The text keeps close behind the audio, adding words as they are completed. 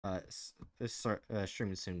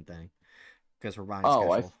Stream soon thing because we're behind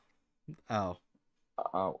Oh, schedule.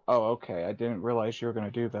 Oh, okay. I didn't realize you were gonna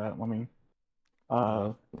do that.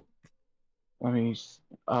 Uh, let me,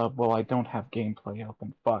 well, I don't have gameplay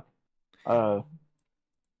open. Fuck. Uh,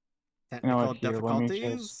 you know what? technical Here,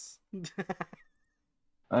 difficulties.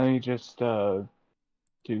 let me just do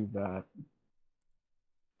that.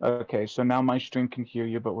 Okay, so now my stream can hear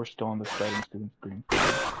you, but we're still on the settings screen.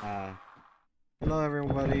 Hello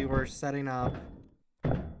everybody, we're setting up.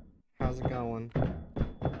 How's it going?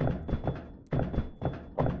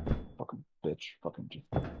 Fucking bitch. Fucking just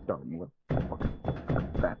starting with fucking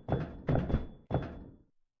that thing.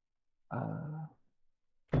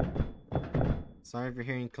 Sorry if you're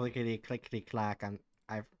hearing clickety clickety clack.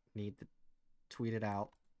 I need to tweet it out.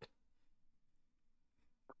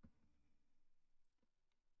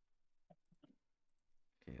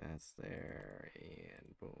 Okay, that's there,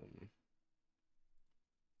 and boom.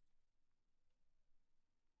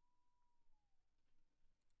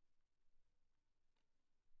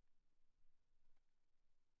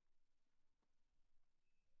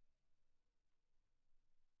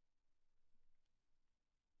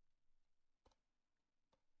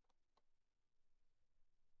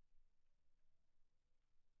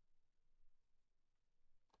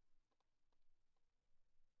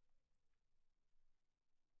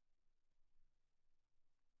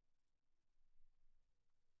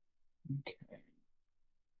 Okay.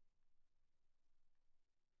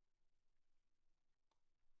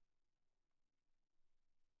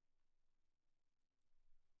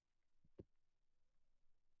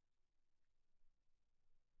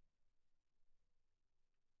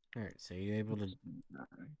 Alright, so you able to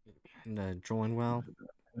join well?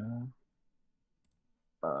 Give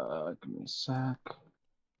me a sec.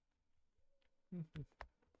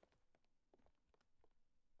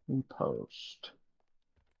 Post.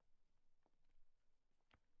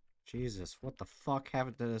 Jesus, what the fuck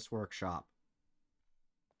happened to this workshop?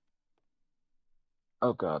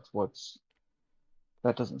 Oh god,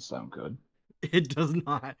 that doesn't sound good. It does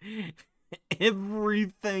not.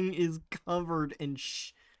 Everything is covered in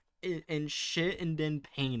shit and then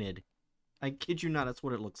painted. I kid you not, that's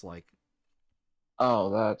what it looks like.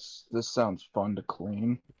 Oh, this sounds fun to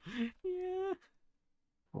clean. Yeah.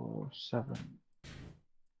 4-7.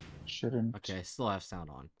 Shouldn't. Okay, I still have sound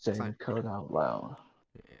on. Say the code out loud.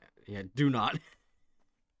 Yeah, do not.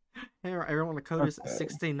 Hey, everyone, the code is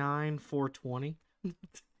 69420.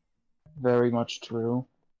 Very much true.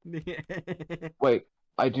 Wait,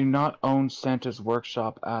 I do not own Santa's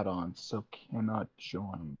Workshop add-on, so cannot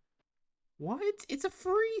join. What? It's a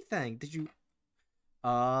free thing. Did you? So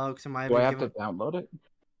I Do I have given... to download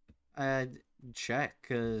it? Check,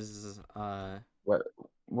 cause Where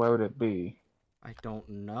would it be? I don't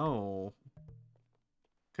know.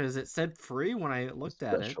 Cause it said free when I looked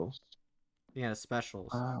at it. Specials. Yeah,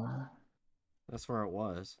 specials. That's where it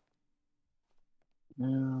was.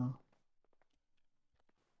 Yeah.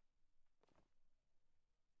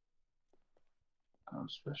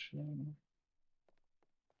 Special.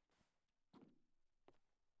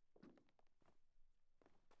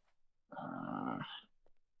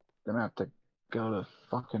 Gonna have to go to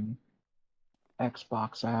fucking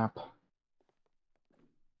Xbox app.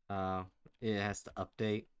 It has to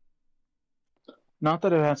update. Not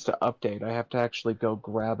that it has to update. I have to actually go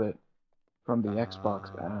grab it from the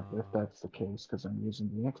Xbox app if that's the case, because I'm using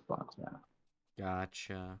the Xbox app.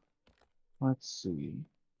 Gotcha. Let's see.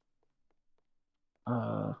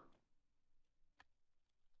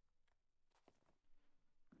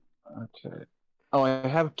 Okay. Oh, I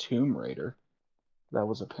have Tomb Raider. That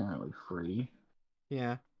was apparently free.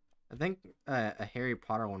 Yeah. I think a Harry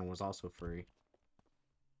Potter one was also free.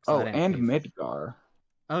 Oh, and Midgar.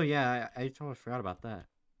 Oh yeah, I totally forgot about that.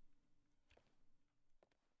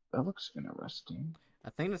 That looks interesting. I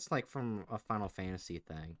think it's like from a Final Fantasy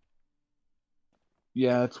thing.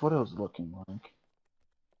 Yeah, it's what it was looking like.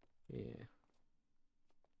 Yeah.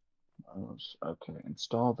 Okay,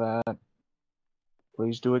 install that.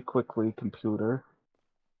 Please do it quickly, computer.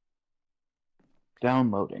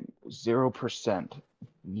 Downloading. 0%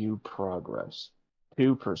 view progress.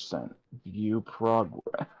 2% view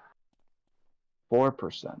progress.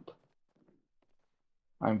 4%.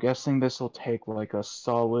 I'm guessing this will take like a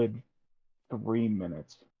solid 3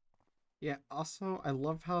 minutes. Yeah, also, I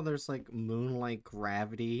love how there's like moonlight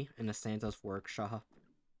gravity in a Santa's workshop.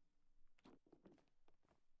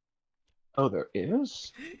 Oh, there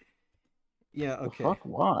is? Yeah, okay. The fuck,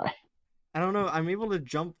 why? I don't know, I'm able to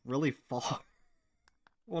jump really far.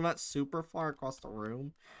 Well, not super far across the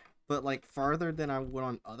room, but like farther than I would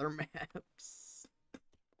on other maps.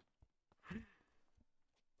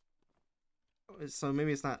 so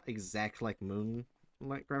maybe it's not exactly like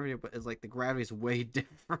moonlight gravity, but it's like the gravity is way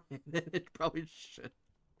different than it probably should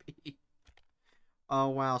be. Oh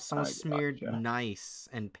wow, someone I smeared gotcha. nice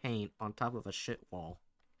and paint on top of a shit wall.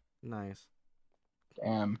 Nice.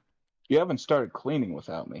 Damn. You haven't started cleaning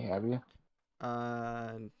without me, have you?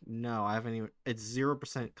 No, I haven't even. It's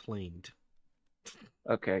 0% cleaned.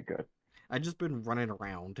 Okay, good. I just been running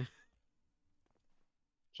around.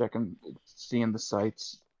 Checking, seeing the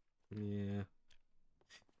sights. Yeah.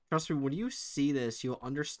 Trust me, when you see this, you'll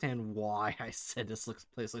understand why I said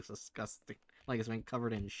place looks disgusting. Like it's been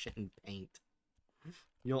covered in shit and paint.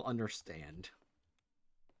 You'll understand.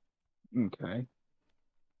 Okay.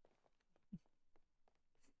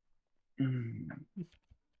 Mm.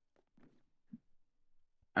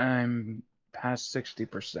 I'm past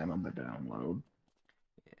 60% on the download.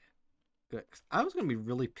 Good. 'Cause I was gonna be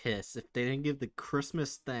really pissed if they didn't give the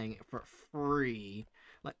Christmas thing for free,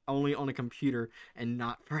 like only on a computer and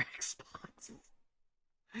not for Xbox.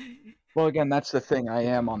 Well, again, that's the thing. I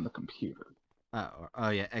am on the computer. Oh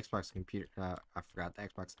yeah, Xbox computer. I forgot the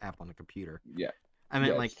Xbox app on the computer. Yeah. I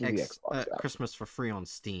meant Yeah, like it's through the Xbox app. Christmas for free on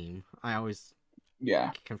Steam. I always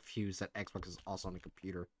Yeah. get confused that Xbox is also on the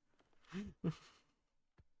computer.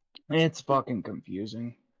 It's fucking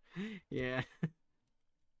confusing. Yeah.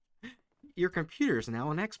 Your computer is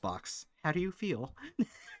now an Xbox. How do you feel?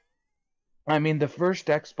 I mean, the first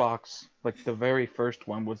Xbox, like the very first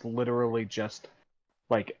one, was literally just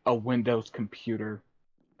like a Windows computer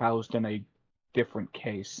housed in a different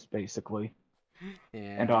case, basically,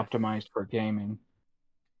 and Yeah. optimized for gaming.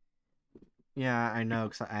 Yeah, I know,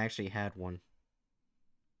 because I actually had one.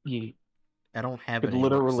 You I don't have it could anymore.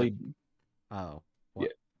 literally, Oh, yeah,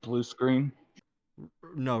 what? blue screen.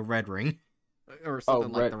 No, Red Ring. Or Oh,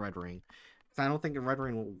 something like red. the Red Ring. 'Cause I don't think the Red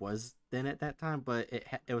Ring was then at that time, but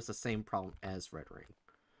it was the same problem as Red Ring.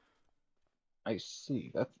 I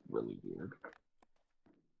see. That's really weird.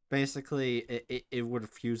 Basically, it would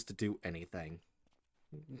refuse to do anything.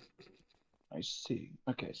 I see.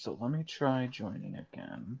 Okay, so let me try joining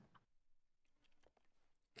again.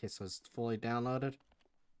 Okay, so it's fully downloaded?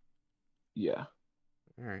 Yeah.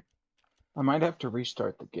 Alright, I might have to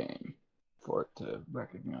restart the game for it to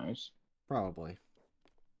recognize. probably.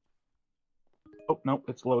 Oh, nope,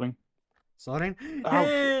 it's loading. Loading? Oh,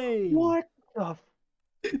 Hey! what the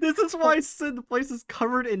This is why fuck? I said the place is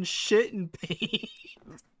covered in shit and paint.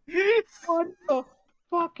 What the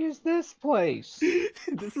fuck is this place?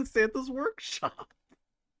 This is Santa's workshop.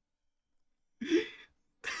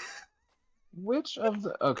 Which of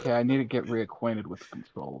the... Okay, I need to get reacquainted with the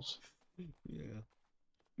controls. Yeah.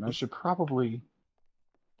 And I should probably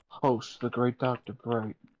host the Great Dr.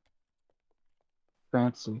 Bright.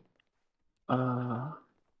 Fancy. Let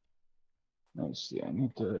me see. I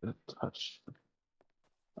need to touch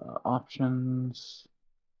options.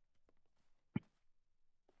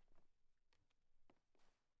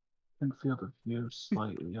 And field of view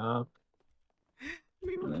slightly up. I'm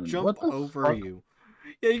able And to then jump what the over fuck? you.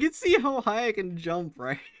 Yeah, you can see how high I can jump,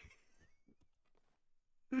 right?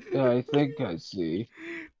 Yeah, I think I see.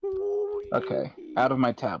 Okay, out of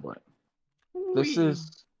my tablet. This Wee.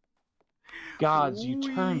 is... Gods, you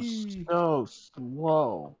turn Wee. so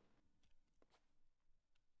slow.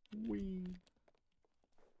 Wee.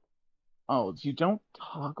 Oh, you don't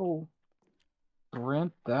toggle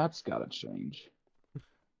sprint? That's gotta change.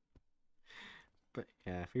 But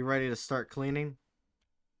yeah, if you're ready to start cleaning,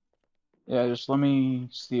 Yeah, just let me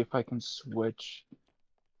see if I can switch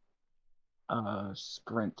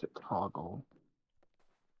sprint to toggle.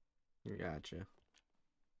 gotcha.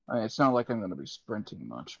 It's not like I'm gonna be sprinting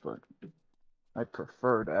much, but I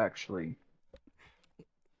prefer to actually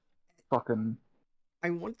fucking I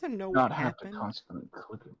want to know what not have to happened. constantly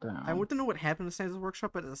click it I down. want to know what happened to Santa's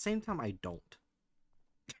workshop, but at the same time, I don't.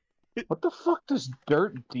 What the fuck does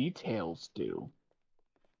dirt details do?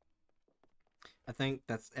 I think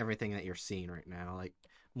that's everything that you're seeing right now, like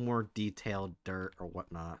more detailed dirt or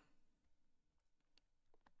whatnot.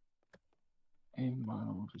 Aim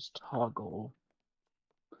mode is toggle.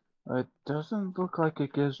 It doesn't look like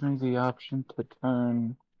it gives me the option to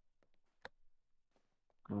turn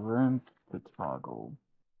sprint to toggle.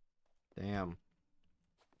 Damn.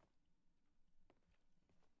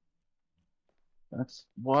 That's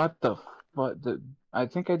what the fuck. I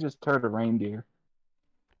think I just turned a reindeer.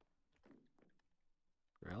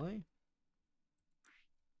 Really?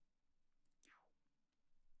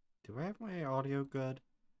 Do I have my audio good?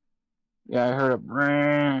 Yeah, I heard a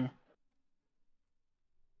brrrr.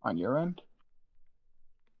 On your end?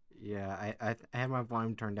 Yeah, I have my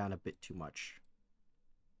volume turned down a bit too much.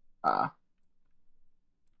 Ah.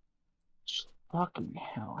 Fucking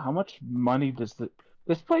hell! How much money does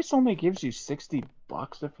this place only gives you $60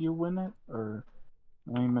 if you win it? Or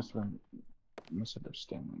I must be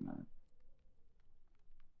misunderstanding that.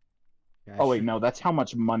 Yeah, Oh wait, no, that's how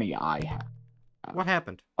much money I have. What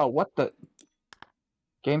happened? Oh, what the?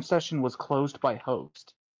 Game session was closed by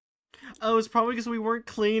host. Oh, it's probably because we weren't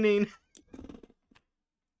cleaning.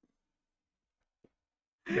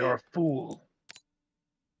 You're a fool.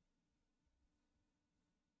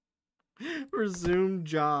 Resume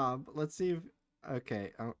job. Let's see if.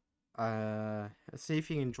 Okay. Let's see if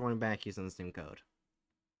you can join back using the same code.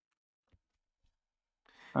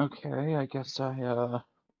 Okay, I guess All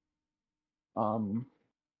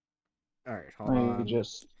right, hold let me on.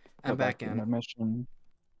 just I'm go back back to in. intermission.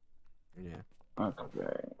 Yeah.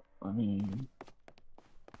 Okay, let me.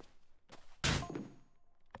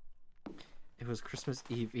 It was Christmas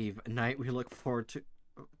Eve, a night we look forward to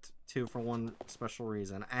for one special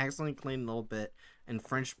reason. I accidentally cleaned a little bit, and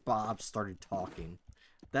French Bob started talking.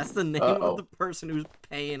 That's the name of the person who's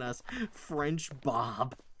paying us, French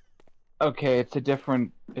Bob. Okay, it's a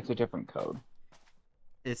different code.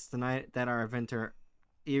 It's the night that our inventor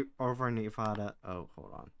over in Nevada. Oh,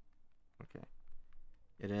 hold on. Okay.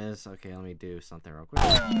 It is. Okay, let me do something real quick.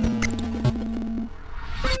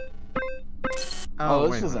 Oh,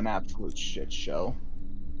 this is an absolute shit show.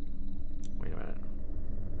 Wait a minute.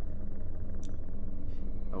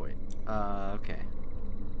 Oh, wait. Okay.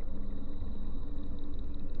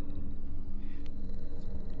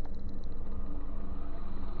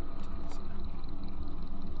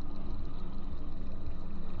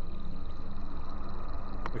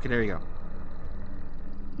 Okay, there you go.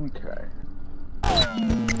 Okay.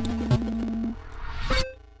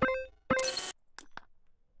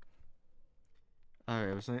 Alright,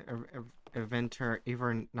 it was an inventor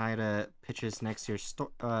Ivernida pitches next year's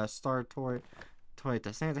Star toy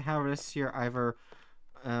to Santa. However, this year Ivor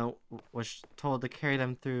was told to carry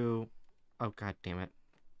them through. Oh, god damn it.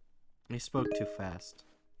 He spoke too fast.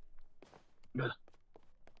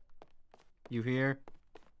 You here?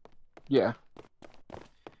 Yeah.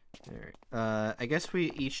 Alright. I guess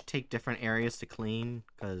we each take different areas to clean,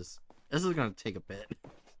 because this is gonna take a bit.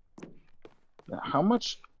 How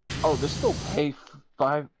much? Oh, this still pay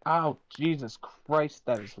 5. Oh, Jesus Christ,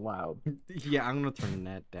 that is loud. Yeah, I'm gonna turn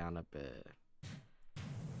that down a bit.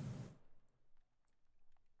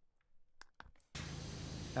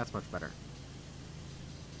 That's much better.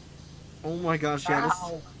 Oh my gosh, yeah, this...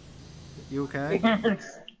 You okay?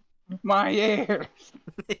 My ears!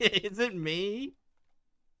 Is it me?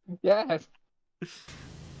 Yes!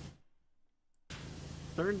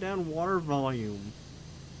 Turn down water volume.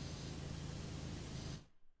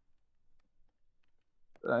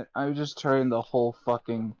 I just turned the whole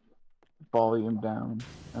fucking volume down,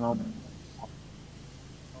 and I'll...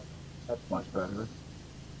 That's much better.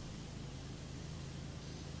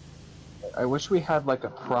 I wish we had, like, a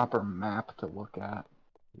proper map to look at.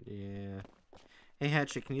 Yeah. Hey,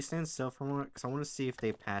 Hatchet, can you stand still for a moment? Because I want to see if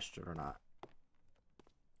they patched it or not.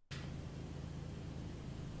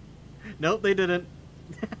 Nope, they didn't.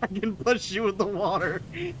 I can push you with the water.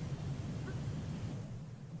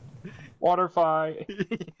 Waterfy!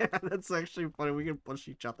 Yeah, that's actually funny. We can push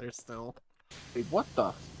each other still. Wait, what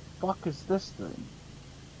the fuck is this thing?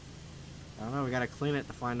 I don't know, we gotta clean it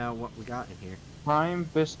to find out what we got in here. Prime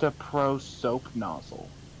Vista Pro Soap Nozzle.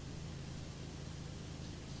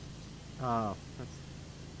 Oh, that's...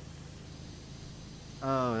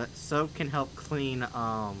 Oh, that soap can help clean,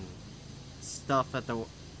 stuff that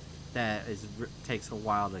takes a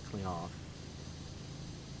while to clean off.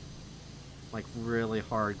 Like, really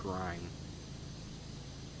hard grime.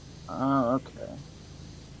 Oh, okay.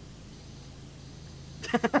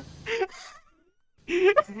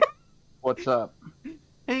 What's up?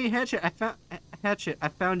 Hey, Hatchet, I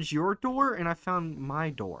found your door, and I found my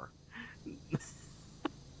door.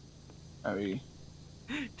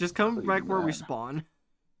 Just come back where we spawn.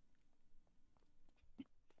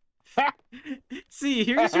 See,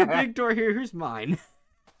 here's your big door here, here's mine.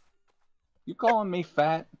 You calling me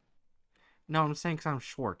fat? No, I'm saying 'cause I'm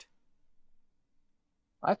short.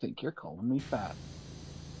 I think you're calling me fat.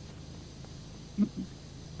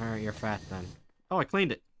 Alright, you're fat then. Oh, I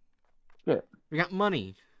cleaned it. Shit. We got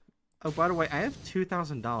money. Oh, by the way, I have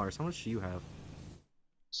 $2,000. How much do you have?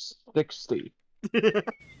 60.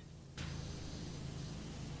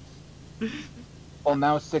 Well,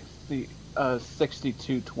 now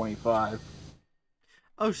 62.25.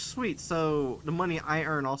 Oh, sweet. So the money I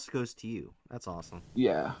earn also goes to you. That's awesome.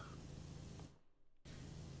 Yeah.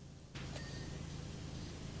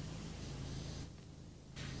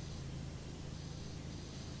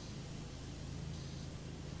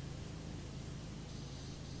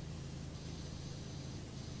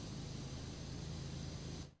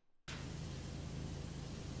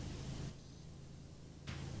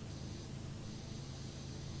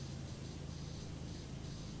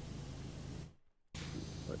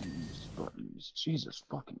 buttons. Jesus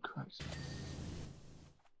fucking Christ.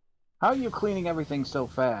 How are you cleaning everything so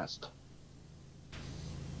fast?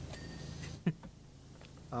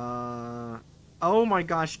 Oh my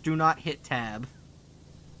gosh, do not hit tab.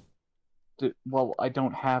 Well, I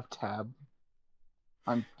don't have tab.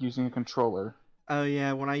 I'm using a controller. Oh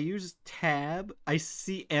yeah, when I use tab, I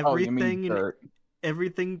see Oh, you mean everything and dirt.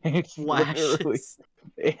 everything It's literally... flashes.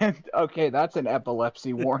 And, okay, that's an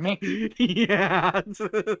epilepsy warning. Yeah.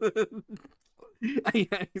 I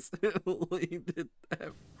accidentally did that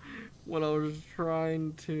when I was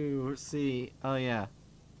trying to see. Oh yeah.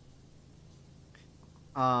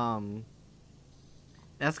 Um,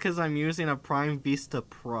 that's because I'm using a Prime Vista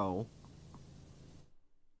Pro.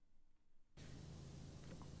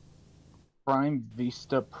 Prime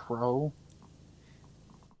Vista Pro?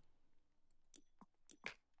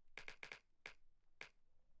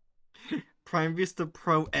 Prime Vista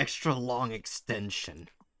Pro extra long extension.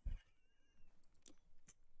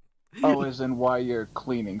 Oh, as in why you're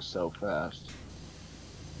cleaning so fast.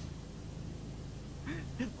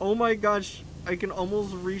 Oh my gosh, I can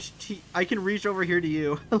almost reach I can reach over here to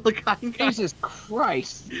you. Look, I can. Jesus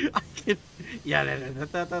Christ! I can. Yeah. That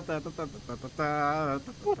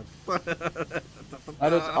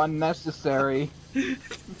is unnecessary.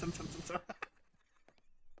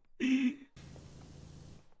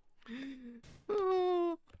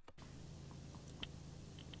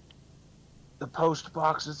 The post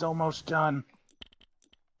box is almost done.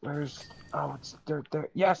 Where's... Oh, it's there.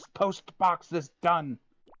 Yes, post box is done.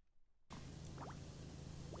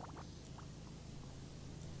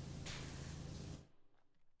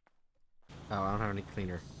 Oh, I don't have any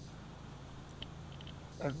cleaner.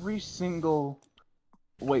 Every single...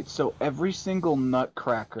 Wait, so every single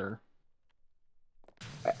nutcracker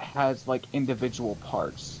has, like, individual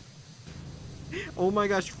parts. Oh my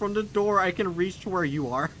gosh, from the door I can reach to where you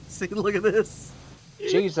are. See, look at this.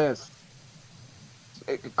 Jesus.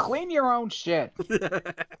 Clean your own shit.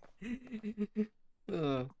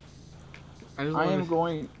 I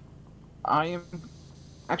am...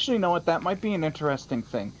 Actually, you know what? That might be an interesting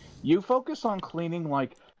thing. You focus on cleaning,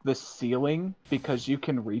 like, the ceiling, because you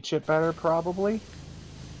can reach it better, probably.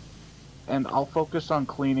 And I'll focus on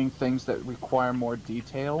cleaning things that require more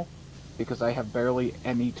detail, because I have barely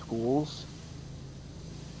any tools.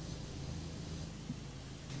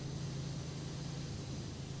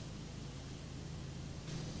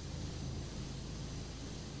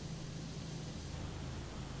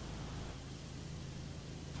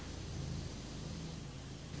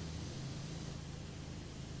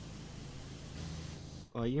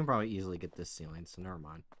 Well, you can probably easily get this ceiling, so never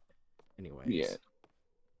mind. Anyways. Yeah.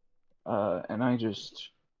 And I just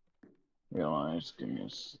realized, give me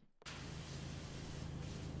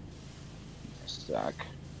a sec.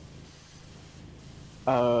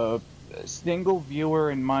 Single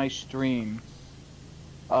viewer in my stream.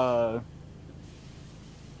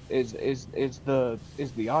 Is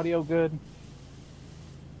the audio good?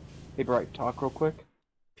 Hey, Bright, talk real quick.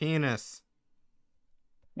 Penis.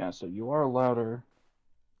 Yeah, so you are louder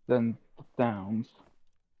than the sounds.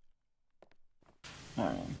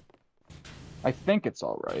 Alright. I think it's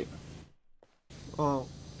alright. Well,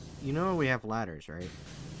 you know we have ladders, right?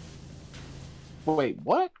 Wait,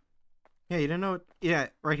 what? Yeah, you didn't know? Yeah,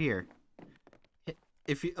 right here.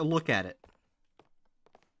 If you look at it.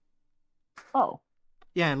 Oh.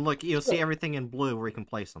 Yeah, and look, you'll see Shit. everything in blue where you can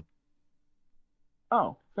place them.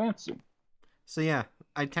 Oh, fancy. So yeah,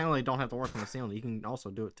 I technically don't have to work on the ceiling. You can also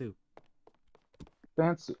do it too.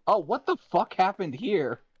 Fancy. Oh, what the fuck happened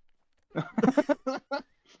here?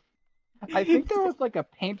 I think there was like a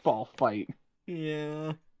paintball fight.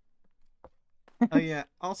 Yeah. Oh yeah.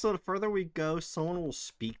 Also, the further we go, someone will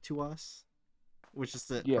speak to us, which is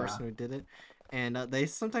the person who did it, and they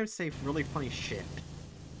sometimes say really funny shit.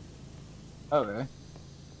 Okay.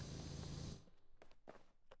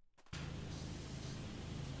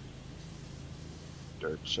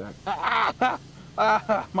 Dirt check. Ah!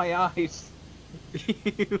 Ah! My eyes.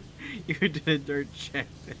 You did a dirt check,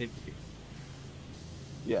 didn't you?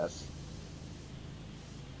 Yes.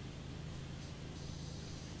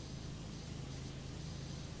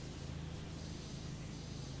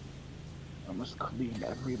 I must clean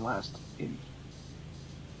every last inch.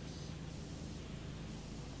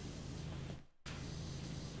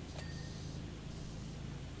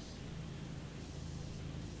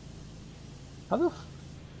 How the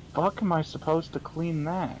fuck am I supposed to clean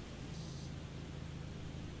that?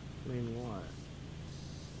 Clean what?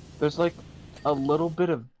 There's like a little bit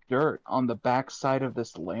of dirt on the back side of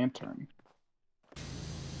this lantern.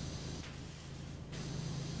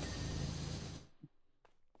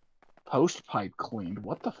 Post pipe cleaned.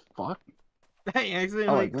 What the fuck? I Oh, I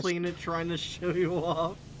accidentally guess. cleaned it trying to show you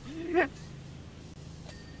off.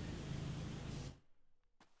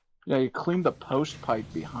 Yeah, you cleaned the post pipe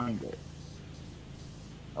behind it.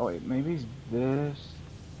 Oh wait, maybe this.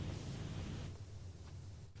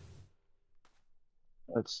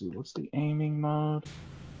 Let's see, what's the aiming mode?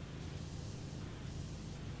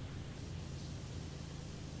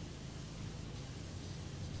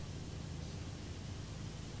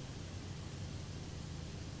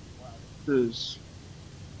 This is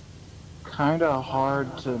kind of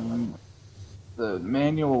hard to. The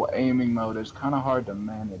manual aiming mode is kind of hard to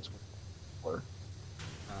manage. I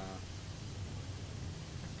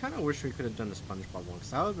kind of wish we could have done the SpongeBob one, because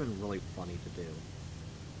that would have been really funny to do.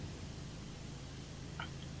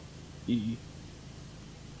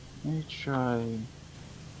 Let me try.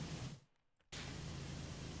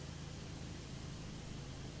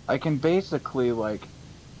 I can basically like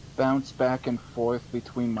bounce back and forth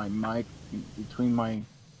between my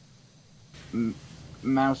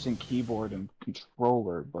mouse and keyboard and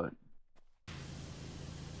controller, but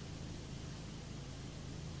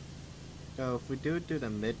So if we do the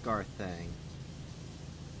Midgar thing,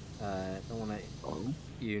 the one that oh,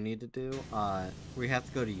 you need to do, we have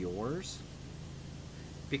to go to yours,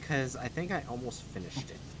 because I think I almost finished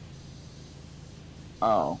it.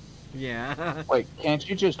 oh, Yeah. wait, can't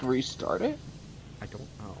you just restart it? I don't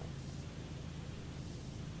know.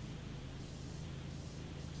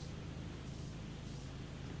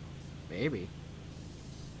 Maybe.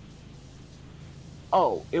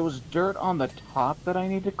 Oh, it was dirt on the top that I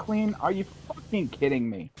need to clean? Are you fucking kidding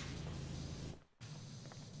me?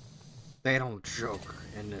 They don't joke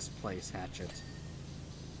in this place, Hatchet.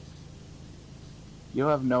 You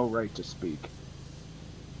have no right to speak.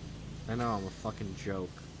 I know, I'm a fucking joke.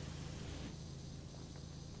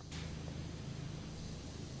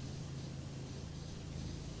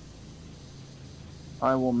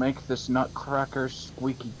 I will make this nutcracker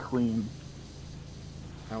squeaky clean.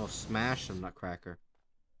 I will smash them, Nutcracker.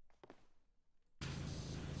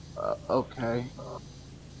 Okay.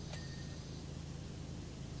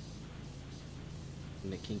 In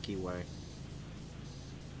the kinky way.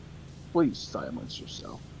 Please silence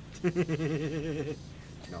yourself. No.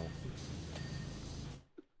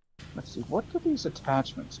 Let's see, what do these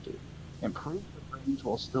attachments do? Improve the range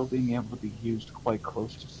while still being able to be used quite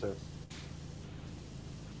close to surface.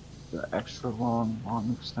 The extra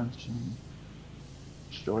long extension,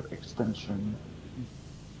 short extension,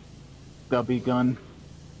 gubby gun.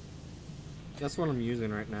 That's what I'm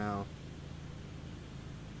using right now.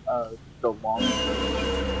 The long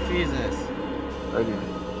Jesus. right here.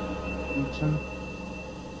 Extension.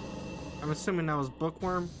 I'm assuming that was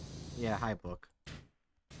Bookworm? Yeah, hi, Book.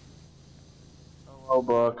 Hello,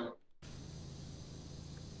 book.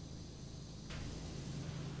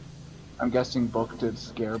 I'm guessing book did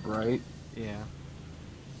Scarab, right? Yeah.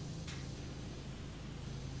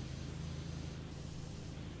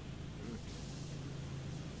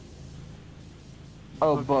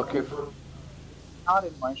 Oh, book, if not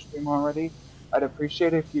in my stream already, I'd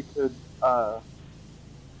appreciate if you could go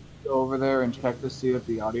over there and check to see if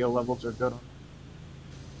the audio levels are good. I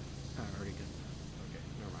already got that. Okay,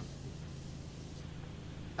 never mind.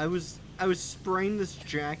 I was spraying this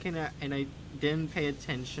jacket and I didn't pay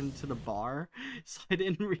attention to the bar, so I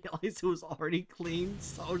didn't realize it was already clean,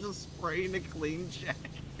 so I was just spraying a clean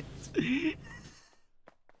jacket.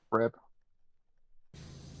 Rip.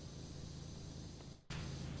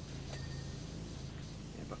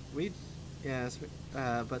 Yeah,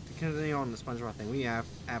 but but to continue on the SpongeBob thing, we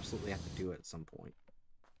absolutely have to do it at some point.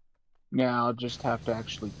 Yeah, I'll just have to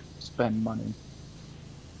actually spend money.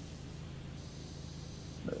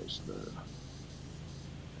 There's the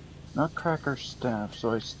Nutcracker staff,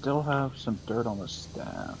 so I still have some dirt on the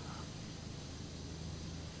staff.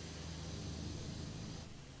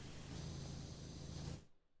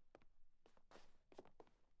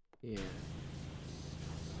 Yeah.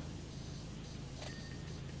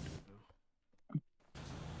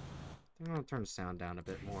 I'm gonna turn the sound down a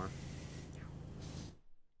bit more.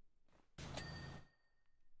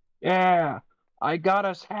 Yeah, I got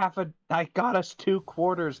us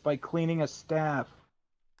 2/4 by cleaning a staff.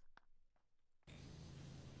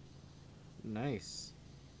 Nice.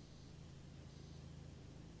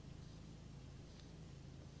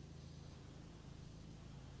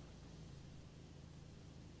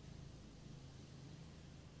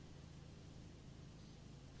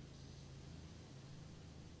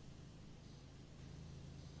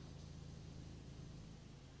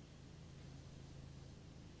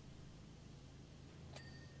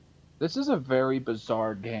 This is a very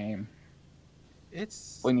bizarre game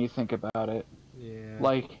It's when you think about it. yeah.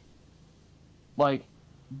 Like, Like,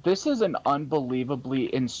 this is an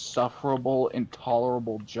unbelievably insufferable,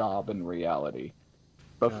 intolerable job in reality.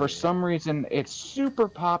 But Oh for yeah. some reason, it's super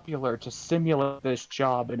popular to simulate this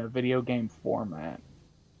job in a video game format.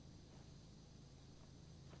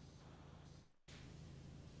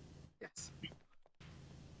 Yes.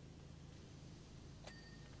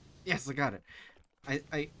 Yes, I got it.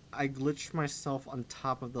 I glitched myself on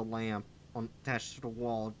top of the lamp attached to the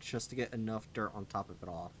wall just to get enough dirt on top of it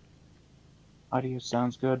off. Audio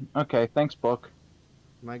sounds good. Okay, thanks, book.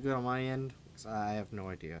 Am I good on my end? 'Cause I have no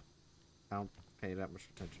idea. I don't pay that much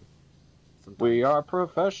attention. We Sometimes. are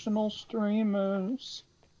professional streamers,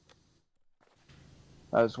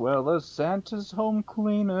 as well as Santa's home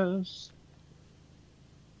cleaners.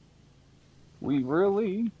 We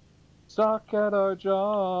really suck at our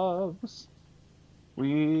jobs.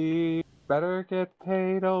 We better get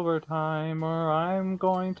paid overtime, or I'm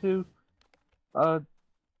going to uh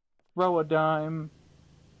throw a dime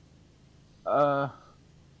uh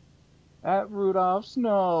at Rudolph's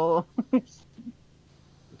nose.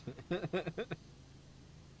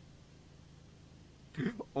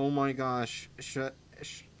 Oh my gosh. Yeah,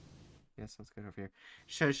 sounds good over here.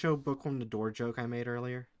 Should I show Bookworm the door joke I made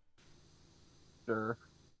earlier? Sure.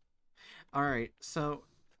 Alright, so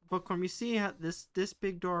Bookworm, you see how this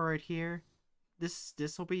big door right here? This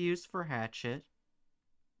will be used for Hatchet.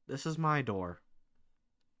 This is my door.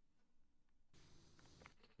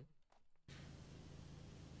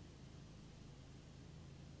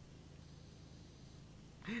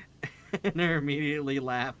 And they're immediately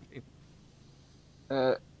laughing.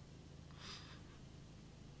 Uh,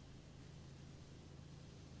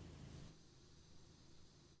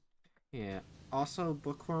 Yeah. Also,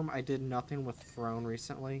 Bookworm, I did nothing with Throne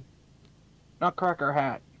recently. Nutcracker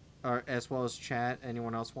hat. Or as well as chat,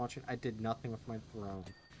 anyone else watching, I did nothing with my Throne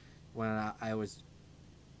when I was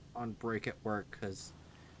on break at work because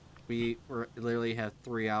literally had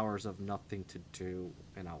 3 hours of nothing to do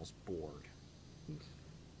and I was bored.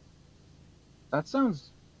 That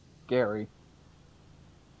sounds scary.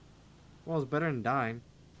 Well, it's better than dying.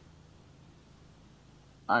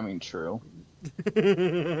 I mean, true.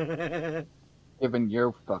 That's Given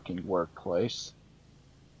your fucking workplace.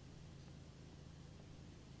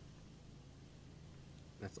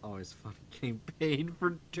 always fun getting paid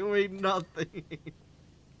for doing nothing.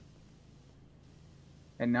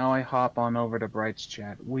 And now I hop on over to Bright's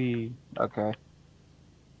chat. Okay.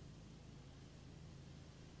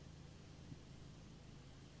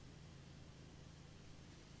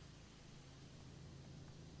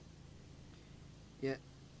 Yeah.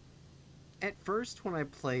 At first, when I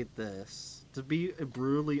played this, to be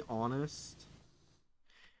brutally honest,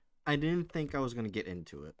 I didn't think I was gonna get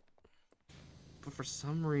into it. But for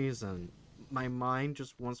some reason, my mind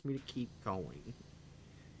just wants me to keep going.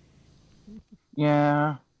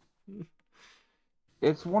 Yeah.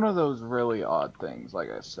 It's one of those really odd things, like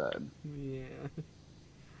I said. Yeah.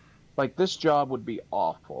 Like, this job would be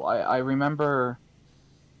awful. I remember,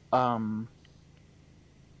 um,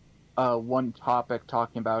 one topic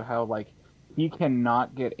talking about how, like, he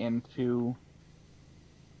cannot get into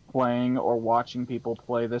playing or watching people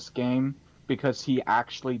play this game because he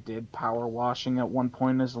actually did power washing at one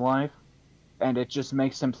point in his life, and it just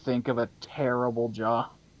makes him think of a terrible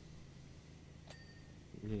job.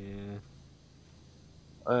 Yeah.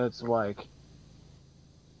 It's like,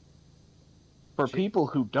 for She, people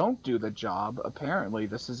who don't do the job, apparently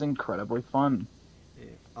this is incredibly fun.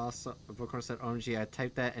 yeah. Also, Bookworm said, "OMG, I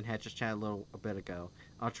typed that and had just chat a bit ago.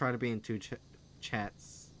 I'll try to be in two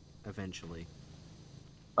chats eventually."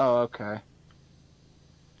 Oh, okay.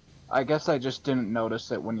 I guess I just didn't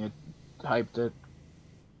notice it when you typed it.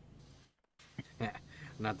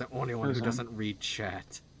 Not the only one who doesn't read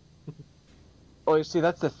chat. Oh, you see,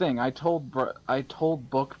 that's the thing. I told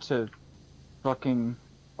Book to fucking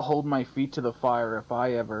hold my feet to the fire if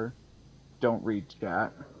I ever don't read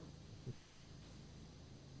chat.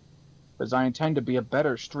 Because I intend to be a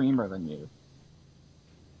better streamer than you.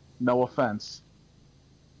 No offense.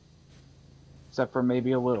 Except for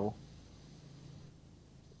maybe a little.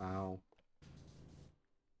 Wow.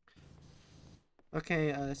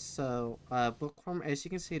 Okay, so Bookworm, as you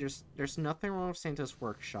can see, there's nothing wrong with Santa's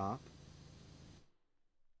workshop.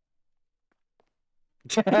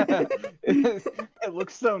 It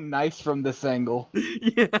looks so nice from this angle.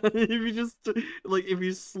 Yeah, if you just if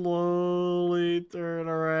you slowly turn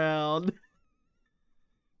around.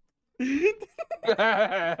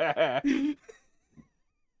 Yeah.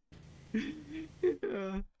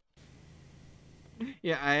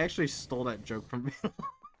 Yeah, I actually stole that joke from Bill.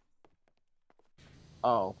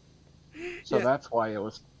 Oh, so Yeah. that's why it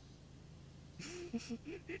was.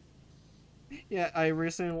 Yeah, I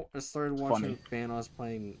recently started It's watching funny. Thanos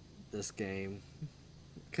playing this game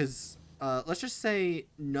because let's just say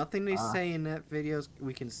nothing they Uh, say in that videos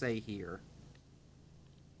we can say here.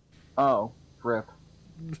 oh, rip.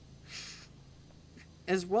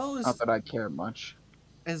 As well Not as that I care much.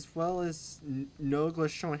 Nogla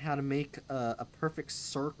showing how to make a perfect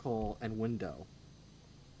circle and window.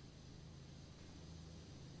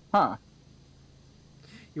 Huh.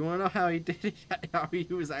 You want to know how he did it? How he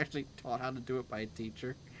was actually taught how to do it by a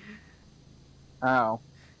teacher? Ow.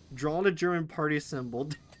 Draw the German party symbol.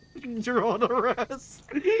 Draw the rest.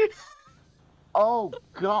 Oh,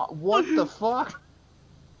 God. What the fuck?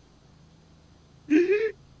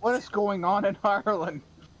 What is going on in Ireland?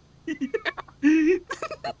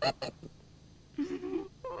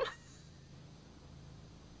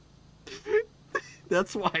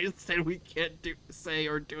 That's why I said we can't say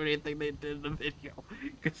or do anything they did in the video.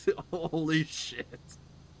 Because holy shit.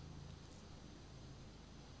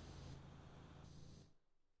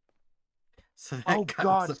 So that Oh,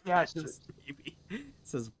 counts God. the Yes. patches, maybe.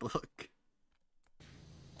 Says book.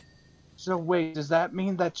 So wait, does that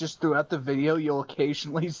mean that just throughout the video you'll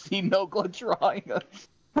occasionally see Nogla drawing us?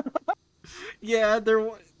 Yeah,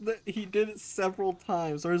 he did it several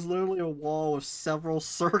times. There's literally a wall with several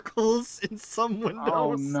circles in some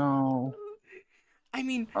Oh windows. no. I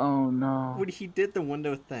mean, Oh no. when he did the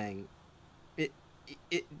window thing, it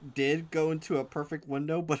it did go into a perfect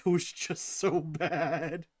window, but it was just so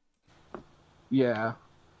bad. Yeah.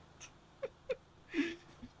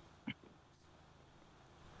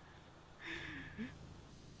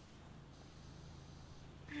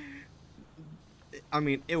 I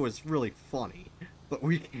mean, it was really funny, but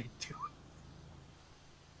we can't do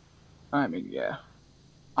I mean, yeah.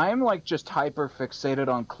 I am like just hyper fixated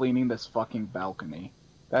on cleaning this fucking balcony.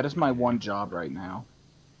 That is it. my Yeah, one job right now.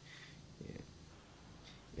 yeah,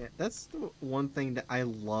 yeah. That's the one thing that I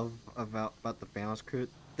love about the Balance Crew.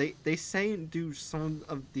 They say and do some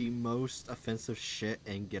of the most offensive shit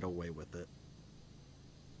and get away with it.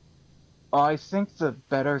 I think the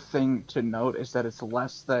better thing to note is that it's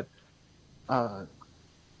less that uh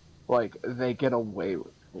like they get away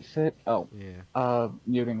with it. Oh. Yeah.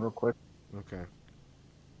 Muting real quick. Okay.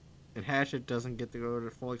 And Hatchet doesn't get to go to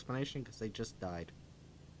the full explanation because they just died.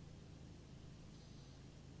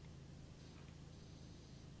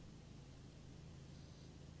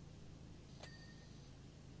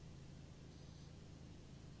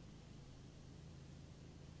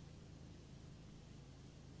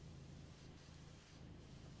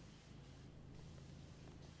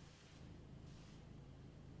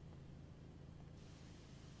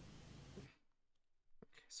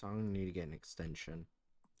 So I'm gonna need to get an extension.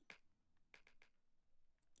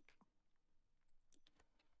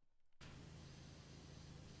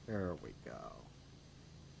 There we go.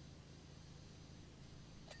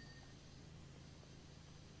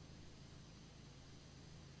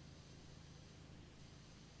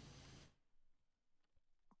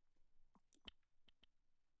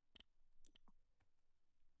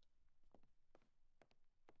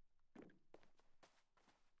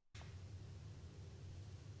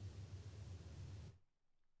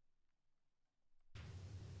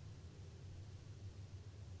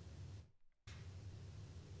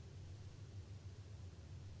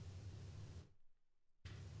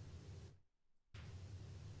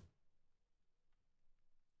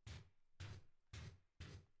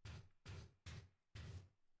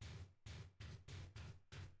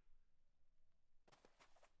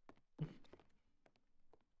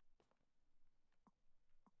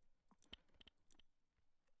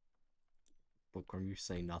 Bookworm, you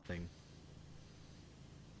say nothing.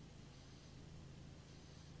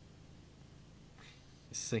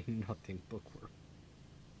 Say nothing, Bookworm.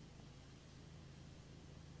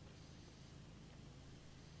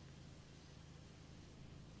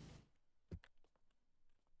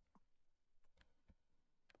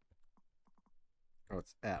 Oh,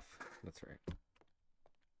 it's F. That's right.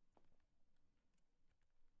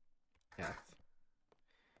 F.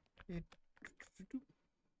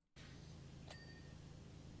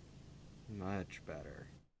 Much better.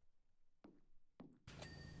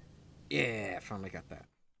 Yeah, finally got that.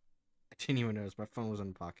 I didn't even notice my phone was in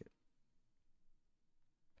the pocket.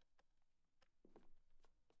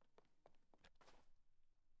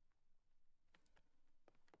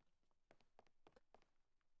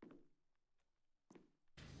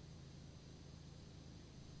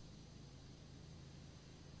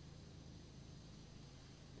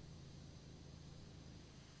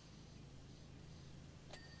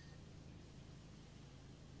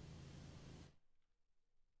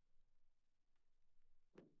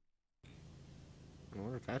 I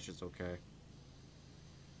wonder if Hatchet's okay.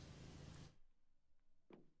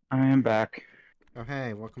 I am back. Oh,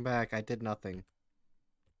 hey, welcome back. I did nothing.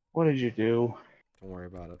 What did you do? Don't worry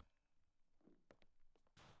about it.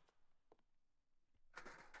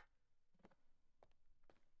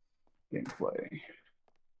 Gameplay.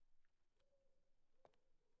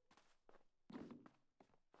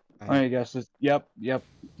 I guess it's... Yep.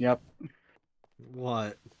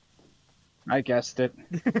 What? I guessed it.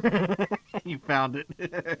 You found it.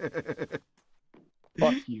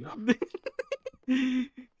 Fuck you.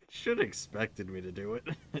 Should have expected me to do it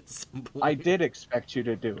at some point. I did expect you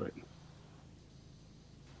to do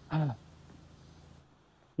it.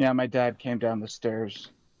 Yeah, my dad came down the stairs.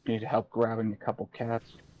 Needed help grabbing a couple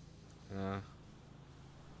cats.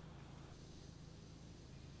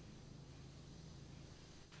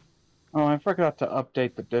 Oh, I forgot to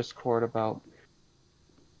update the Discord about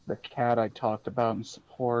the cat I talked about in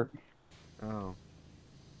support. Oh.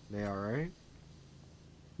 They alright?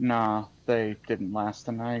 Nah, they didn't last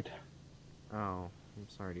the night. Oh, I'm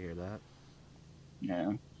sorry to hear that.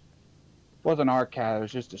 Yeah. Wasn't our cat, it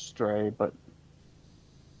was just a stray, but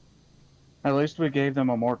at least we gave them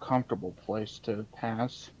a more comfortable place to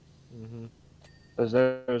pass. Mm-hmm. Because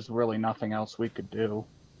there's really nothing else we could do.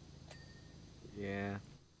 Yeah.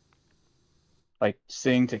 Like,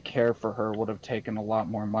 seeing to care for her would have taken a lot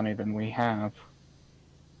more money than we have.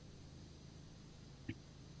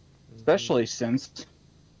 Mm-hmm. Especially since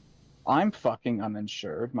I'm fucking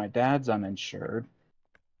uninsured, my dad's uninsured.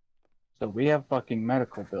 So we have fucking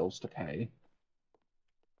medical bills to pay.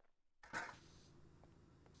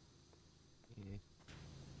 Yeah.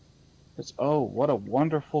 It's, oh, what a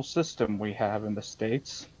wonderful system we have in the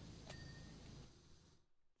States.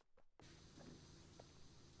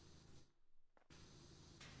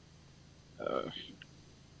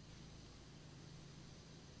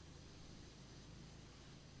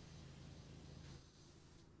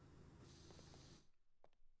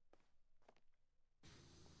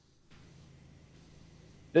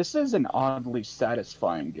 This is an oddly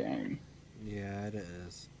satisfying game. Yeah, it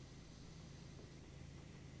is.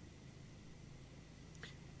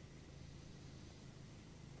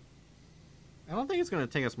 I don't think it's gonna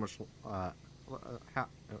take us much.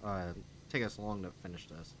 Take us long to finish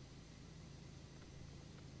this.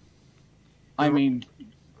 I mean,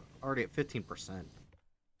 already at 15%.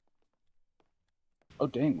 Oh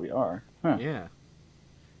dang, we are. Huh. Yeah.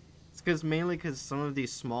 It's mainly because some of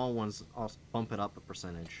these small ones also bump it up a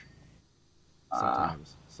percentage.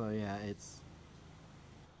 Sometimes. So yeah, it's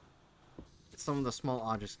some of the small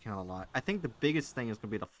objects count a lot. I think the biggest thing is gonna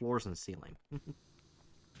be the floors and ceiling.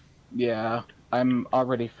 Yeah, I'm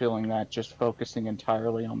already feeling that just focusing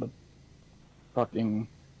entirely on the fucking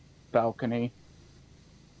balcony.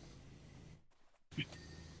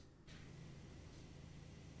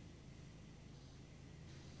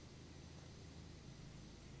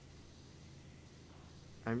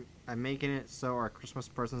 I'm making it so our Christmas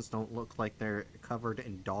presents don't look like they're covered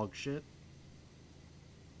in dog shit.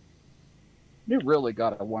 You really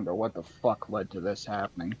gotta wonder what the fuck led to this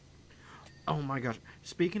happening. Oh my gosh!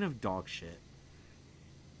 Speaking of dog shit,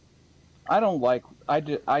 I don't like.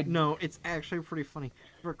 No, it's actually pretty funny.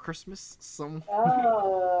 For Christmas, some.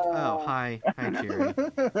 Oh. Oh, hi, Jerry.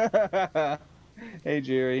 Hey,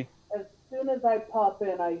 Jerry. As soon as I pop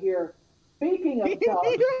in, I hear, speaking of dog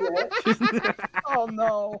shit. Oh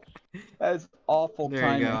no, that's awful there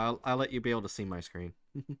timing. You go. I'll let you be able to see my screen.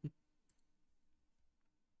 Okay.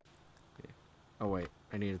 Oh wait,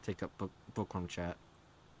 I need to take up bookworm chat.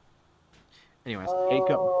 Anyways, take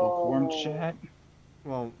up bookworm chat.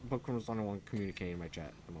 Well, bookworm's the only one communicating in my chat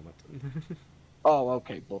at the moment. Oh,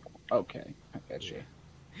 okay, bookworm. Okay, I got you.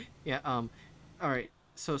 Yeah. All right.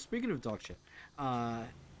 So speaking of dog shit, someone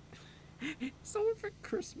for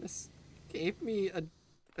Christmas gave me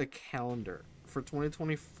a calendar for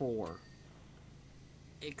 2024.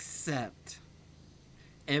 Except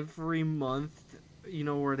every month, you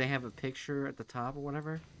know, where they have a picture at the top or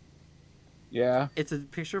whatever. Yeah. It's a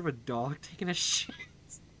picture of a dog taking a shit.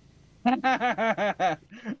 Okay, I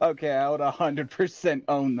would 100%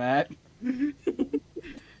 own that.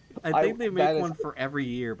 I think they make one for every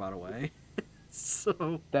year, by the way.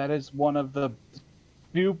 So that is one of the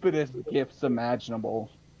stupidest gifts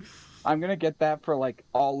imaginable. I'm gonna get that for like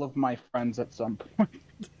all of my friends at some point.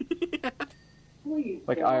 Yeah. Please.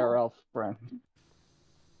 Like IRL friends.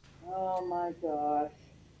 Oh my gosh.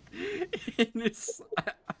 it is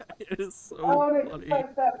so I would funny.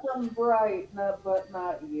 expect that from Bright, but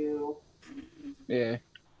not you. Yeah.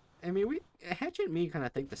 I mean, Hatchet and me kind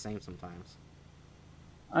of think the same sometimes.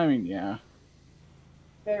 I mean, yeah.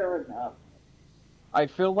 Fair enough. I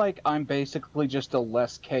feel like I'm basically just a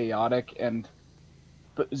less chaotic and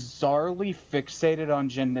bizarrely fixated on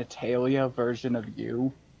genitalia version of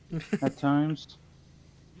you at times.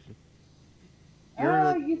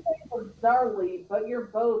 You say bizarrely, but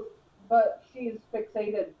but she's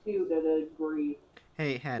fixated too to a degree.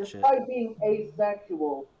 Hey, Hatchet. Despite being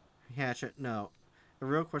asexual. Hatchet, no. The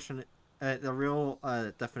real question, the real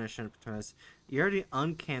definition of between us, you're the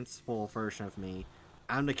uncancelable version of me.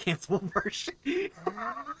 I'm the cancelable version.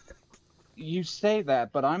 You say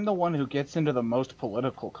that, but I'm the one who gets into the most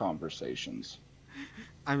political conversations.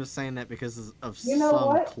 I'm just saying that because of You know some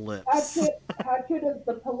what? clips. Hatchet is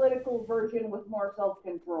the political version with more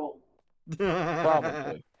self-control.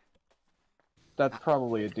 Probably. That's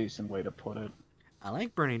probably a decent way to put it. I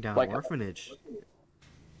like burning down Like- an orphanage.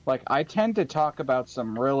 Like, I tend to talk about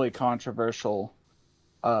some really controversial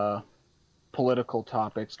political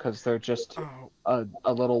topics because they're just Oh,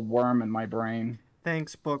 a little worm in my brain.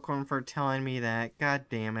 thanks, Bookworm, for telling me that. God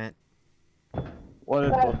damn it. What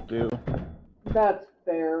did Book do? That's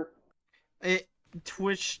fair.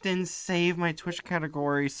 Twitch didn't save my Twitch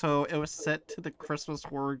category, so it was set to the Christmas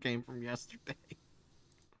horror game from yesterday.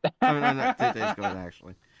 I mean, not 2 days ago,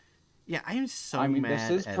 actually. Yeah, I'm so I mean, mad this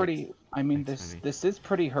is at pretty. it. I mean, That's this is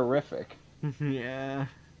pretty horrific, Yeah.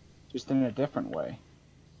 just in a different way.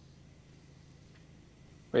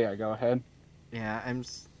 But yeah, go ahead. Yeah, I'm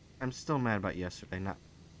still mad about yesterday not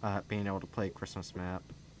being able to play Christmas map.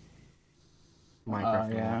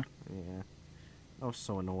 Minecraft yeah. map. Yeah. I was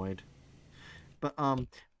so annoyed. But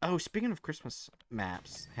oh, speaking of Christmas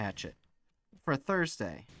maps, Hatchet, for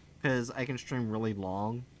Thursday, because I can stream really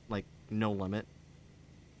long, like no limit,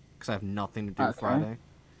 because I have nothing to do Okay. Friday.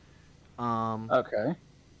 Okay.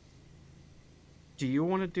 Do you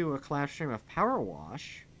want to do a collab stream of Power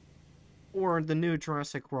Wash, or the new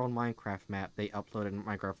Jurassic World Minecraft map they uploaded in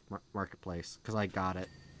Minecraft Marketplace? Because I got it.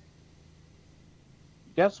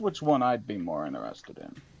 Guess which one I'd be more interested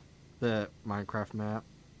in. The Minecraft map.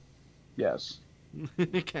 Yes.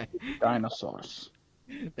 Okay. Dinosaurs.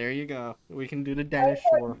 There you go. We can do the I thought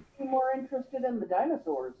dinosaur. you'd be more interested in the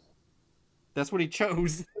dinosaurs. That's what he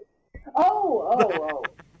chose. Oh.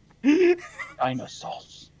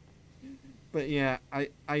 Dinosaurs. But yeah, I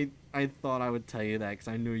thought I would tell you that because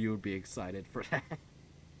I knew you would be excited for that.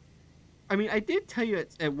 I mean, I did tell you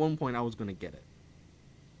at one point I was gonna get it.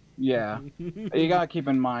 Yeah. You gotta keep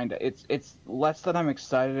in mind, it's less that I'm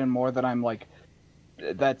excited and more that I'm like,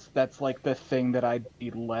 that's like the thing that I'd be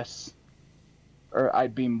less, or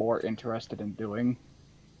I'd be more interested in doing.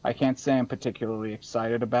 I can't say I'm particularly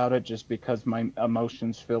excited about it just because my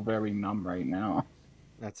emotions feel very numb right now.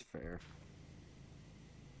 That's fair.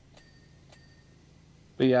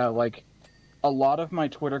 But yeah, like, a lot of my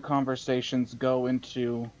Twitter conversations go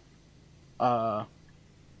into,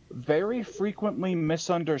 very frequently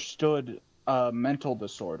misunderstood, mental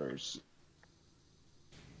disorders.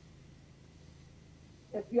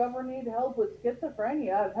 If you ever need help with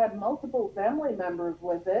schizophrenia, I've had multiple family members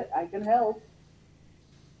with it. I can help.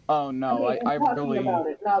 Oh no, I I talking really... about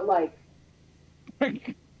it, not like.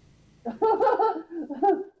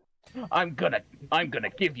 I'm gonna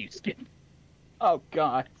give you skin. Oh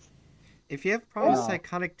god. If you have probably No.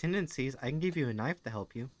 psychotic tendencies, I can give you a knife to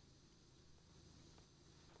help you.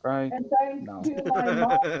 Right. And thanks No. to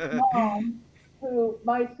my mom, who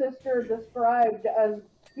my sister described as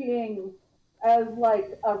being, as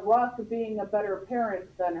like a rock being a better parent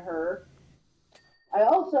than her. I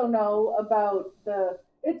also know about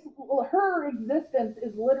her existence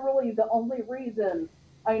is literally the only reason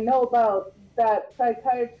I know about that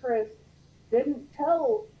psychiatrists didn't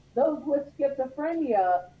tell those with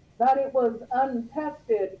schizophrenia that it was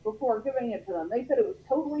untested before giving it to them. They said it was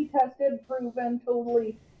totally tested, proven,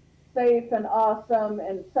 totally safe and awesome,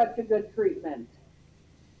 and such a good treatment.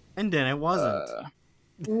 And then it wasn't.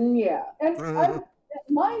 Yeah. And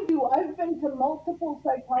mind you, I've been to multiple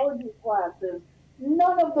psychology classes.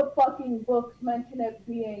 None of the fucking books mention it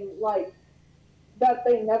being like that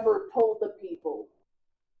they never told the people.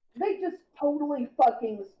 They just totally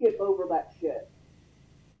fucking skip over that shit.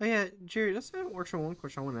 Oh yeah, Jerry, that's not actually one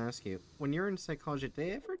question I want to ask you. When you're in psychology, did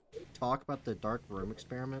they ever talk about the dark room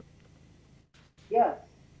experiment? Yes.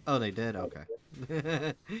 Oh, they did. Okay.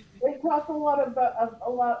 They talk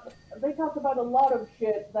They talk about a lot of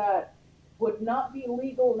shit that would not be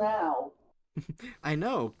legal now. I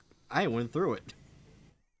know. I went through it.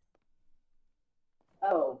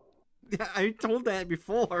 Oh. I told that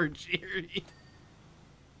before, Jerry.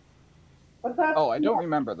 But that's Oh, I don't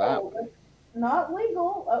remember that. It's not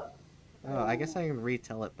legal. Oh, I guess I can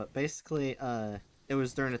retell it, but basically, it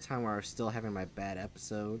was during a time where I was still having my bad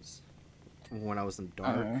episodes when I was in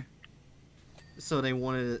dark. So they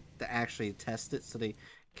wanted to actually test it, so they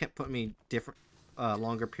kept putting me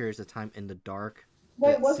longer periods of time in the dark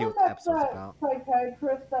Wait, to see wasn't what the that episode's that about.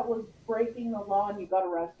 psychiatrist that was breaking the law and you got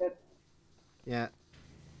arrested? Yeah.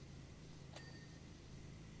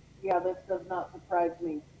 Yeah, this does not surprise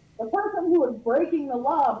me. The person who was breaking the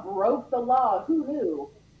law broke the law. Who knew?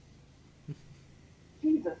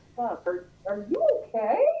 Jesus fuck. Are you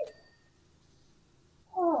okay?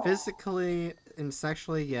 Oh. Physically and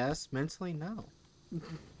sexually, yes. Mentally, no. No,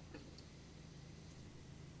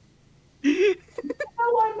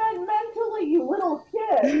 I meant mentally, you little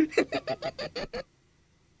kid.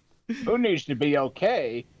 Who needs to be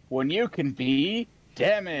okay when you can be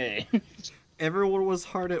damaged? Everyone was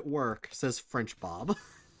hard at work, says French Bob.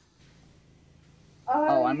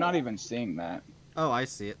 Oh, I'm not even seeing that. Oh, I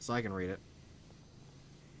see it, so I can read it.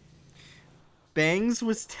 Bangs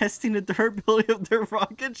was testing the durability of their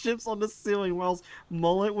rocket ships on the ceiling, whilst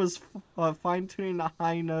Mullet was fine-tuning the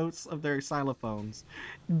high notes of their xylophones.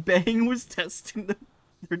 Bang was testing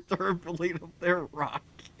their durability of their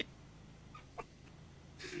rocket.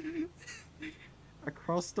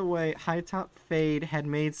 Across the way, High-Top Fade had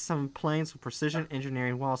made some planes with precision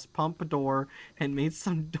engineering, whilst Pompadour had made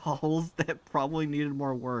some dolls that probably needed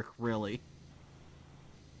more work, really.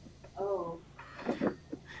 Oh.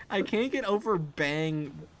 I can't get over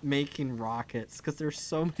Bang making rockets, because there's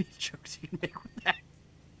so many jokes you can make with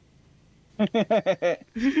that.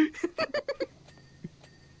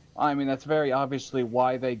 I mean, that's very obviously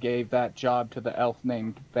why they gave that job to the elf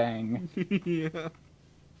named Bang. Yeah.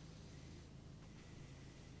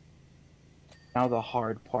 Now the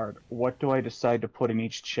hard part. What do I decide to put in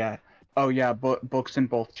each chat? Oh yeah, books in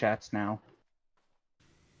both chats now.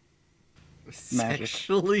 Magic.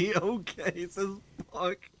 Sexually okay, says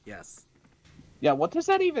Buck. Yes. Yeah, what does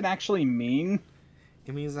that even actually mean?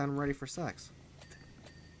 It means I'm ready for sex.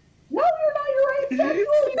 No, you're not. You're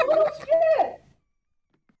asexual, you little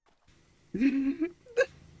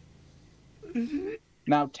shit.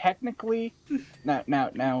 Now, technically,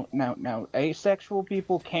 now, asexual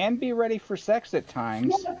people can be ready for sex at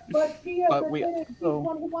times. Yes, but she has But admitted she's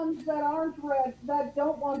one of the ones that aren't red, that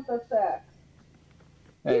don't want the sex.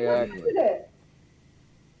 Exactly. She it.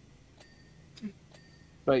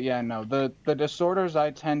 But yeah, no, the disorders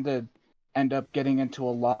I tend to end up getting into a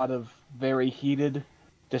lot of very heated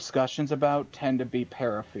discussions about tend to be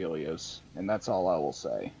paraphilias, and that's all I will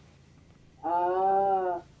say.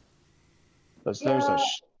 Because there's a...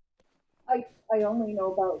 I only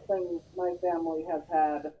know about things my family has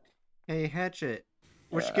had. Hey, Hatchet.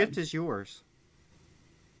 Which gift is yours?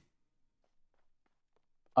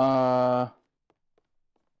 Why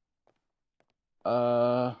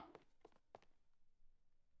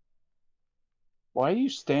are you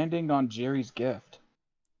standing on Jerry's gift?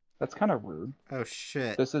 That's kind of rude. Oh,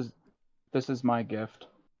 shit. This is my gift.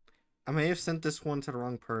 I may have sent this one to the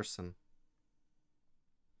wrong person.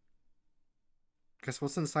 Because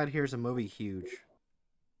what's inside here is a movie huge.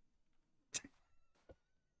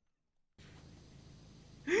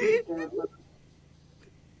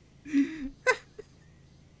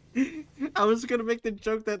 I was gonna make the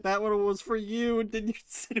joke that that one was for you, and then you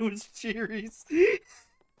said it was Jerry's.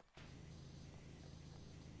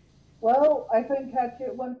 Well, I think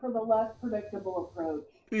Hatchet went for the less predictable approach.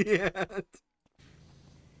 Yeah.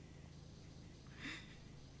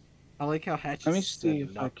 I like how Hatchet. Let me see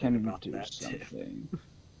if I can do something.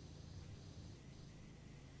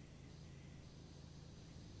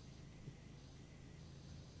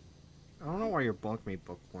 I don't know why your bunk made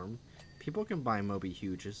bookworm. People can buy Moby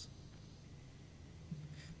Huges.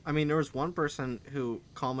 I mean, there was one person who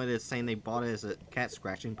commented saying they bought it as a cat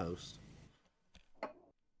scratching post.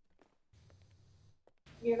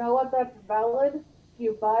 You know what? That's valid.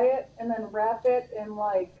 You buy it and then wrap it in,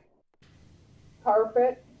 like,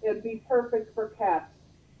 carpet. It'd be perfect for cats.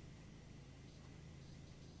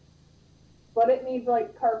 But it needs,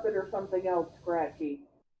 like, carpet or something else scratchy.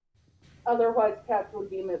 Otherwise, cats would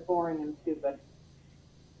deem it boring and stupid.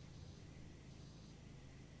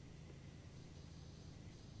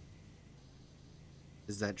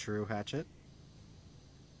 Is that true, Hatchet?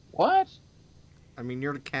 What? I mean,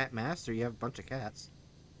 you're the cat master. You have a bunch of cats.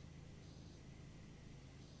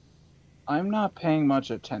 I'm not paying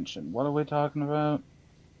much attention. What are we talking about?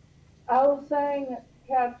 I was saying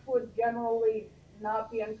cats would generally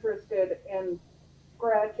not be interested in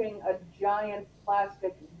scratching a giant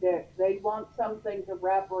plastic dick. They'd want something to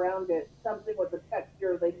wrap around it, something with a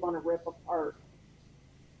texture they'd want to rip apart.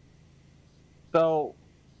 So...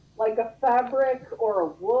 like a fabric or a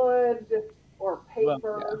wood or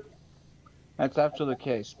paper. Well, yeah. That's absolutely the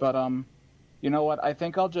case. But, you know what? I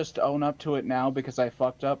think I'll just own up to it now because I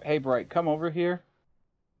fucked up. Hey, Bright, come over here.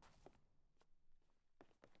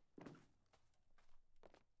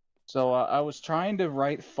 So I was trying to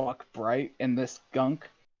write fuck Bright in this gunk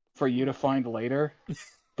for you to find later,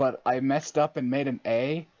 but I messed up and made an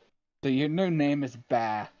A. So your new name is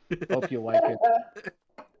Ba. Hope you like it.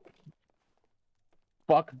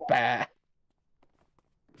 Fuck Ba.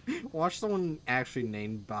 Watch someone actually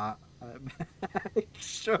named Bot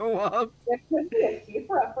show up. It could be a cheap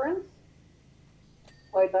reference.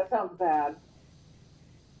 Wait, that sounds bad.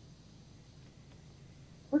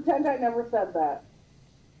 Pretend I never said that.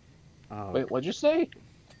 Oh. Wait, what'd you say?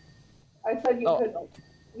 I said you Oh.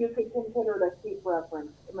 could consider it a cheap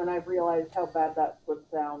reference, and then I realized how bad that would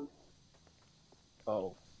sound.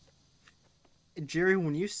 Oh. Jerry,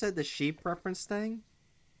 when you said the sheep reference thing,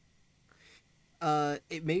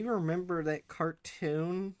 it made me remember that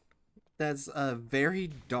cartoon that's very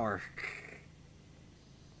dark.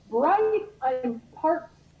 Bright, I'm part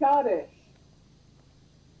Scottish.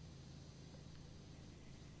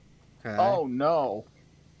 Okay. Oh no.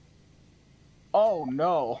 Oh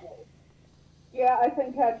no. Yeah, I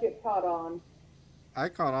think Hatchet caught on. I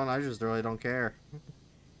caught on, I just really don't care.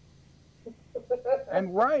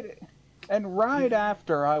 And right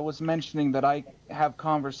after I was mentioning that I have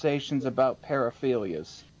conversations about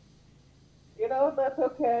paraphilias. You know, that's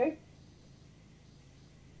okay.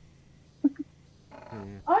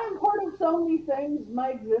 Hmm. I am part of so many things,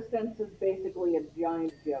 my existence is basically a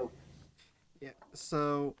giant joke. Yeah,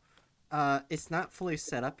 so it's not fully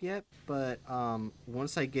set up yet, but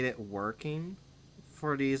once I get it working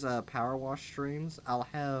for these power wash streams, I'll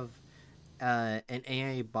have an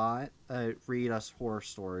AI bot read us horror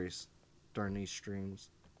stories during these streams.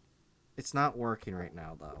 It's not working right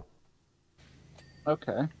now though.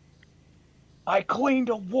 Okay. I cleaned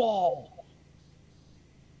a wall.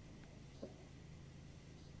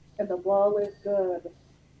 And the wall is good.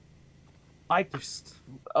 There's...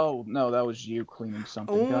 Oh no, that was you cleaning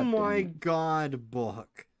something. Oh God my damn it. god,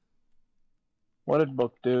 book. What did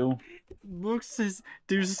Book do? Book says,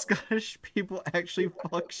 do Scottish people actually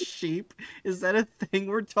fuck sheep? Is that a thing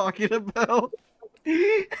we're talking about?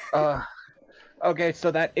 Okay,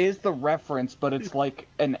 so that is the reference, but it's like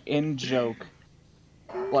an in-joke,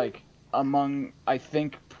 like, among, I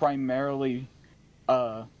think, primarily,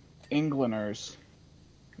 Englanders,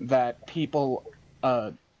 that people,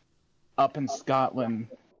 up in Scotland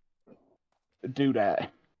do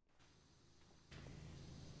that.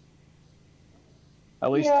 At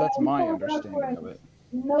least Yeah, that's and my for understanding of reference,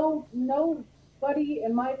 it. Nobody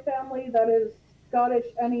in my family that is Scottish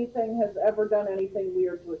anything has ever done anything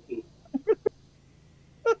weird to a sheep.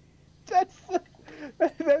 That's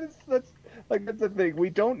the thing. We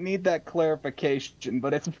don't need that clarification,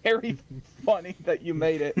 but it's very funny that you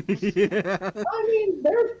made it. Yeah. I mean,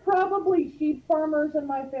 there's probably sheep farmers in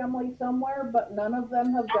my family somewhere, but none of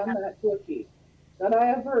them have done that to a sheep that I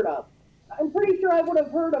have heard of. I'm pretty sure I would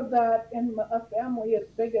have heard of that in a family as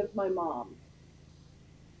big as my mom's.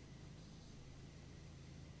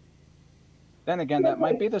 Then again, that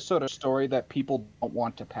might be the sort of story that people don't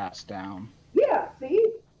want to pass down. Yeah, see?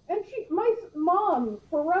 And my mom,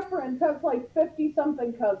 for reference, has like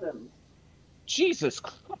 50-something cousins. Jesus,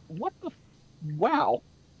 what the? Wow.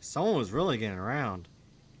 Someone was really getting around.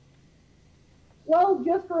 Well,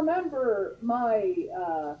 just remember, my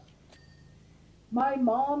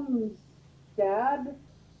mom's dad,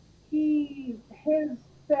 his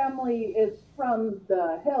family is from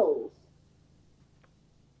the hills.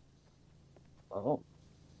 Oh.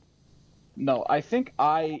 No, I think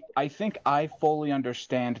I fully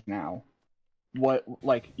understand now. What,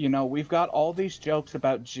 like, you know, we've got all these jokes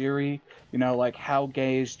about Jiri, you know, like how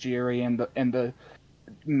gay is Jiri and the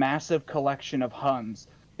massive collection of Huns.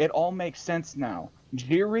 It all makes sense now.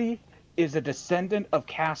 Jiri is a descendant of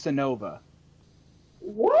Casanova.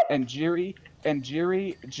 What? And Jiri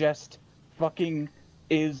just fucking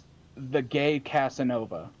is the gay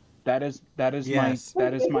Casanova. That is Yes.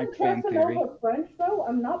 my fan theory. Casanova French though?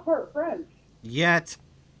 I'm not part French. Yet.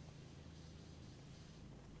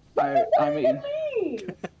 I mean,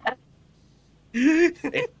 Mean?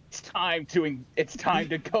 it's time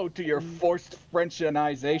to go to your forced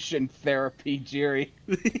Frenchionization therapy, Jiri.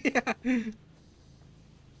 Yeah.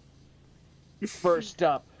 First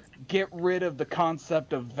up, get rid of the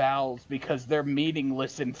concept of vowels because they're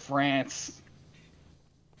meaningless in France.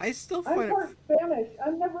 I still I'm find part Spanish.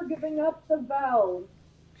 I'm never giving up the vowels.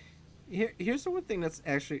 Here's the one thing that's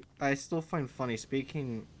actually I still find funny.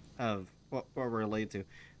 Speaking of what we're related to,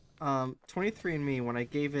 23andMe, when I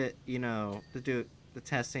gave it, you know, to do the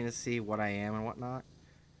testing to see what I am and whatnot,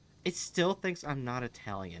 it still thinks I'm not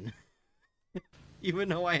Italian, even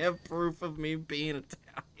though I have proof of me being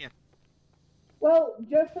Italian. Well,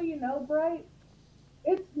 just so you know, Bright,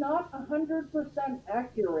 it's not 100%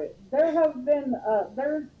 accurate. There's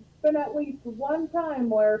been at least one time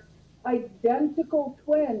where identical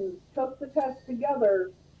twins took the test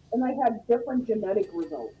together and they had different genetic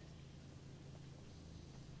results.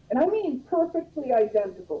 And I mean perfectly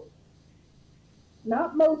identical,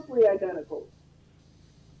 not mostly identical.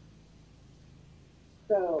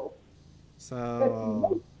 So it's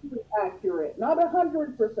So, mostly accurate, not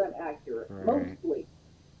 100% accurate, right. mostly.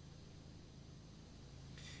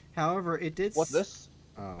 However, it did. What this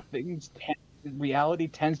Oh, reality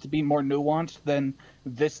tends to be more nuanced than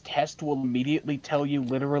this test will immediately tell you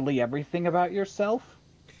literally everything about yourself.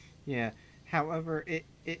 yeah. However,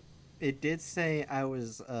 it did say I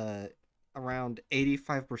was around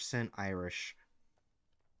 85% Irish.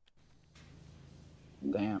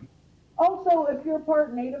 Damn. Also, if you're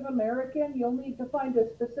part Native American, you'll need to find a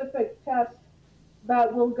specific test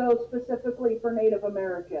that will go specifically for Native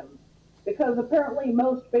Americans. Because apparently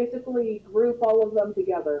most basically group all of them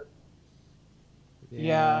together. Yeah,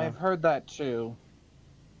 Yeah. I've heard that too.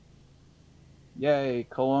 Yay,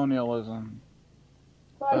 colonialism.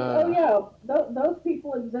 Like, oh yeah, those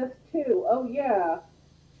people exist too. Oh yeah.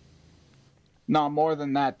 Not more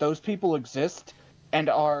than that. Those people exist and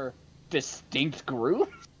are distinct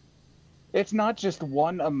groups. It's not just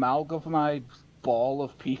one amalgamated ball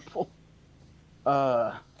of people.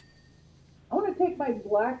 Uh, I want to take my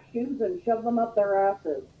black shoes and shove them up their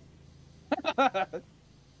asses.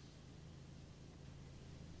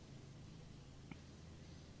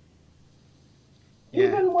 Yeah.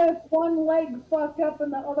 Even with one leg fucked up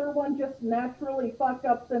and the other one just naturally fucked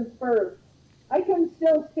up since birth, I can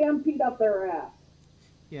still stampede up their ass.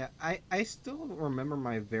 Yeah, I still remember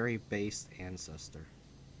my very base ancestor.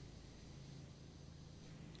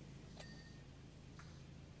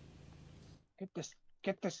 get this,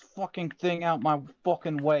 get this fucking thing out my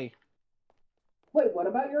fucking way. Wait, what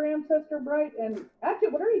about your ancestor, Bright? And actually,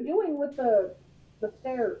 what are you doing with the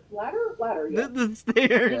stair ladder? Ladder, yeah. The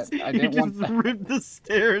stairs. Yeah, I You didn't just want that. ripped the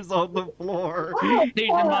stairs on the floor. Oh, These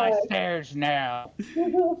are my stairs now.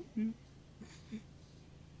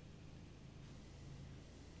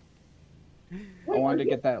 Wait, I wanted are to you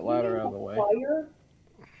get that ladder cleaning out of the way. Fire?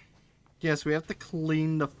 Yes, we have to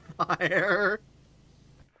clean the fire.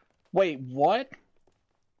 Wait, what?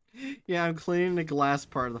 Yeah, I'm cleaning the glass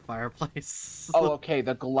part of the fireplace. Oh, okay,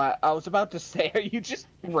 the glass. I was about to say, are you just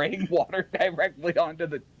spraying water directly onto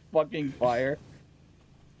the fucking fire?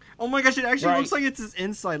 Oh my gosh, it actually Right. looks like it's his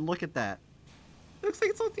inside. Look at that. It looks like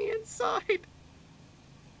it's on the inside.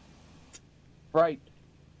 Right.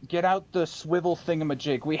 Get out the swivel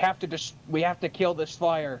thingamajig. We have to kill this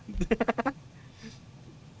fire.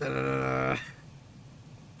 Apparently,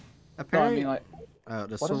 No, I mean, like, the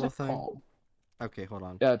what is swivel it thing. called? Okay, hold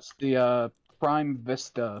on. Yeah, it's the Prime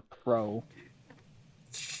Vista Pro.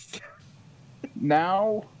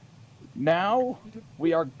 Now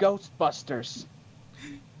we are Ghostbusters.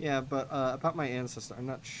 Yeah, but about my ancestor, I'm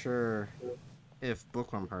not sure if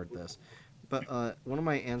Bookworm heard this, but one of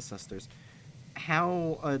my ancestors,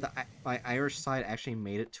 how my Irish side actually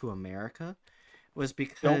made it to America was Don't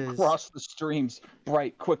because cross the streams.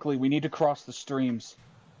 Right, quickly, we need to cross the streams.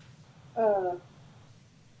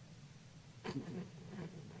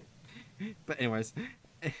 But anyways,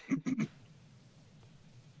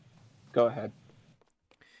 Go ahead.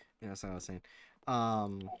 yeah, that's what I was saying.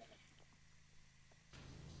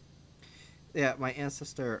 Yeah, my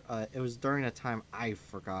ancestor. It was during a time I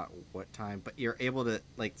forgot what time, but you're able to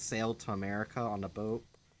like sail to America on a boat.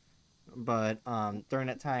 But during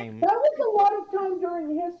that time, That was a lot of time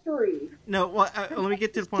during history. no. Well, let me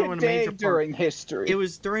get to the point when the Today major part. during history. It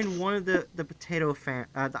was during one of the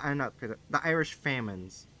Irish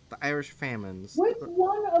famines. The Irish famines. Which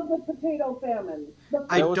one of the potato famines? The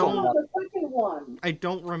I first don't- one or the second one? I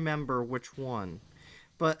don't remember which one,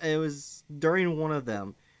 but it was during one of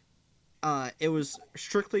them. It was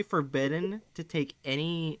strictly forbidden to take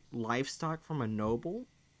any livestock from a noble.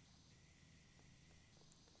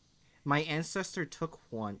 My ancestor took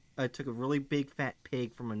took a really big fat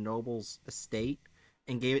pig from a noble's estate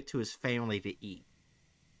and gave it to his family to eat.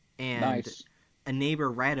 And Nice. a neighbor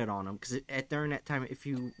ratted on him because during that time, if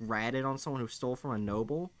you ratted on someone who stole from a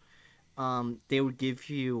noble, they would give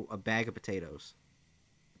you a bag of potatoes.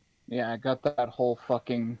 Yeah, I got that whole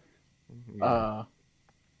fucking Yeah.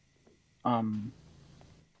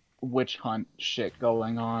 witch hunt shit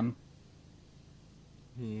going on.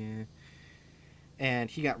 Yeah. And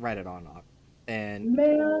he got ratted on. And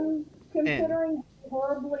Man, considering how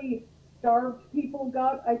horribly starved people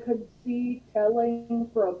got, I could see telling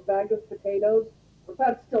for a bag of potatoes, but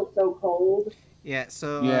that's still so cold. yeah,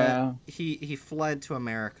 so Yeah. he fled to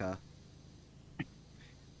America.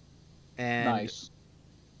 And Nice.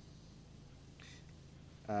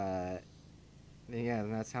 yeah,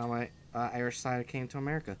 and that's how my Irish side came to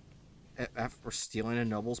America. For stealing a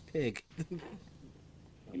noble's pig.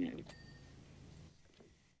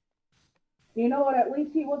 You know what? At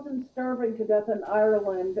least he wasn't starving to death in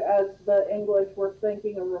Ireland, as the English were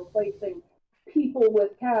thinking of replacing people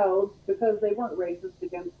with cows because they weren't racist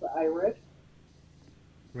against the Irish.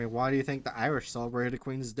 I mean, why do you think the Irish celebrated the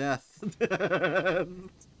Queen's death?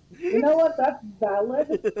 You know what? That's valid.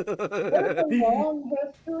 There's a long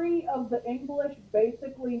history of the English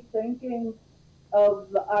basically thinking of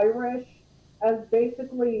the Irish as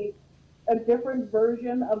basically a different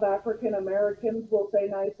version of African Americans, we'll say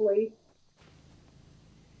nicely.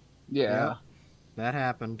 Yeah. Yep, that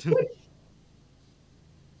happened. Which,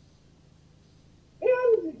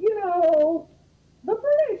 and, you know, the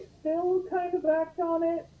British still kind of act on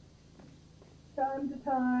it time to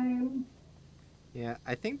time. Yeah,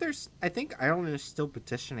 I think Ireland is still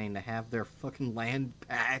petitioning to have their fucking land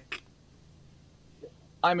back.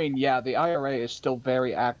 I mean, yeah, the IRA is still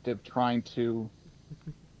very active trying to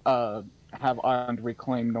have Ireland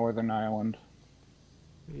reclaim Northern Ireland.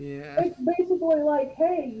 Yeah. It's basically like,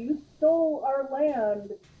 hey, you stole our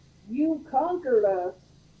land, you conquered us.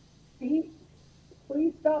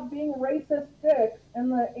 Please stop being racist dicks.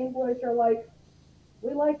 And the English are like,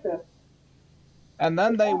 we like this. And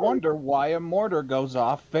then they wonder why a mortar goes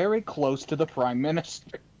off very close to the Prime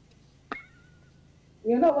Minister.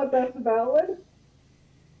 You know what? That's valid.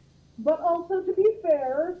 But also, to be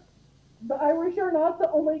fair, the Irish are not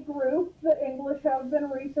the only group the English have been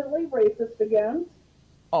recently racist against.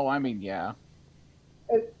 Oh, I mean, yeah.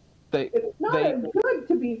 It's not they as good,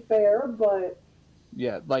 to be fair, but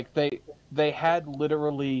yeah, like they had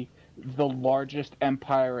literally the largest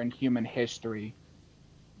empire in human history.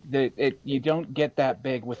 You don't get that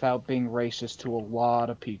big without being racist to a lot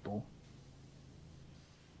of people.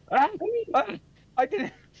 I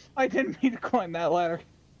didn't mean to climb that ladder.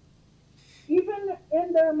 even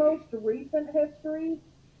in their most recent history,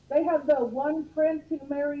 they had the one prince who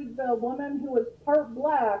married the woman who was part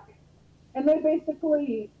black, and they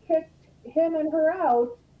basically kicked him and her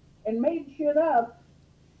out and made shit up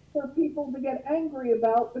for people to get angry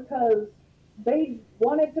about because they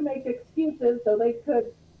wanted to make excuses so they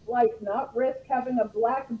could, like, not risk having a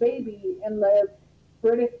black baby in the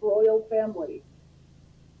British royal family.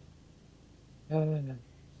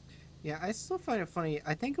 Yeah, I still find it funny.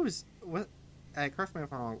 I think it was correct me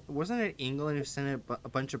if I'm wrong. Wasn't it England who sent a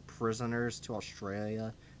bunch of prisoners to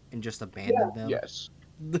Australia and just abandoned them? Yes.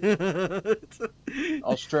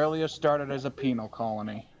 Australia started as a penal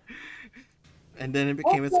colony. And then it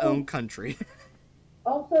became its own country.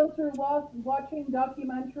 Also, through watching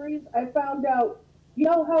documentaries, I found out, you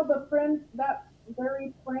know how that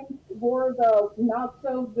very prince wore the not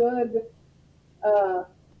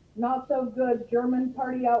so good German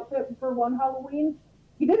party outfit for one Halloween?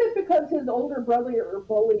 He did it because his older brother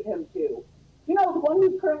bullied him to. You know, the one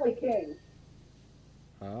who's currently king.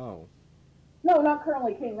 Oh. No, not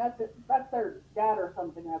currently king. That's their dad or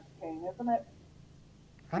something that's king, isn't it?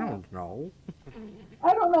 I don't know.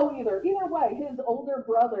 I don't know either. Either way, his older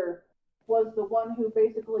brother was the one who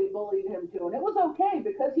basically bullied him too. And it was okay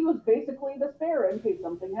because he was basically the spare in case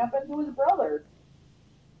something happened to his brother.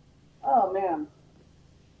 Oh, man.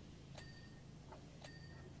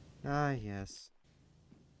 Ah, yes.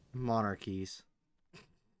 Monarchies.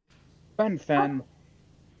 Fen.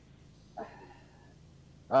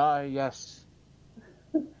 Ah, yes.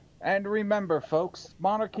 And remember, folks,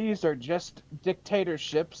 monarchies are just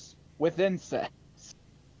dictatorships with insects.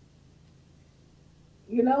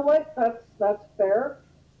 You know what? That's fair.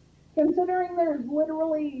 Considering there's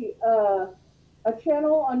literally a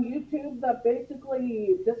channel on YouTube that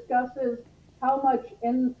basically discusses how much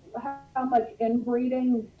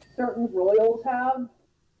inbreeding certain royals have.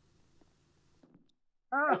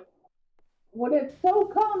 When it's so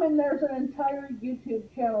common, there's an entire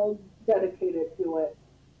YouTube channel dedicated to it.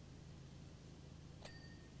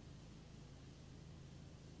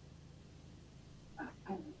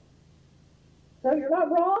 So you're not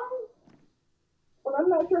wrong, but I'm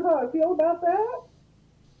not sure how I feel about that.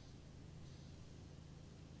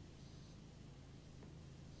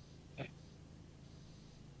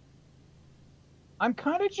 I'm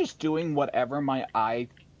kind of just doing whatever my eye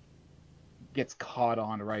gets caught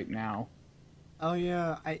on right now. Oh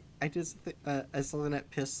yeah, I just something that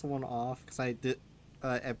pissed someone off because I did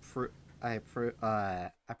I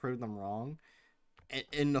proved them wrong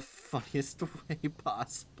in the funniest way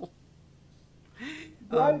possible.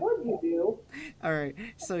 Why would you do? All right,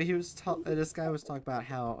 so this guy was talking about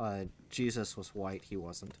how Jesus was white. He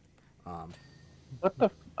wasn't. What the?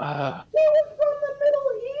 Yeah,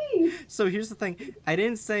 So here's the thing. I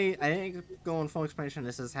didn't go in full explanation.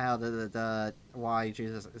 This is how the why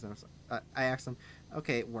Jesus is. I asked him,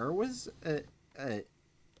 okay, where was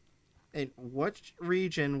in what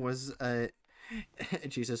region was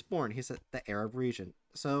Jesus born? He said the Arab region.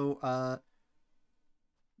 So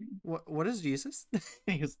what is Jesus?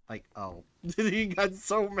 He was like, oh, he got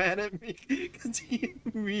so mad at me because he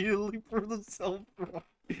immediately proved himself wrong.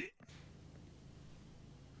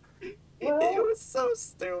 It Well, was so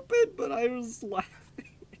stupid, but I was laughing.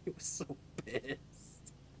 He was so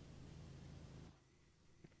pissed.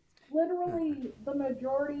 literally, the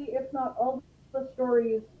majority, if not all, the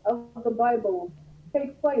stories of the Bible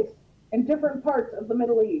take place in different parts of the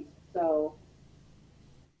Middle East. So,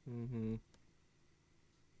 Mm-hmm.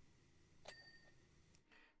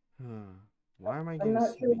 Why am I I'm getting not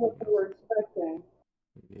so sure many what they emails? were expecting.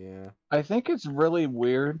 Yeah. I think it's really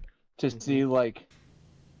weird to Mm-hmm. see, like,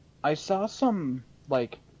 I saw some,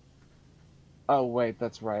 like, oh, wait,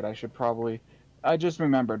 that's right, I just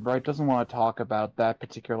remembered, Bright doesn't want to talk about that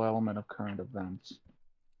particular element of current events,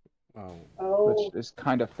 Oh. which Oh, is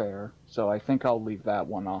kind of fair, so I think I'll leave that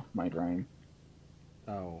one off my drain.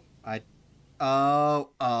 Oh.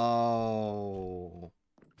 Oh.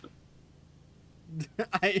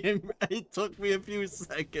 It took me a few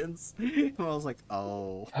seconds. I was like,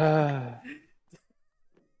 oh.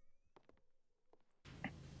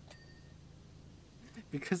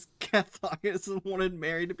 Because Catholicism wanted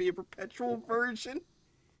Mary to be a perpetual virgin.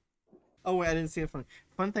 Oh wait, I didn't see it.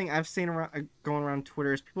 Fun thing I've seen around going around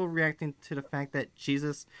Twitter is people reacting to the fact that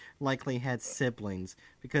Jesus likely had siblings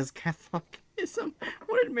because Catholicism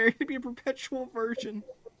wanted Mary to be a perpetual virgin.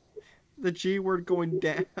 The G word going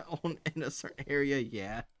down in a certain area,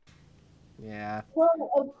 yeah.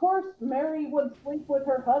 well, of course, Mary would sleep with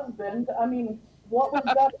her husband. I mean, what was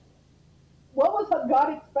God? What was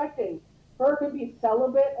God expecting? Her to be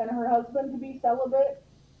celibate and her husband to be celibate?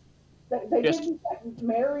 They just didn't get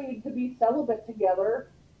married to be celibate together.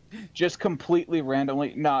 just completely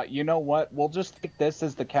randomly. Nah, you know what? We'll just take this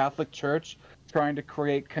as the Catholic Church trying to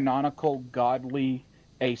create canonical godly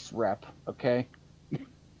ace rep, okay?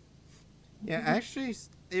 Yeah, actually,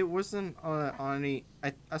 it wasn't on any.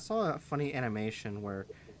 I saw a funny animation where,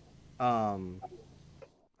 um,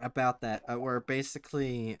 about that, where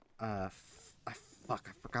basically, fuck,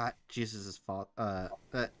 I forgot Jesus's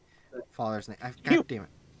father's name. God You damn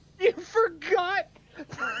you forgot.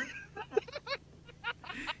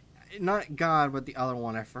 it, not God, but the other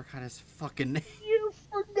one. I forgot his fucking name. You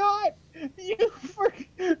forgot.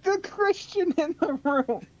 The Christian in the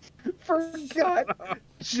room forgot Shut up.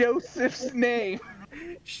 Joseph's name.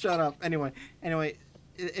 Shut up. Anyway,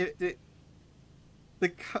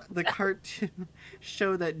 the cartoon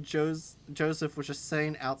showed that Joseph was just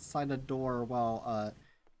sitting outside the door while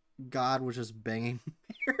God was just banging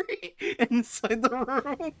Mary inside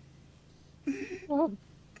the room.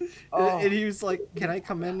 Oh, And he was like, "Can I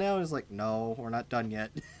come in now?" He's like, "No, we're not done yet."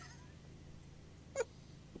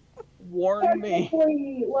 warn me.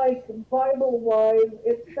 Technically, like Bible wise,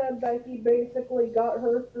 it said that he basically got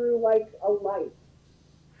her through like a life,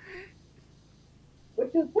 which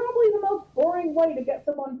is probably the most boring way to get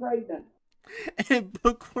someone pregnant. And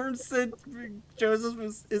Bookworm said Joseph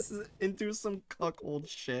is into some cuckold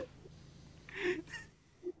shit.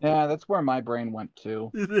 Yeah, that's where my brain went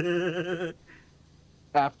to.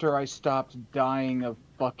 After I stopped dying of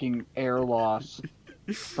fucking air loss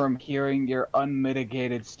from hearing your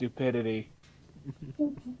unmitigated stupidity.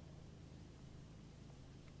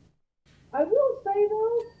 I will say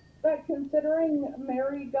though that considering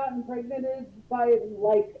Mary got impregnated by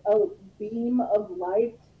like a beam of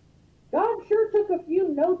light, God sure took a few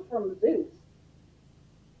notes from Zeus.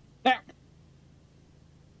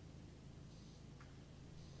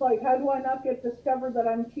 Like, how do I not get discovered that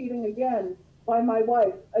I'm cheating again by my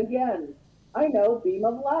wife again? I know, beam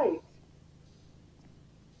of light.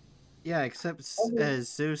 Yeah, except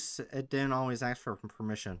Zeus didn't always ask for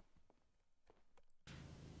permission.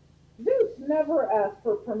 Zeus never asked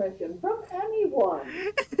for permission from anyone.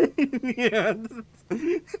 Yeah.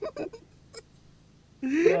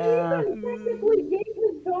 He Yeah. even technically gave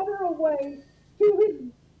his daughter away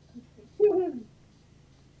to his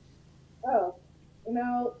oh. You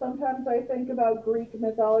know, sometimes I think about Greek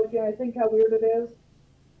mythology and I think how weird it is.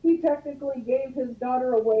 He technically gave his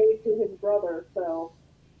daughter away to his brother, so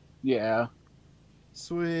Yeah.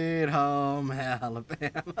 Sweet home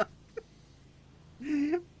Alabama.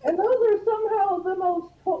 and those are somehow the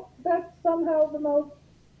most that's somehow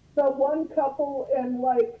the one couple in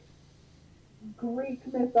like Greek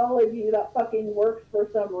mythology that fucking works for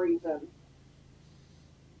some reason.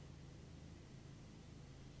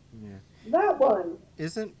 Yeah. That one.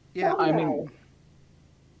 Isn't Yeah.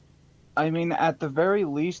 I mean, at the very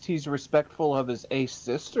least, he's respectful of his ace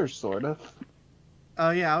sister, sort of.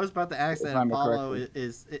 Oh yeah, I was about to ask If that I remember Apollo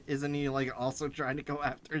correctly. isn't he like also trying to go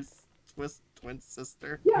after his twin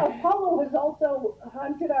sister? Yeah, Apollo has also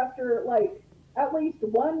hunted after like at least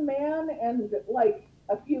one man and like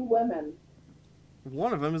a few women.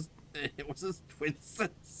 One of them it was his twin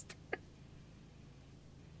sister.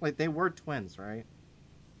 Like they were twins, right?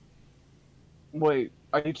 Wait,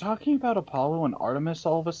 are you talking about Apollo and Artemis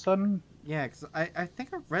all of a sudden? Yeah, because I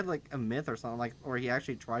think I read like a myth or something like, or he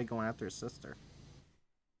actually tried going after his sister.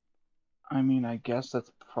 I mean, I guess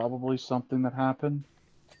that's probably something that happened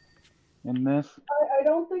in myth. I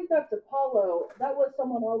don't think that's Apollo. That was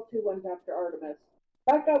someone else who went after Artemis.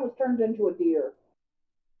 That guy was turned into a deer.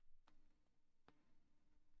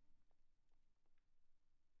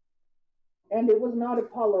 And it was not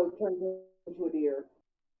Apollo turned into a deer.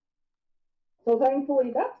 So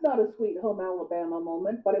thankfully, that's not a Sweet Home Alabama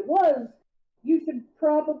moment, but it was. You should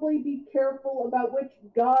probably be careful about which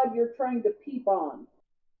god you're trying to peep on.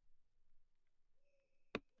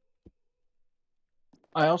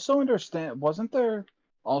 I also understand, wasn't there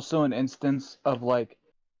also an instance of like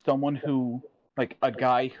someone who, like a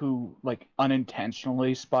guy who like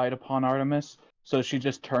unintentionally spied upon Artemis, so she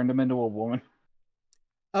just turned him into a woman?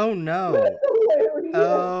 Oh no! Hilarious.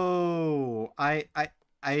 Oh, I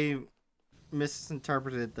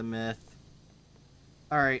misinterpreted the myth.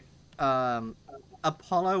 All right. Um,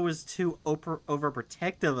 Apollo was too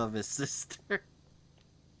overprotective of his sister,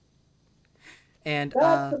 and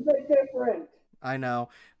That's a bit different. I know,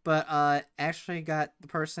 but actually got the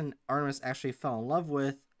person Artemis actually fell in love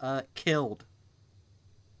with killed.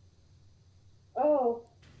 Oh,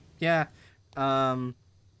 Yeah. Um,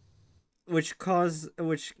 which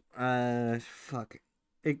fuck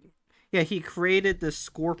it, yeah, he created the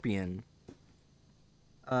scorpion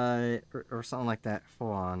or something like that.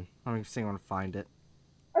 Hold on, let me see if I can find it.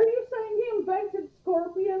 are you saying he invented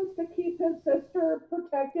scorpions to keep his sister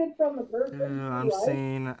protected from the person she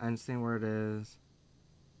liked? I'm seeing where it is.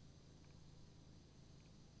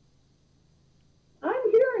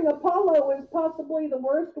 I'm hearing Apollo is possibly the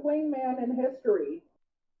worst wingman in history.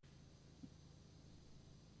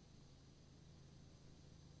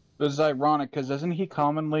 This is ironic because isn't he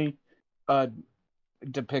commonly uh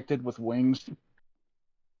depicted with wings?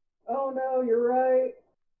 Oh no, you're right.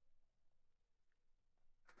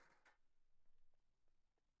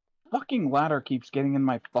 Fucking ladder keeps getting in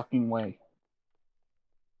my fucking way.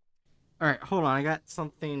 All right, hold on, I got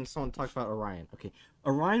something. Someone talks about Orion. Okay,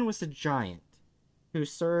 Orion was a giant who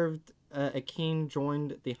served a king,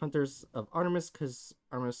 joined the hunters of Artemis because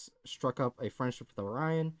Artemis struck up a friendship with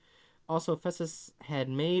Orion. Also, Hephaestus had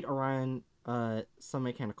made Orion some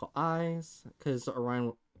mechanical eyes because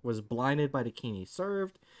Orion was blinded by the king he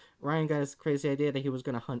served. Orion got his crazy idea that he was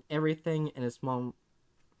going to hunt everything, and his mom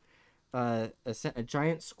sent a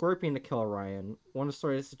giant scorpion to kill Orion. One of the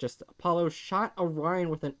stories suggests Apollo shot Orion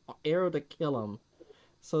with an arrow to kill him.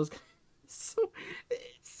 So, so,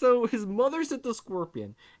 so his mother sent the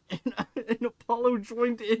scorpion, and Apollo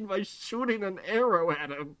joined in by shooting an arrow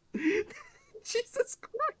at him. Jesus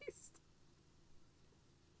Christ!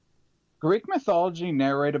 Greek mythology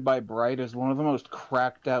narrated by Bright is one of the most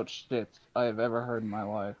cracked out shits I have ever heard in my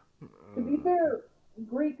life. To be fair,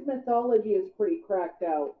 Greek mythology is pretty cracked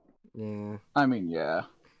out. Yeah. I mean, yeah.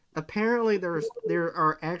 Apparently, there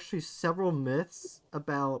are actually several myths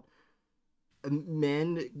about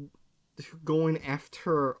men going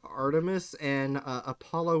after Artemis and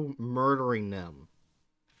Apollo murdering them.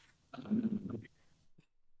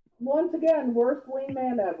 Once again, worst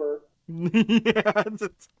wingman ever. Yeah,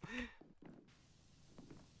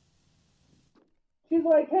 She's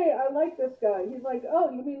like, hey, I like this guy. He's like,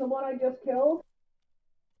 oh, you mean the one I just killed?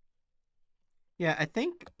 yeah. I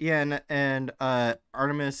think and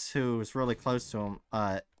Artemis, who was really close to him,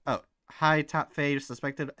 high top fade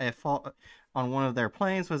suspected a fault on one of their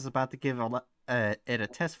planes, was about to give it a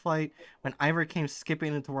test flight when Ivor came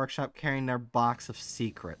skipping into the workshop carrying their box of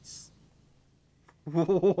secrets.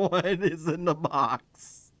 What is in the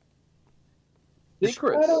box?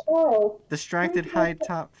 Secrets. I don't know. Distracted high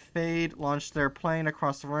top fade launched their plane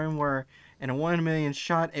across the room where, in a 1 in a million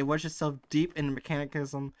shot, it wedged itself deep in the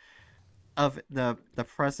mechanism of the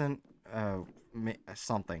present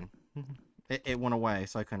something. It went away,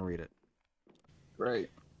 so I couldn't read it. Great.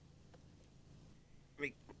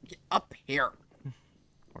 Get up here.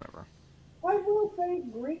 Whatever. I will say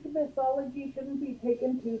Greek mythology shouldn't be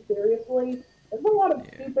taken too seriously. There's a lot of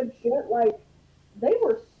stupid shit, like, they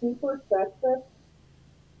were super sexist.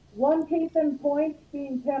 One case in point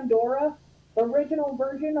being Pandora. The original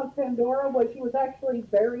version of Pandora was she was actually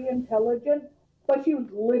very intelligent, but she was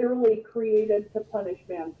literally created to punish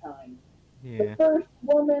mankind. The Yeah. first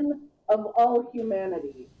woman of all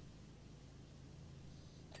humanity,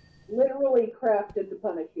 literally crafted to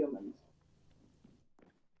punish humans.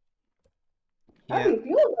 How do Yeah. you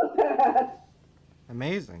feel about that?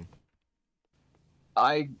 Amazing.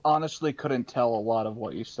 I honestly couldn't tell a lot of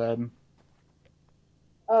what you said.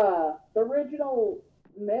 The original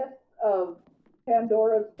myth of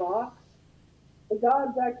Pandora's box, the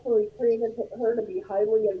gods actually created her to be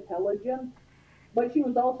highly intelligent, but she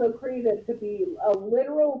was also created to be a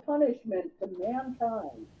literal punishment to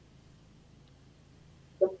mankind.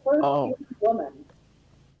 The first Oh, human woman.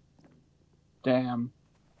 damn.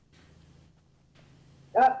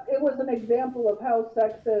 It was an example of how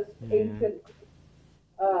sexist Yeah. ancient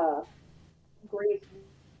uh, Greece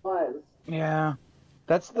was. Yeah.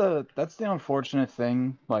 That's the unfortunate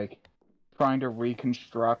thing, like trying to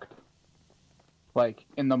reconstruct like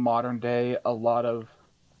in the modern day a lot of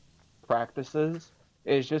practices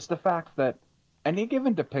is just the fact that any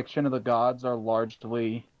given depiction of the gods are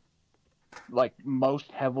largely like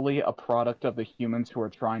most heavily a product of the humans who are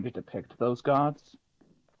trying to depict those gods.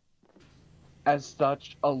 As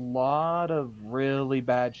such, a lot of really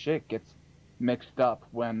bad shit gets mixed up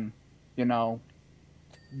when, you know,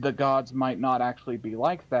 the gods might not actually be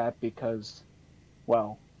like that because,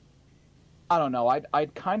 well, I don't know.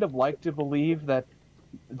 I'd kind of like to believe that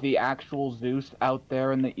the actual Zeus out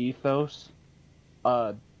there in the ethos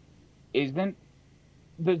uh isn't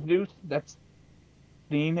the Zeus that's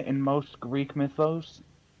seen in most Greek mythos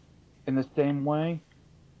in the same way.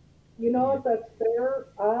 You know Yeah. what? That's fair.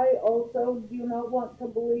 I also do not want to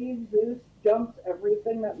believe Zeus jumps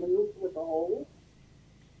everything that moves with a hole.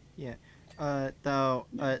 Yeah. Though,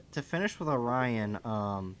 to finish with Orion,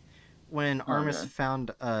 when Artemis Okay.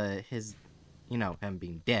 found, his, him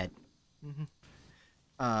being dead, mhm,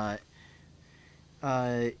 uh,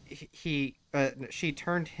 she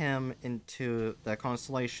turned him into the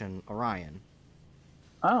constellation Orion.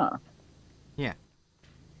 Ah, Yeah.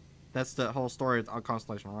 That's the whole story of the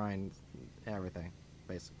constellation Orion, everything,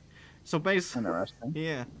 basically. So, interesting.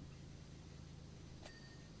 yeah.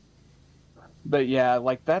 But yeah,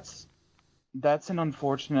 like that's an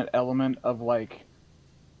unfortunate element of like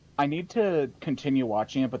I need to continue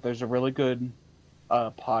watching it, but there's a really good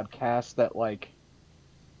podcast that like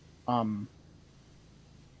um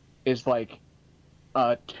is like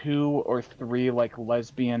two or three like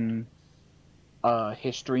lesbian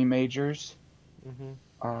history majors. Hmm.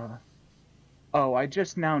 Uh oh, I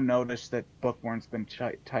just now noticed that Bookworm's been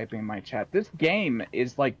typing in my chat. This game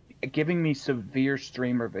is like giving me severe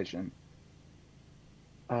streamer vision.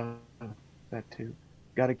 Uh that too.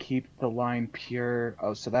 Got to keep the line pure.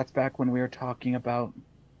 Oh, so that's back when we were talking about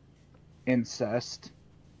incest.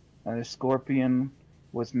 The scorpion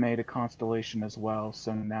was made a constellation as well,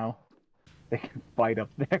 so now they can fight up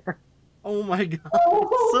there. Oh my god.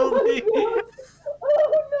 Oh So my they. god!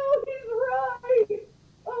 Oh no, he's right!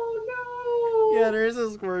 Yeah, Oh there is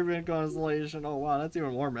a scorpion constellation. Oh wow, that's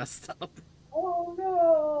even more messed up. no! Oh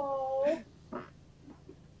no!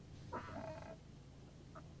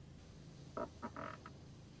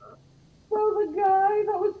 So the guy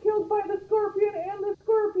that was killed by the scorpion and the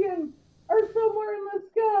scorpion are somewhere in the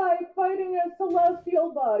sky fighting as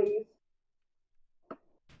celestial bodies.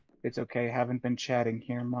 It's okay, haven't been chatting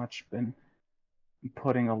here much, been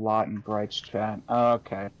putting a lot in Bright's chat.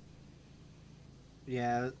 Okay.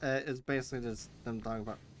 Yeah, it's basically just them talking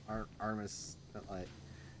about Artemis, like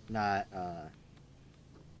not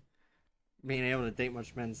being able to date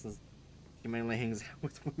much men since he mainly hangs out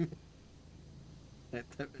with women.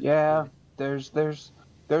 Yeah. Yeah, there's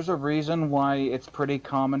a reason why it's pretty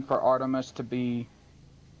common for Artemis to be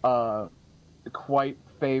uh quite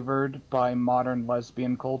favored by modern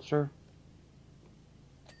lesbian culture.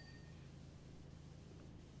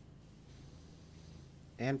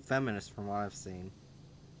 And feminist from what I've seen.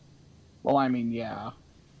 Well, I mean, yeah.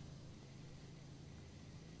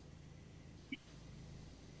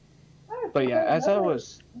 I But yeah, forgot as I another.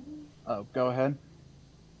 was oh, go ahead.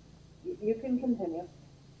 You can continue.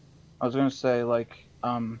 I was gonna say, like,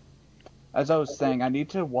 as I was saying, I need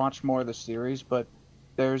to watch more of the series, but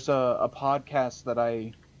there's a podcast that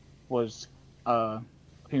I was uh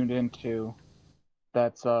tuned into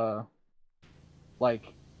that's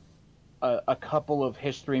like a couple of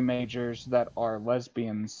history majors that are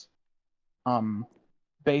lesbians um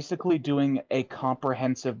basically doing a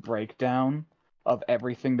comprehensive breakdown of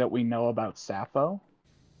everything that we know about Sappho.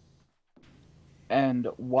 And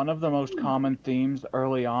one of the most common themes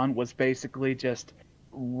early on was basically just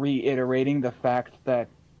reiterating the fact that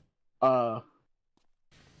uh,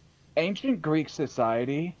 ancient Greek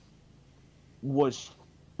society was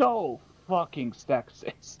so fucking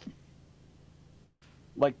sexist.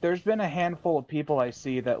 Like, there's been a handful of people I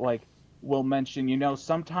see that, like, will mention,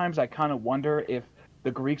 sometimes I kind of wonder if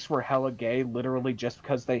the Greeks were hella gay literally just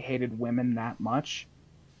because they hated women that much.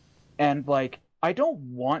 And, like, I don't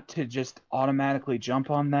want to just automatically jump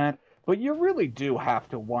on that, but you really do have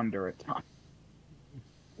to wonder at times.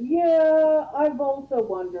 Yeah, I've also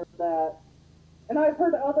wondered that. And I've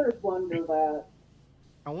heard others wonder that.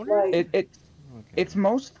 I wonder Like, if... It's Okay. it's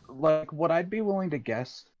most like what I'd be willing to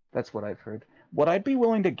guess. That's what I've heard. What I'd be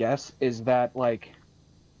willing to guess is that like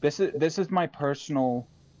this is my personal,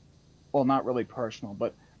 well, not really personal,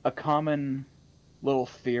 but a common little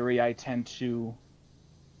theory I tend to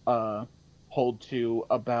uh hold to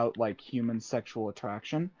about like human sexual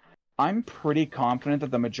attraction. I'm pretty confident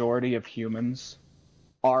that the majority of humans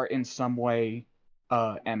are in some way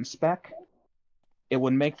M-spec. It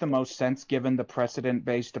would make the most sense given the precedent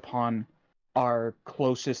based upon our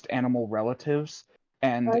closest animal relatives,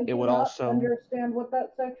 and I it do would not also understand what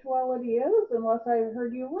that sexuality is unless I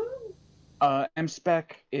heard you wrong.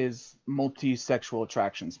 M-spec is multi-sexual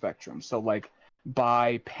attraction spectrum. So like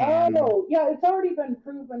bi, pan, Oh, yeah, it's already been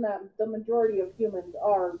proven that the majority of humans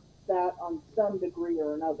are that on some degree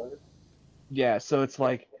or another. yeah, so it's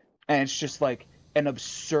like, and it's just like an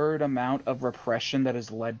absurd amount of repression that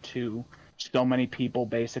has led to so many people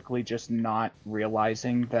basically just not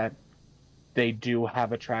realizing that they do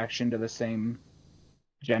have attraction to the same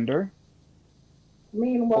gender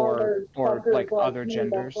Meanwhile, or there's or fuckers like like other me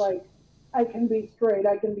that's genders. like, I can be straight,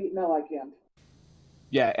 I can be. No, I can't.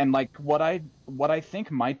 Yeah, and like what I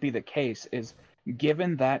think might be the case is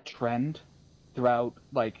given that trend throughout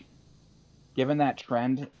like given that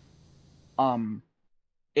trend, um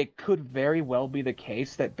it could very well be the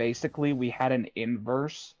case that basically we had an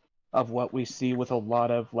inverse of what we see with a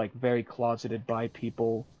lot of like very closeted bi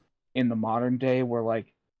people in the modern day where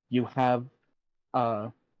like you have uh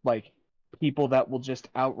like people that will just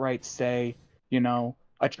outright say,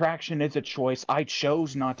 attraction is a choice. I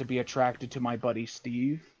chose not to be attracted to my buddy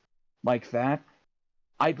Steve, like that.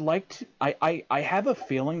 I have a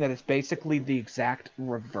feeling that it's basically the exact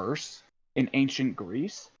reverse in ancient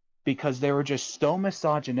Greece because they were just so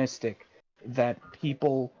misogynistic that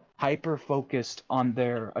people hyper focused on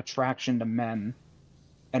their attraction to men,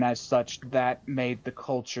 and as such that made the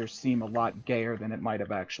culture seem a lot gayer than it might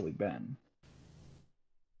have actually been.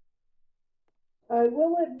 I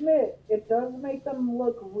will admit, it does make them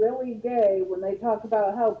look really gay when they talk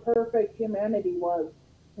about how perfect humanity was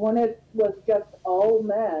when it was just all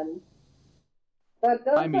men. That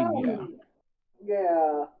I does mean, yeah. sound,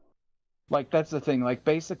 yeah. Like that's the thing. Like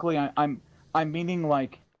basically, I'm meaning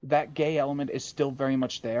like that gay element is still very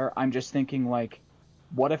much there. I'm just thinking like,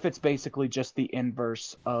 what if it's basically just the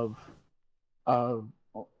inverse of, uh,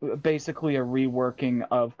 basically a reworking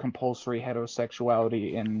of compulsory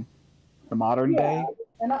heterosexuality in the modern Yeah, day,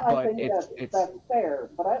 and I but think it's that it's that's fair.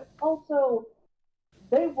 But I also,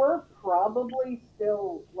 they were probably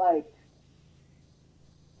still like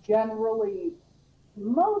generally,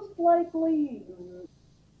 most likely,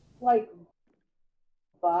 like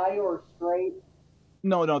bi or straight,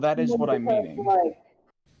 no, that is what I'm because meaning. like,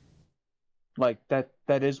 Like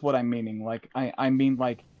that is what I'm meaning. Like I mean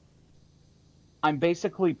like I'm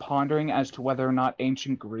basically pondering as to whether or not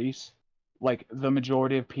ancient Greece, like the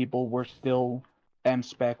majority of people were still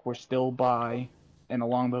M-spec, were still bi, and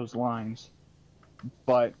along those lines.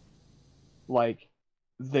 But like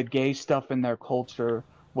the gay stuff in their culture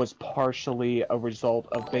was partially a result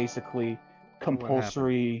of basically What happened?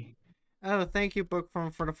 compulsory. Oh, thank you,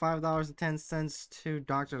 Bookworm, for the $5.10 to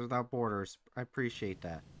Doctors Without Borders. I appreciate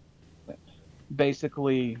that.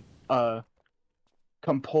 Basically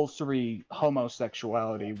compulsory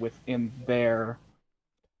homosexuality within their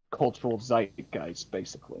cultural zeitgeist,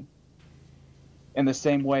 basically. In the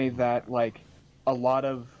same way that like a lot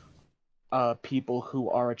of people who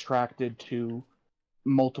are attracted to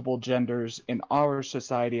multiple genders in our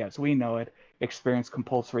society as we know it experience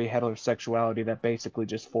compulsory heterosexuality that basically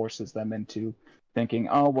just forces them into thinking,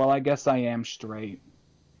 oh, well, I guess I am straight.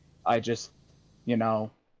 I just, you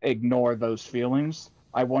know, ignore those feelings.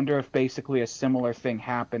 I wonder if basically a similar thing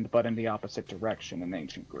happened, but in the opposite direction in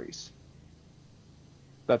ancient Greece.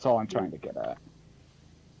 That's all I'm trying to get at.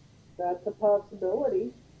 that's a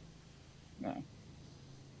possibility. No.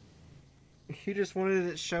 You just wanted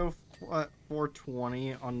to show what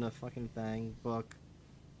 420 on the fucking thing book.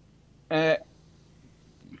 Eh,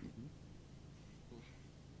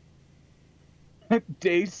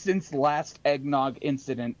 days since last eggnog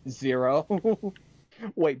incident, 0.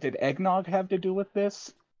 Wait, did eggnog have to do with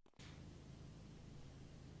this?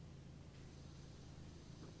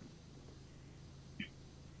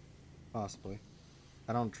 Possibly.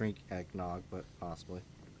 I don't drink eggnog, but possibly.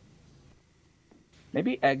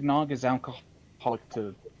 Maybe eggnog is alcoholic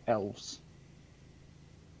to elves.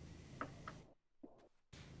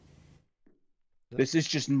 This is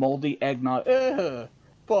just moldy eggnog. Ugh!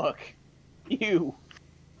 Fuck! You!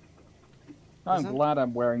 I'm Isn't glad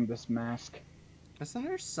I'm wearing this mask. isn't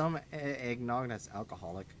there some eggnog that's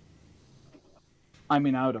alcoholic? I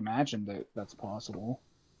mean, I would imagine that that's possible.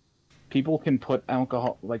 People can put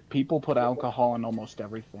alcohol, like, people put alcohol in almost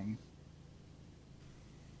everything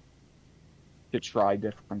to try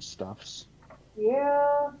different stuffs.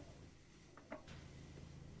 Yeah.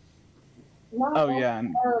 Not Oh, only yeah,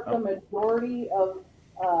 and are the majority of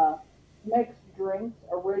mixed drinks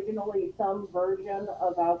originally some version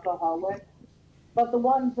of alcoholic, but the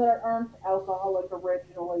ones that aren't alcoholic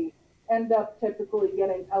originally end up typically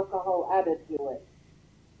getting alcohol added to it.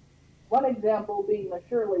 One example being the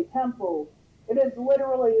Shirley Temple. It is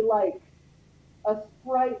literally like a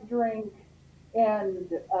Sprite drink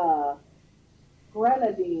and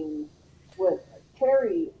grenadine with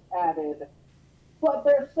cherry added. But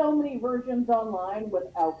there's so many versions online with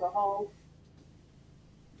alcohol.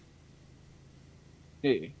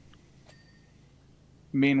 hey.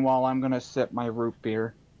 Meanwhile, I'm gonna sip my root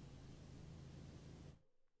beer.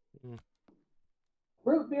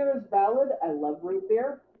 Root beer is valid. I love root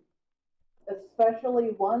beer,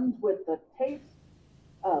 especially ones with the taste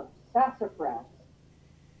of sassafras.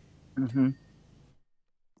 Mm-hmm.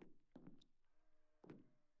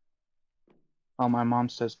 Oh, my mom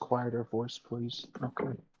says quieter voice, please.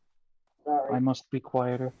 Okay. Sorry, I must be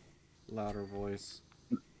quieter. Louder voice.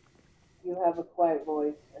 you have a quiet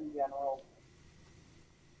voice in general.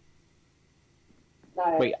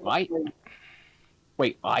 Wait,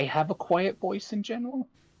 Actually, I have a quiet voice in general?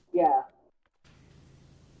 yeah.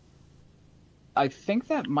 I think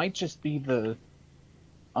that might just be the,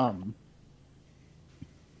 um,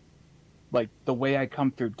 like, the way I come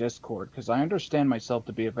through Discord, because I understand myself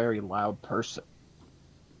to be a very loud person.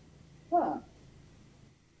 Huh.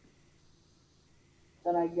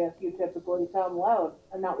 Then I guess you typically sound loud,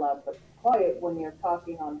 not loud, but quiet when you're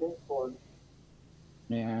talking on Discord.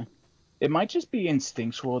 Yeah. It might just be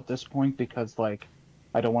instinctual at this point, because, like,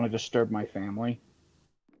 I don't want to disturb my family.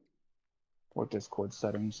 Or Discord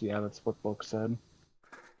settings, yeah, that's what Book said.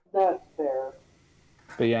 That's fair.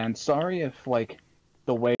 But yeah, and sorry if, like,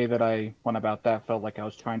 the way that I went about that felt like I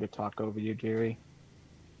was trying to talk over you, Jerry.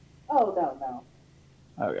 Oh, no,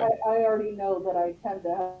 no. Okay. I already know that I tend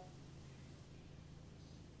to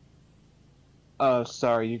have.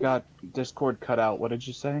 Sorry, you got Discord cut out. What did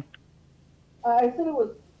you say? I said it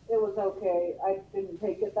was okay. I didn't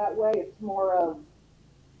take it that way. It's more of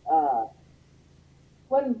uh,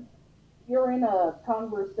 when you're in a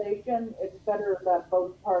conversation, it's better that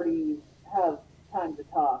both parties have time to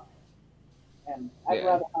talk, and I'd Yeah.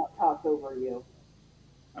 rather not talk over you.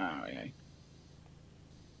 Oh, okay.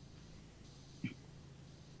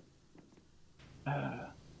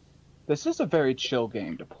 This is a very chill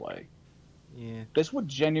game to play. Yeah. This would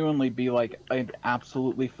genuinely be like an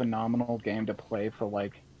absolutely phenomenal game to play for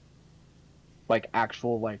like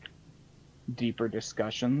actual like deeper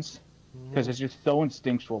discussions because it's just so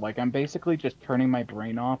instinctual. Like I'm basically just turning my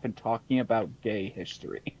brain off and talking about gay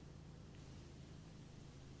history.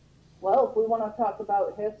 Well, if we want to talk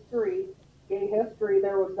about history, gay history,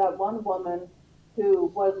 there was that one woman who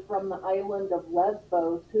was from the island of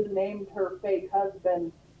Lesbos who named her fake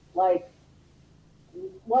husband like,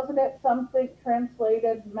 wasn't it something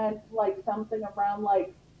translated meant like something around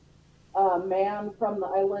like man from the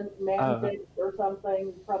island, man Uh, bitch or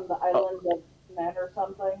something from the oh, island of men or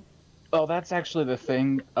something? oh, that's actually the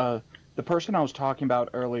thing. The person I was talking about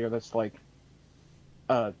earlier. That's like,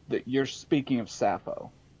 that you're speaking of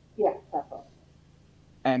Sappho, Yeah, Sappho.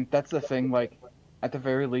 and that's the thing. Like, at the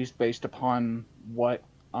very least, based upon what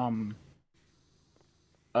um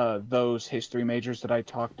those history majors that I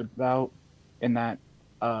talked about in that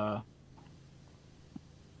uh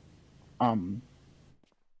um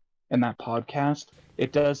in that podcast,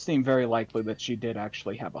 it does seem very likely that she did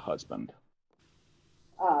actually have a husband.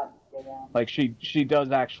 Ah, damn. Like she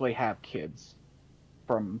does actually have kids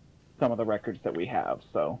from some of the records that we have.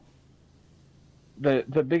 So the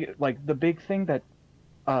big thing that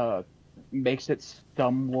uh makes it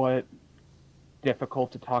somewhat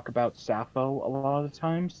difficult to talk about Sappho a lot of the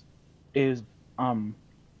times is um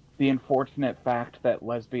the unfortunate fact that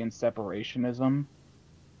lesbian separationism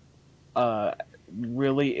uh,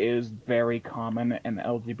 really is very common in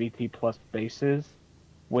LGBT plus spaces,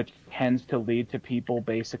 which tends to lead to people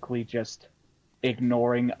basically just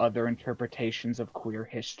ignoring other interpretations of queer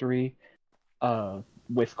history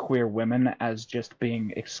with queer women as just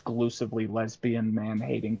being exclusively lesbian,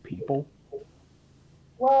 man-hating people.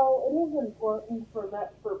 Well, it is important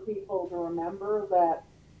for people to remember that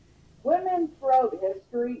women throughout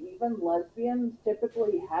history, even lesbians,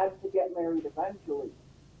 typically had to get married eventually.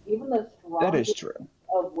 Even the That is strongest true.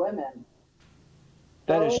 of women.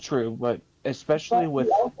 That is So, true, but especially but we with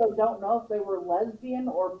also don't know if they were lesbian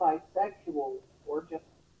or bisexual or just.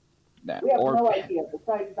 that, We have or no idea.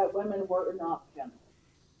 Besides that, women were an option.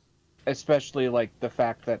 especially like the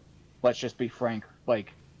fact that, let's just be frank,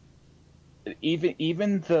 like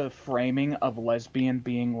even the framing of lesbian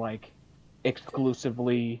being like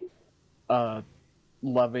exclusively uh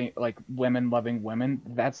loving, like women loving women,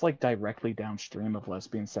 that's like directly downstream of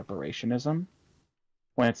lesbian separationism,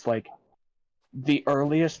 when it's like the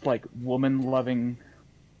earliest like woman loving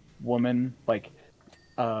woman like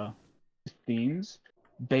uh scenes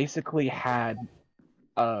basically had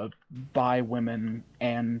bi women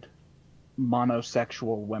and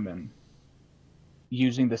monosexual women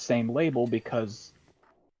using the same label, because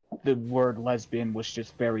the word lesbian was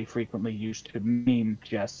just very frequently used to mean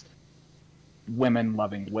just women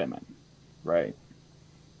loving women, right?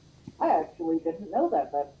 I actually didn't know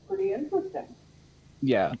that. That's pretty interesting.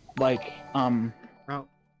 Yeah, like Well,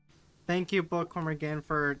 thank you, Bookworm, again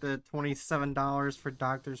for the $27 for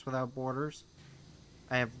Doctors Without Borders.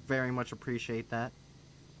 I have very much appreciate that.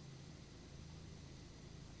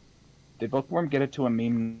 did Bookworm get it to a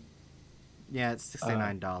meme? Yeah, it's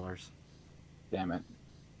 $69. Damn it.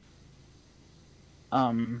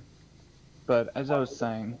 Um, but as I was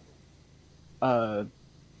saying, uh,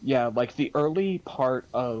 yeah, like the early part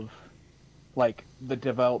of like the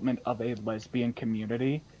development of a lesbian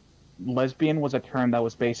community, lesbian was a term that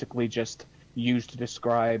was basically just used to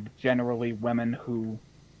describe generally women who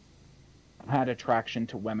had attraction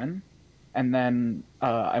to women. And then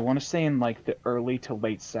I want to say in like the early to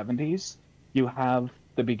late 70s, you have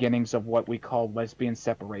the beginnings of what we call lesbian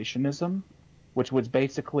separationism, which was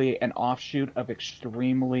basically an offshoot of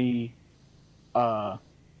extremely uh,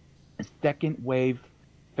 second wave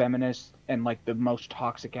feminist and like the most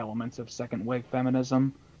toxic elements of second wave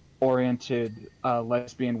feminism oriented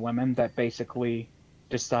lesbian women that basically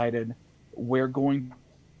decided we're going.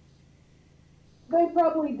 They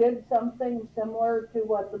probably did something similar to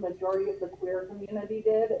what the majority of the queer community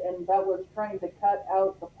did, and that was trying to cut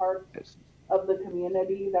out the parts of the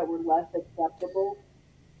community that were less acceptable.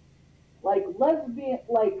 Like lesbian,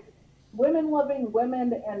 like women loving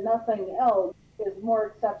women and nothing else is more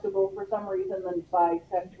acceptable for some reason than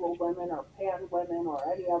bisexual women or pan women or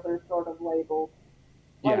any other sort of label.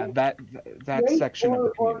 Yeah, Like that straight section of the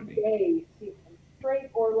or community. gay, straight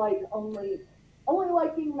or like only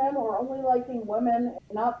liking men or only liking women,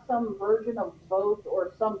 not some version of both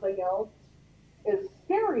or something else, is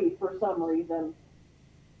scary for some reason.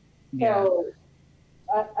 Yeah. So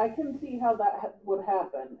I can see how that would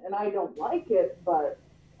happen, and I don't like it, but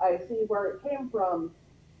I see where it came from.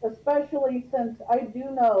 Especially since I do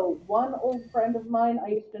know one old friend of mine I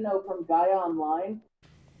used to know from Guy Online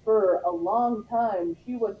for a long time.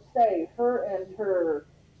 She would say her and her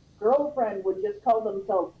girlfriend would just call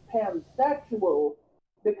themselves pansexual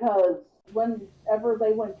because whenever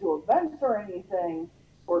they went to events or anything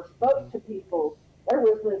or spoke to people, there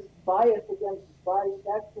was this bias against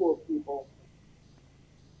bisexual people.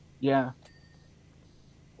 Yeah.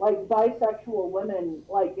 Like bisexual women,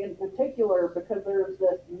 like in particular, because there's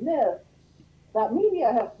this myth that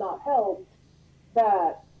media has not helped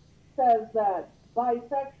that says that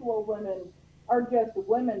bisexual women are just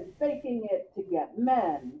women faking it to get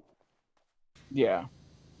men. Yeah.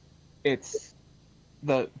 It's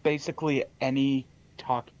the basically any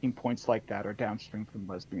talking points like that are downstream from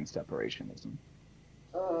lesbian separationism.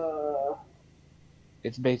 Uh,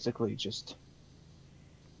 It's basically just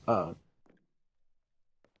uh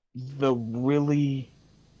the really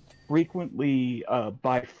frequently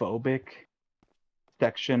biphobic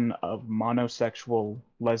section of monosexual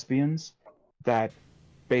lesbians that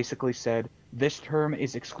basically said this term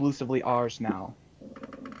is exclusively ours now,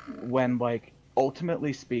 when like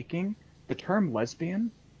ultimately speaking, the term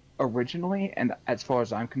lesbian originally, and as far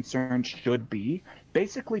as I'm concerned, should be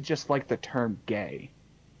basically just like the term gay,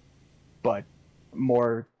 but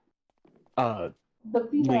more uh the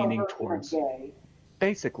female leaning version of towards, gay.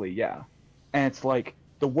 basically, yeah. And it's like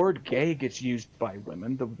the word gay gets used by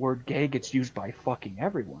women, the word gay gets used by fucking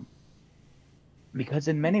everyone. Because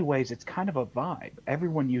in many ways it's kind of a vibe.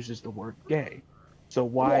 Everyone uses the word gay. So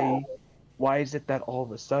Yeah, why is it that all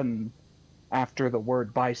of a sudden after the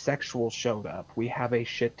word bisexual showed up, we have a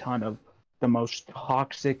shit ton of the most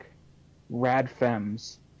toxic rad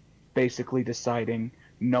femmes basically deciding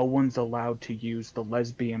no one's allowed to use the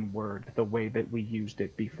lesbian word the way that we used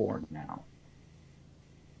it before now.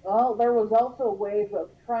 Well, there was also a wave of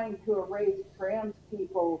trying to erase trans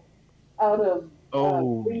people out of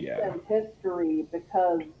Oh, yeah. recent history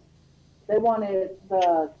because they wanted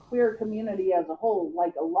the queer community as a whole,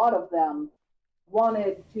 like a lot of them,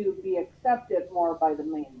 wanted to be accepted more by the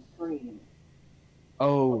mainstream.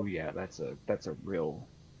 Oh, yeah, that's a real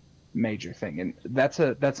major thing. And that's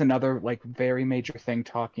another like very major thing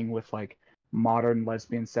talking with like modern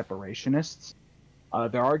lesbian separationists.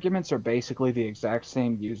 Their arguments are basically the exact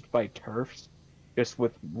same used by TERFs, just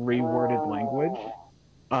with reworded language.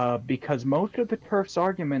 Because most of the TERFs'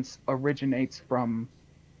 arguments originates from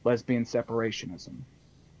lesbian separationism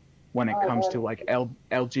when it comes to like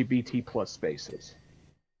LGBT plus spaces.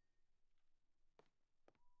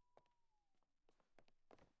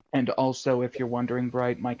 And also, if you're wondering,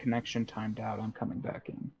 Bright, my connection timed out. I'm coming back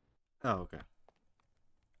in. Oh, okay.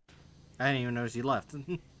 I didn't even notice you left.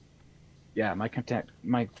 Yeah, my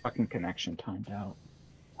fucking connection timed out.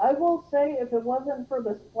 I will say, if it wasn't for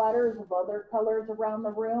the splatters of other colors around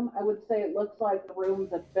the room, I would say it looks like the room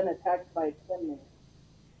that's been attacked by a chimney.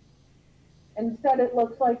 Instead, it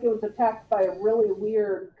looks like it was attacked by a really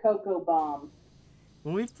weird cocoa bomb.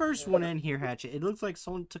 When we first went in here, Hatchet, it looks like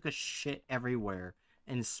someone took a shit everywhere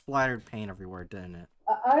and splattered paint everywhere, didn't it?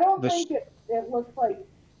 I don't think it looks like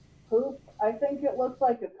poop. I think it looks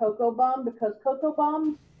like a cocoa bomb because cocoa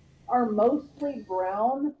bombs are mostly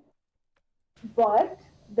brown, but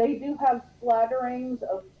they do have splatterings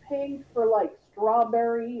of pink for like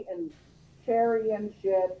strawberry and cherry and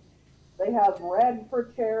shit. They have red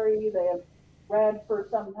for cherry. They have red for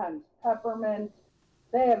sometimes peppermint.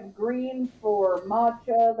 They have green for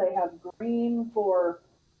matcha. They have green for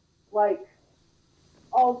like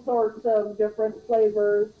all sorts of different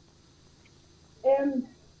flavors. And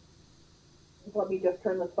let me just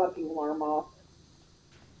turn this fucking alarm off.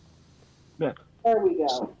 Yeah. There we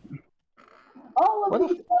go. All of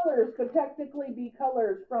these colors could technically be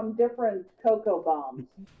colors from different cocoa bombs.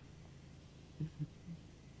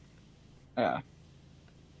 Yeah.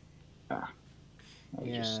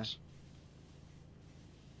 Yeah.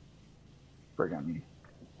 Friggin'.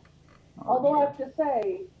 Although I have to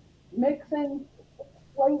say, mixing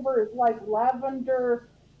flavors like lavender,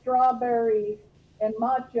 strawberry, and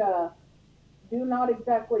matcha do not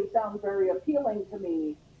exactly sound very appealing to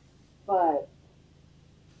me, but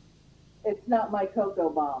it's not my cocoa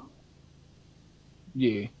bomb.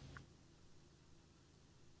 Yeah.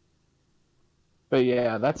 But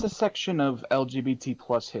yeah, that's a section of LGBT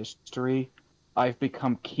plus history I've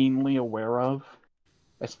become keenly aware of,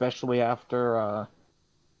 especially after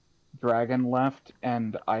Dragon left,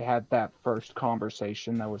 and I had that first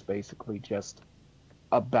conversation that was basically just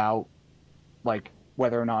about like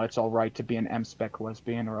whether or not it's all right to be an M-spec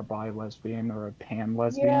lesbian or a bi lesbian or a pan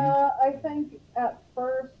lesbian. Yeah, I think at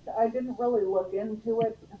first I didn't really look into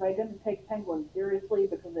it because I didn't take penguins seriously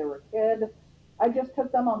because they were a kid. I just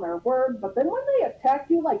took them on their word, but then when they attack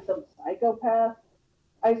you like some psychopath,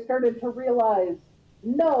 I started to realize,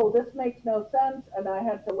 no, this makes no sense, and I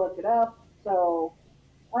had to look it up. So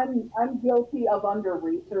I'm guilty of under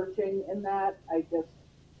researching in that. I just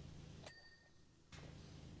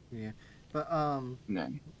But No.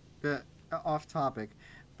 but off topic.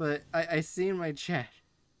 But I see in my chat.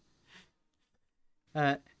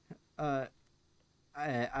 Uh,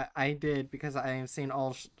 I did because I am seeing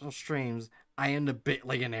all streams. I am the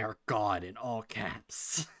Bitlionaire God in all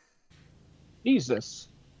caps. Jesus.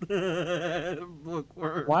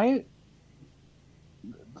 Bookworm. Why?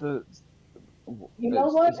 You know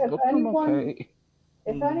what? If anyone, okay?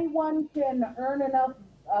 if anyone can earn enough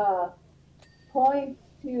points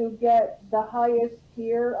to get the highest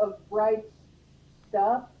tier of Bright's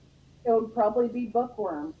stuff, it would probably be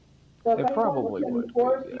Bookworm. So if It anyone probably can would be,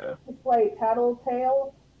 force yeah. you to play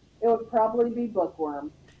Tattletale, it would probably be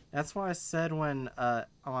Bookworm. That's why I said when on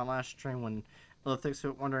my last stream when Lithics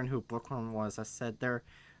were wondering who Bookworm was, I said they're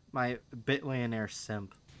my Bitlionaire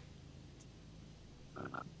simp.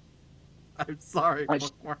 I'm sorry,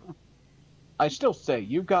 Bookworm. I still say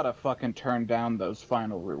you gotta fucking turn down those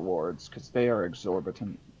final rewards because they are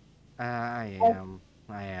exorbitant. I am.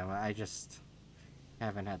 I just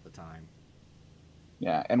haven't had the time.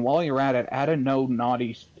 Yeah, and while you're at it, add a no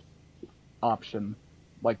naughty option,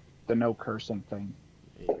 like the no cursing thing.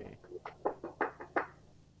 Maybe.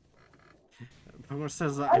 Bookworm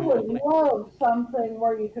says I would love something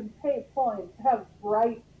where you could pay points, have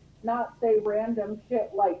Bright not say random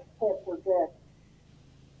shit like tip or dick.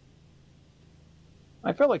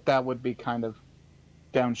 I feel like that would be kind of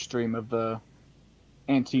downstream of the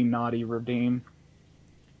anti-naughty redeem.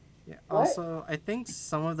 Yeah. What? Also, I think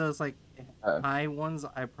some of those like high ones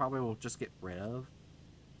I probably will just get rid of,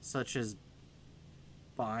 such as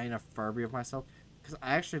buying a Furby of myself, because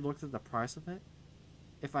I actually looked at the price of it.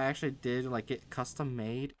 If I actually did like get custom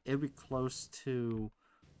made, it'd be close to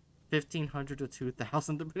 1,500 to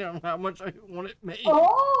 2,000, depending on how much I want it made.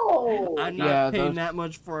 Oh! I'm not Yeah, paying those. that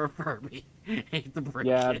much for a Furby. Hate to break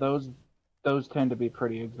Yeah, it. those tend to be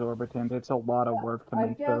pretty exorbitant. It's a lot of work to I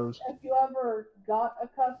make guess those. if you ever got a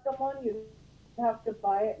custom one, you have to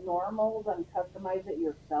buy it normal, then customize it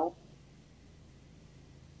yourself.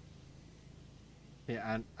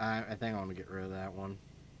 Yeah, I think I want to get rid of that one.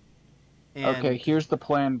 Okay, And here's the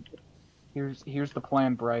plan. Here's the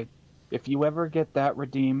plan, Bright. If you ever get that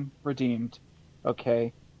redeemed,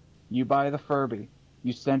 okay, you buy the Furby,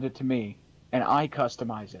 you send it to me, and I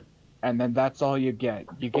customize it. And then that's all you get.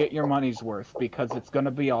 You get your money's worth because it's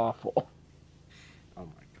gonna be awful. oh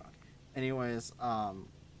my god. Anyways,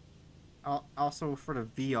 also for the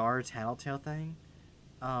VR Tattletale thing,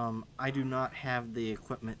 I do not have the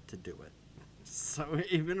equipment to do it. So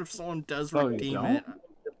even if someone does Oh, you redeem don't? it,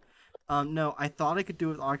 no, I thought I could do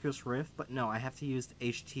it with Oculus Rift, but no, I have to use the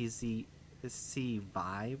HTC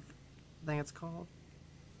Vive, I think it's called.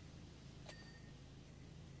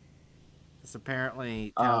 Because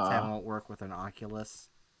apparently Tattletale won't work with an Oculus.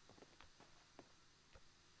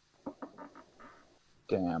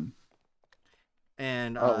 Damn.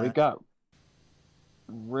 And Oh, we got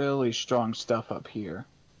really strong stuff up here.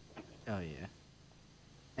 oh yeah.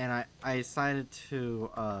 And I decided to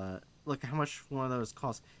look at how much one of those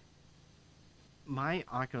costs. My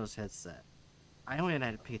Oculus headset, I only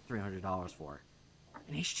had to pay $300 for it.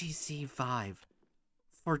 An HTC Vive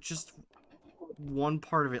for just one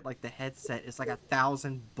part of it, like the headset, is like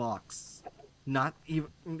 $1,000. Not even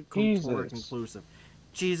controller Jesus. inclusive.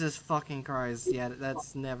 Jesus fucking Christ! Yeah,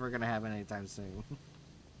 that's never gonna happen anytime soon.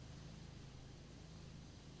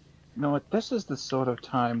 You know what? This is the sort of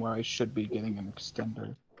time where I should be getting an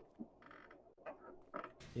extender.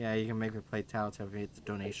 Yeah, you can make me play Tattletale if you hit the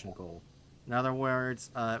donation goal. In other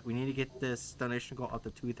words, we need to get this donation goal up to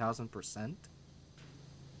 2,000%.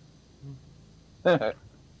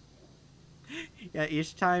 Yeah,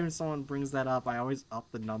 each time someone brings that up, I always up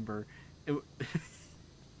the number. It,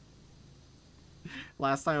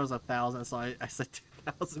 last time it was 1,000, so I said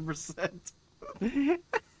 2,000%.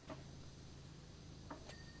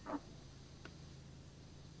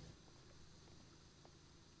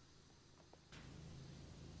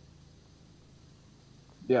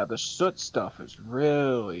 Yeah, the soot stuff is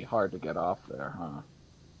really hard to get off there, huh?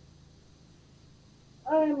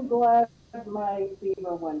 I'm glad my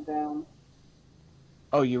fever went down.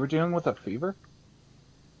 Oh, you were dealing with a fever?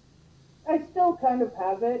 I still kind of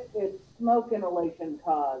have it. It's smoke inhalation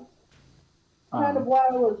caused. Kind of Um, why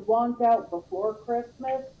I was wonked out before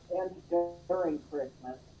Christmas and during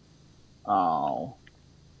Christmas. oh,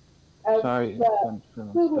 As sorry. the I'm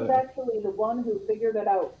food was feeling sick. actually the one who figured it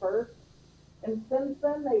out first. And since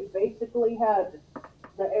then, they basically had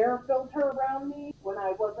the air filter around me when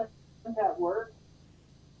I wasn't at work.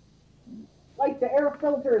 Like the air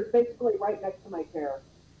filter is basically right next to my chair.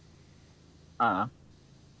 Uh,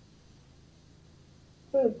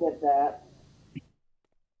 Food did that.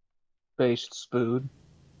 based spood.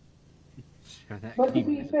 But to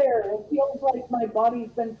be fair, it feels like my body's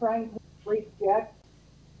been trying to reject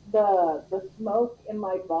the smoke in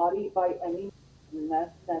my body by any means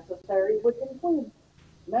necessary, which includes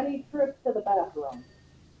many trips to the bathroom.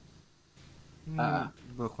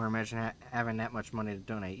 Bookworm, imagine having that much money to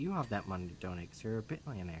donate. You have that money to donate because you're a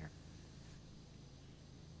billionaire.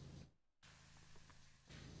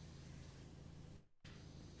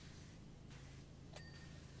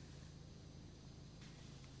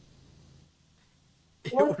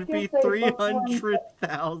 It Let's would be just say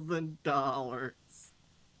 $300,000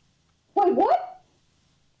 Wait, what?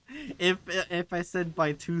 if I said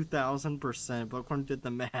by 2,000%. Bookworm did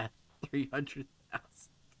the math. 300,000.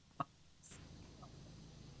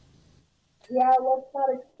 Yeah, let's not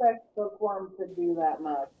expect Bookworm to do that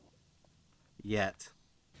much. Yet.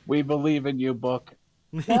 We believe in you, Book.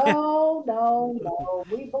 No, no, no.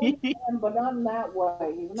 We believe in him, but not in that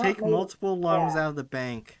way. He's not Take made multiple of loans that. out of the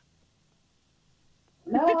bank.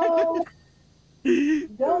 No,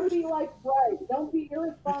 don't be like Bryce. Don't be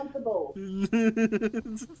irresponsible.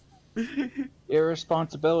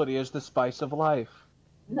 Irresponsibility is the spice of life.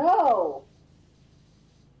 No.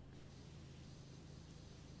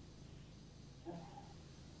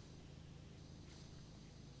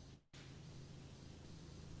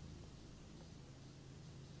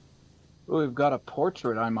 Ooh, we've got a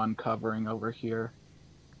portrait I'm uncovering over here.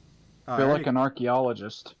 Oh, I feel like an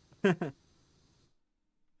archaeologist.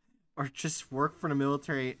 or just work for the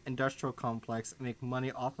military industrial complex and make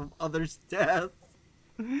money off of others' deaths.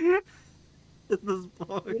 This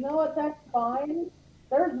book. You know what? That's fine.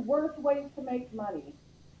 There's worse ways to make money.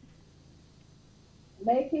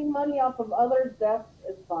 Making money off of others' deaths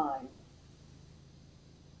is fine.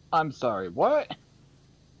 I'm sorry, what?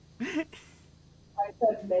 I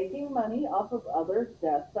said making money off of others'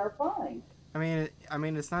 deaths are fine. I mean,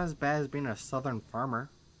 it's not as bad as being a southern farmer.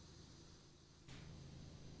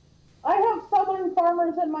 I have southern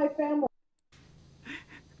farmers in my family.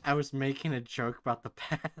 I was making a joke about the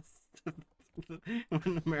past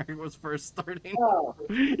when America was first starting. Oh.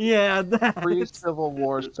 Yeah, that. Pre-Civil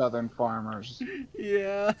War Southern farmers.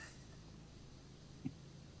 Yeah.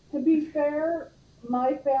 To be fair,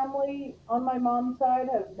 my family on my mom's side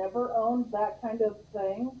has never owned that kind of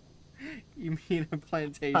thing. You mean a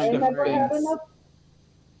plantation? They Kind of never had things. enough.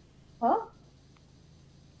 Huh?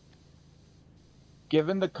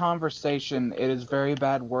 Given the conversation, it is very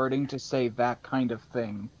bad wording to say that kind of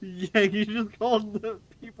thing. Yeah, you just called the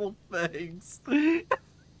people things.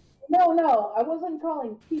 No, I wasn't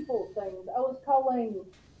calling people things. I was calling.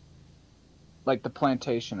 Like the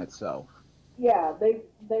plantation itself. Yeah,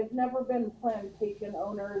 they've never been plantation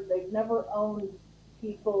owners. They've never owned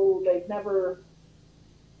people. They've never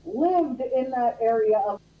lived in that area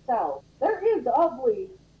of the South. There is obviously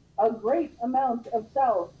a great amount of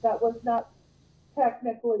South that was not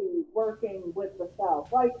technically working with the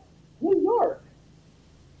South, like New York.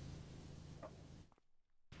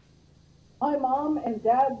 My mom and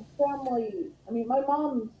dad's family, my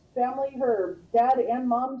mom's family, her dad and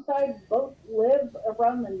mom's side both live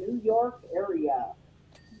around the New York area.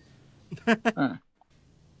 Huh.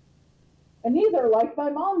 And neither like my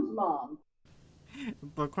mom's mom.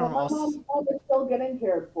 Bookworm But my also, mom's mom is still getting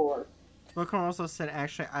cared for. Bookworm also said,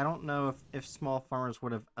 actually, I don't know if small farmers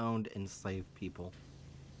would have owned enslaved people.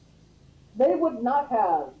 They would not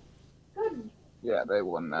have. Yeah, they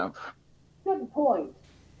wouldn't have. Good point.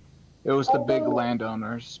 It was the big Although-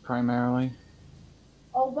 landowners, primarily.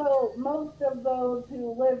 Although most of those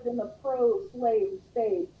who lived in the pro-slave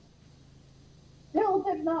states still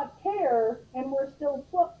did not care and were still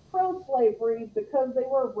pro-slavery because they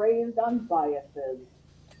were raised on biases.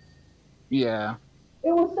 Yeah.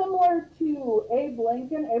 It was similar to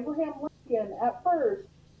Abraham Lincoln at first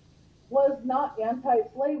was not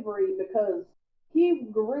anti-slavery because he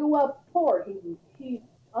grew up poor. He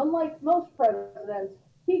unlike most presidents,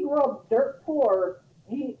 he grew up dirt poor.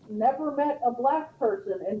 He never met a black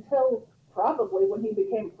person until probably when he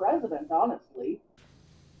became president, honestly.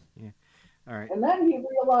 Yeah. All right. And then he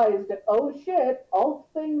realized, oh shit, all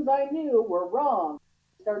things I knew were wrong.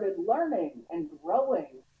 He started learning and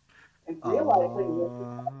growing and realizing this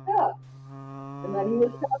was fucked up. And then he was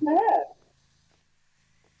shot in the head.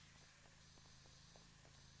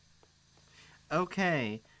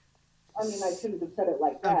 Okay. I shouldn't have said it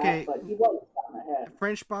like that, Okay. but he was shot in the head.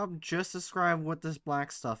 French Bob, just describe what this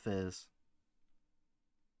black stuff is.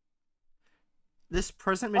 This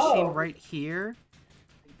present machine right here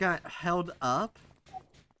got held up,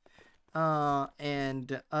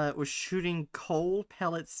 and it was shooting coal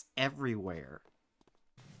pellets everywhere.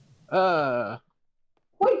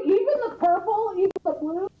 Wait, even the purple, even the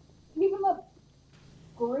blue, even the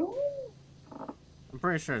green? I'm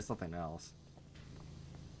pretty sure it's something else.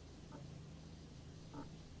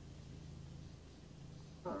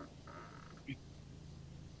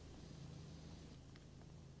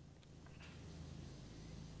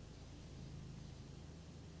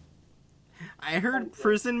 I heard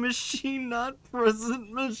prison machine, not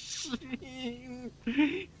present machine.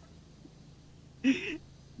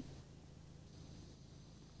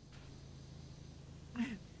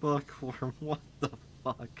 Bookworm, what the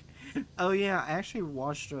fuck? Oh yeah, I actually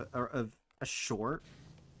watched a short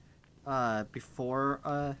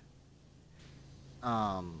before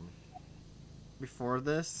before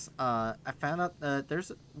this. I found out that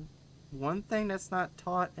there's one thing that's not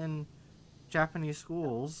taught in Japanese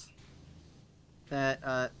schools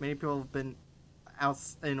that many people have been out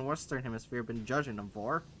in the Western Hemisphere been judging them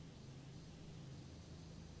for.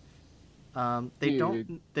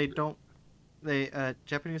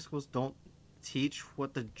 Japanese schools don't teach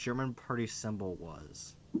what the German party symbol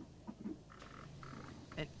was.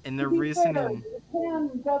 And the reasoning...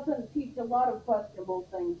 Japan doesn't teach a lot of questionable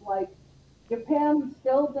things. Like, Japan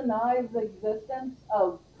still denies the existence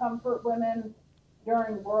of comfort women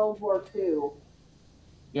during World War II.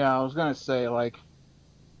 Yeah, I was gonna say, like,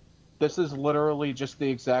 this is literally just the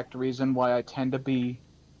exact reason why I tend to be,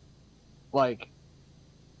 like,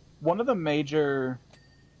 one of the major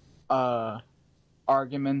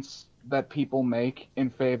arguments that people make in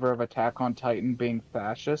favor of Attack on Titan being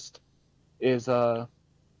fascist is the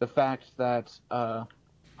fact that Hajime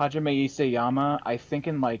Isayama, I think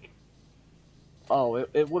in like,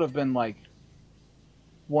 it would have been like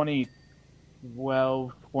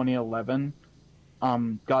 2012, 2011,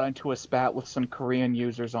 got into a spat with some Korean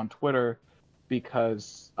users on Twitter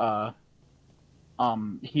because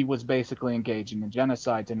he was basically engaging in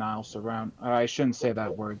genocide denial I shouldn't say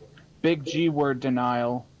that word, big G word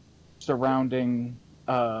denial surrounding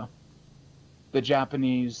the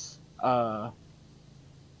Japanese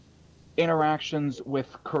interactions with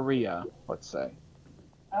Korea, let's say.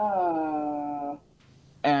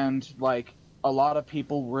 And like a lot of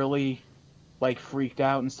people really like freaked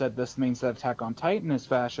out and said this means that Attack on Titan is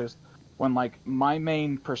fascist, when like my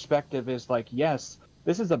main perspective is like, yes,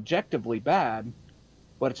 this is objectively bad,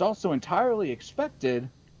 but it's also entirely expected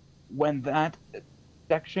when that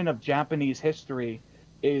section of Japanese history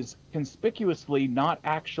is conspicuously not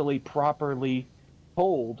actually properly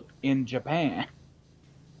told in Japan.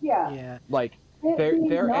 Yeah. Like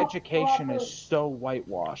their education is so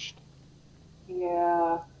whitewashed.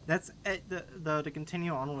 Yeah. That's the to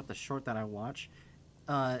continue on with the short that I watched.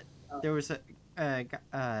 There was an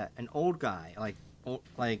old guy,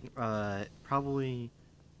 probably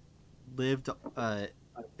lived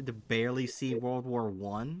to barely see World War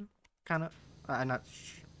One, kind of. I'm not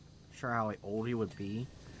sure how old he would be.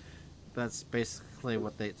 That's basically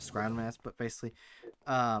what they describe him as. But basically,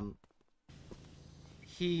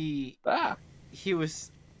 he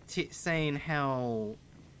was saying how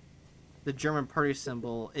the German party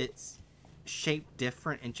symbol, it's shaped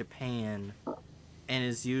different in Japan and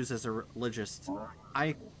is used as a religious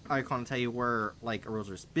icon to tell you where like a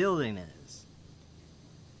religious building is.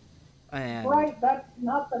 And right, that's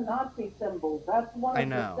not the Nazi symbol. That's one of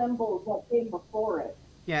the symbols that came before it.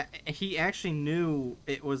 Yeah, he actually knew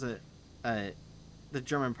it was the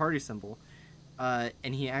German party symbol,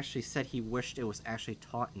 and he actually said he wished it was actually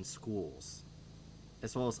taught in schools,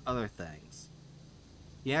 as well as other things.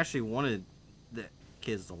 He actually wanted the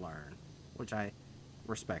kids to learn, which I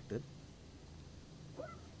respected.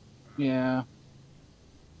 Yeah.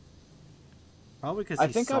 Probably because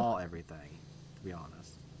he saw everything, to be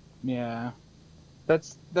honest. Yeah.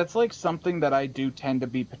 That's like something that I do tend to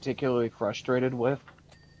be particularly frustrated with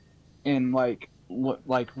in like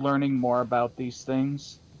learning more about these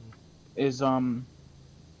things is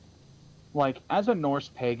like as a Norse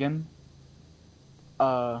pagan,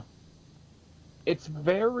 it's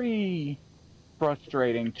very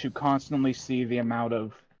frustrating to constantly see the amount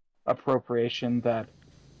of appropriation that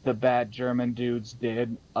the bad German dudes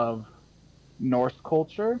did of Norse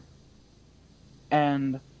culture.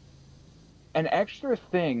 And an extra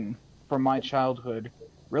thing from my childhood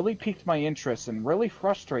really piqued my interest and really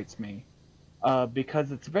frustrates me,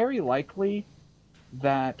 because it's very likely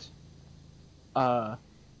that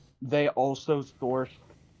they also sourced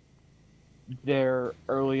their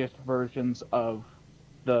earliest versions of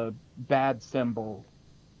the bad symbol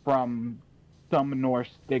from some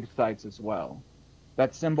Norse dig sites as well.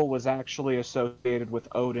 That symbol was actually associated with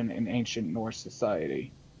Odin in ancient Norse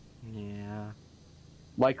society. Yeah.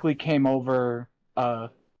 Likely came over to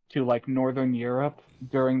like Northern Europe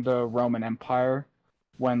during the Roman Empire,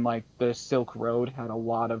 when like the Silk Road had a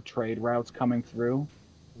lot of trade routes coming through,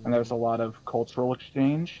 and there's a lot of cultural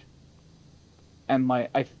exchange. And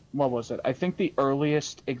what was it? I think the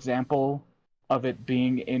earliest example of it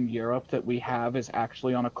being in Europe that we have is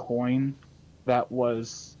actually on a coin that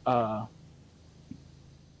was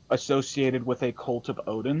associated with a cult of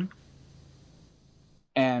Odin,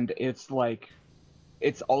 and it's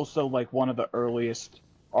also like one of the earliest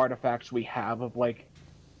artifacts we have of like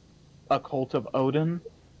a cult of Odin,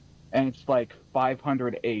 and it's like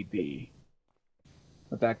 500 AD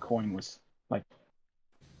that coin was like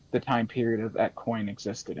the time period of that coin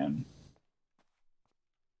existed in.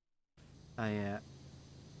 Yeah.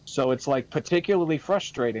 So it's like particularly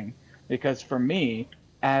frustrating because for me,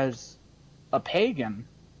 as a pagan,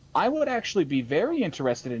 I would actually be very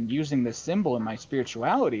interested in using this symbol in my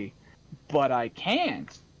spirituality, but I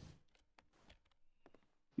can't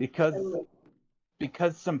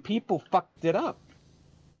because some people fucked it up.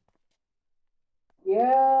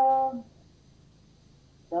 Yeah,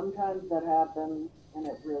 sometimes that happens, and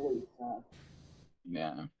it really sucks.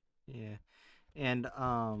 Yeah. Yeah, and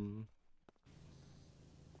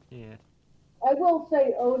yeah. I will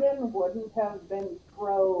say Odin wouldn't have been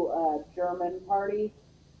pro German party.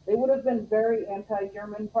 They would have been very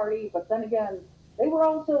anti-German party, but then again, they were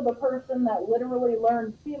also the person that literally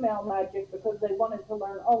learned female magic because they wanted to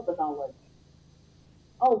learn all the knowledge.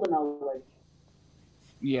 All the knowledge.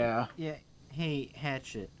 Yeah. Yeah. Hey,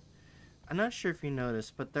 Hatchet. I'm not sure if you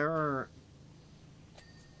noticed, but there are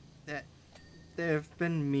that there have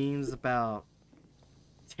been memes about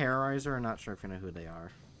Terrorizer. I'm not sure if you know who they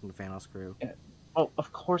are from the Phanos crew. Yeah. Oh,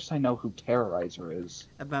 of course I know who Terrorizer is.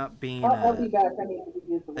 About being I'll be back. I need to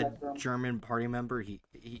use the a restroom. German party member. He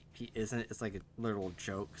isn't. It's like a literal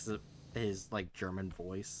joke because of his like German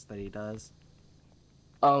voice that he does.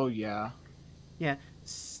 Oh yeah. Yeah,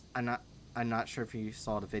 I'm not sure if you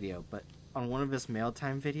saw the video, but on one of his mail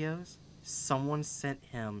time videos, someone sent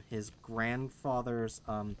him his grandfather's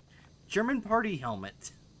German party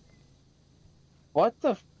helmet. What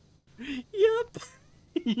the? Yep,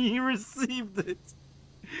 he received it.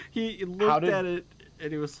 He looked at it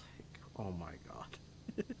and he was like, "Oh my god."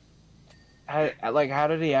 How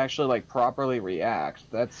did he actually like properly react?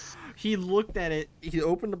 That's. He looked at it. He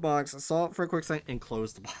opened the box, saw it for a quick second, and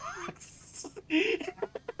closed the box.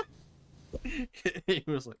 He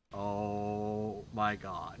was like, "Oh my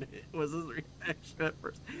god!" It was his reaction at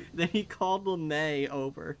first. Then he called Lene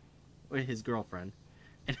over, with his girlfriend,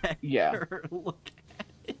 and had her look at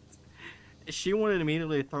it. She wanted to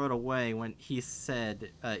immediately throw it away when he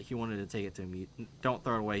said he wanted to take it to a museum. Don't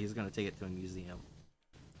throw it away. He's going to take it to a museum.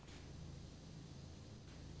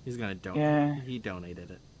 He's going to donate. Yeah. He donated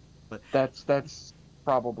it, but that's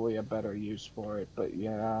probably a better use for it. But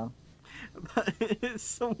yeah. But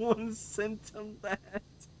someone sent him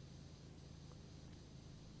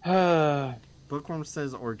Yeah, Bookworm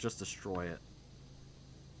says, or just destroy it.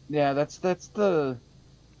 that's the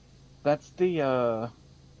that's the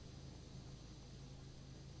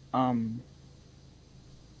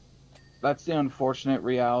unfortunate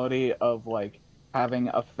reality of like having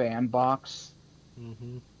a fan box.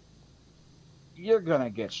 Mm-hmm. You're gonna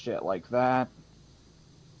get shit like that,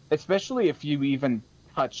 especially if you even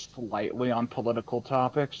touch slightly on political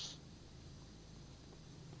topics.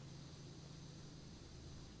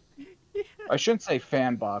 Yeah. I shouldn't say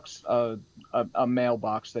fan box, a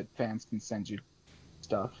mailbox that fans can send you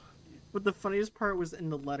stuff. But the funniest part was in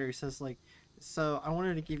the letter. He says, like, so I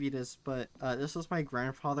wanted to give you this, but this was my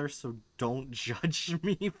grandfather, so don't judge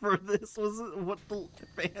me for this, was what the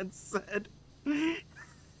fan said.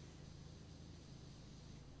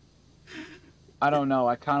 I don't know.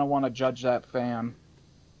 I kind of want to judge that fan.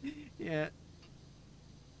 Yeah.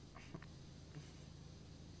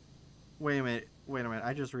 Wait a minute.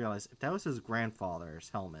 I just realized if that was his grandfather's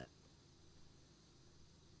helmet.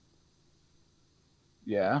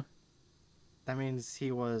 Yeah. That means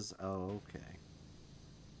he was. Oh, okay.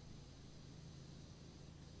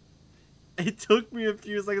 It took me a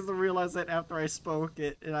few seconds to realize that after I spoke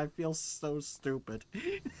it, and I feel so stupid.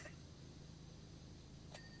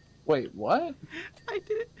 Wait, what? I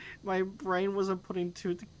didn't. My brain wasn't putting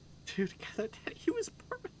two together that he was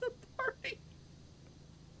part of the party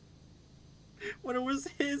when it was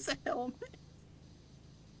his helmet.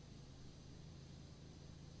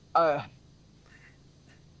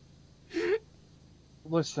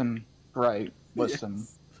 Listen, right, listen.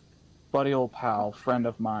 Yes. Buddy old pal, friend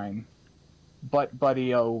of mine.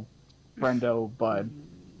 Buddy-o, friend-o, bud.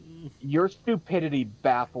 Your stupidity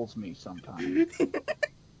baffles me sometimes.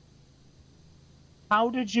 How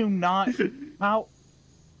did you not...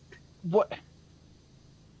 What...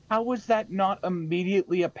 How was that not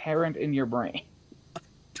immediately apparent in your brain?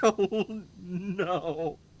 Don't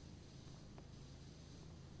know.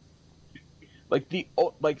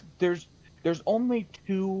 There's only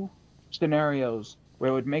two scenarios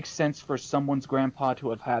where it would make sense for someone's grandpa to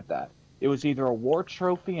have had that. It was either a war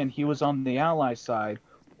trophy and he was on the Allies side,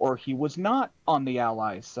 or he was not on the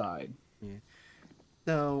Allies side. Yeah.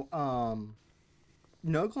 Though,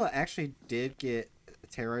 Nogla actually did get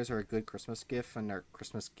Terrorizer a good Christmas gift from their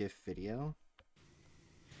Christmas gift video.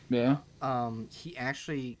 Yeah. He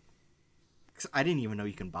actually, 'cause I didn't even know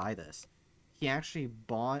you can buy this. He actually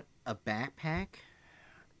bought a backpack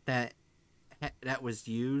that was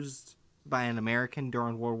used by an American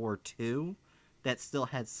during World War II that still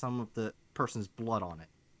had some of the person's blood on it.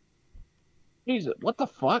 Jesus, what the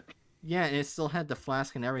fuck? Yeah, and it still had the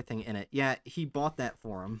flask and everything in it. Yeah, he bought that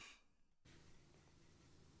for him.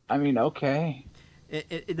 I mean, okay.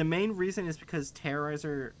 The main reason is because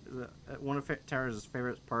Terrorizer, one of Terrorizer's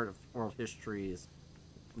favorite part of world history is,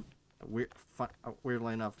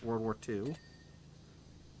 weirdly enough, World War II.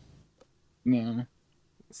 Yeah.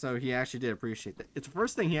 So he actually did appreciate that. It's the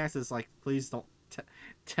first thing he asks is like, please don't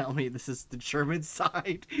tell me this is the German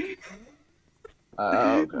side.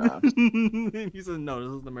 Oh, God. He said, no,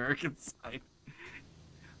 this is the American side.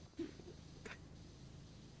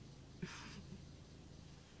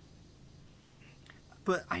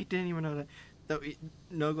 But I didn't even know that. Though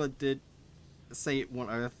Nogla did say one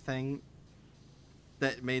other thing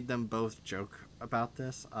that made them both joke about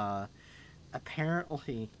this.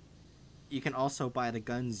 Apparently, You can also buy the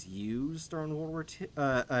guns used during World War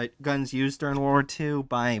II. Guns used during World War II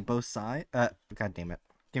by both sides. God damn it!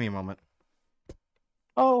 Give me a moment.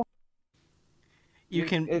 Oh, You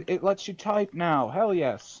can, it lets you type now. Hell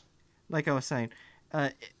yes. like I was saying,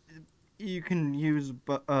 you can use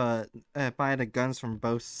buy the guns from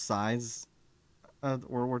both sides of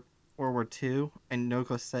World War II. And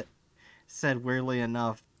Noko said weirdly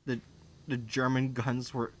enough, the German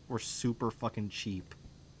guns were super fucking cheap.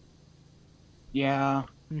 Yeah.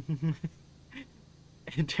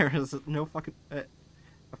 And there is no fucking.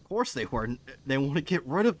 Of course they were. They want to get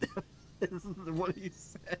rid of them. This is what he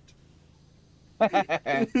said.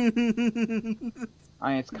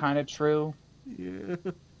 It's kind of true. Yeah.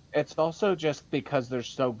 It's also just because there's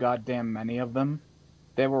so goddamn many of them.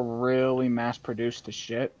 They were really mass produced to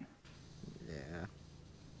shit. Yeah.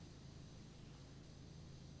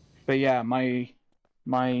 But yeah, my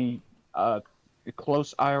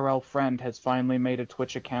close IRL friend has finally made a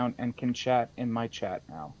Twitch account and can chat in my chat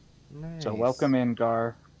now. Nice. So welcome in,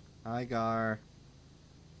 Gar. Hi, Gar.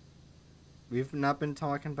 We've not been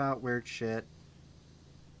talking about weird shit.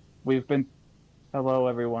 We've been. Hello,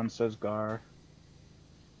 everyone, says Gar.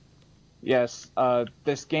 Yes,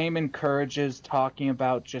 this game encourages talking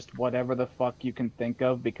about just whatever the fuck you can think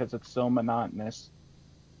of because it's so monotonous.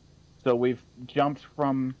 So we've jumped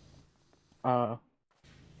from, I'm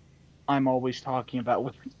always talking about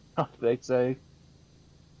weird stuff, they say.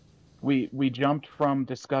 We jumped from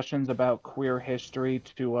discussions about queer history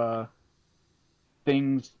to,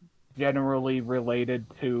 things generally related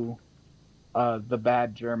to, the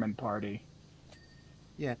bad German party.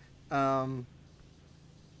 Yeah.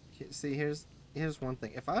 See, here's one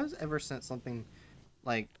thing. If I was ever sent something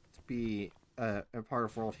like to be a part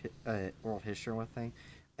of world history or one thing,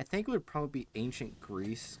 I think it would probably be ancient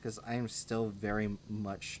Greece because I am still very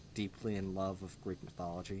much deeply in love with Greek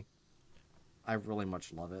mythology. I really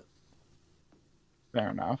much love it.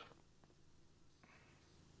 Fair enough.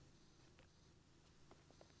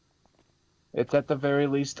 It's at the very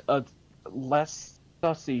least a less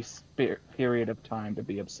sussy period of time to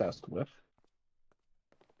be obsessed with.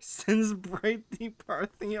 Since Bright the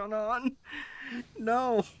Parthenon?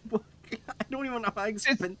 No, I don't even know how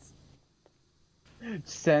expensive.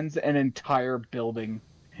 Sends an entire building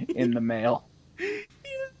in the mail.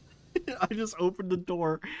 I just opened the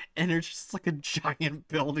door and there's just like a giant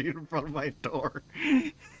building in front of my door.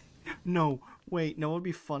 No, wait, no, it would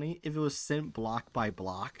be funny if it was sent block by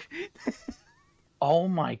block. Oh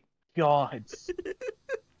my god.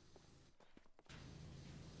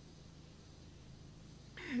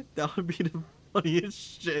 That would be the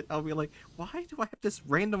funniest shit. I'll be like, why do I have this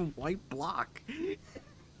random white block?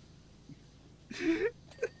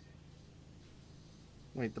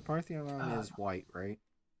 Wait, the Parthenon is white, right?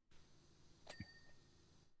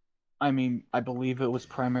 I mean, I believe it was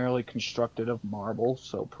primarily constructed of marble,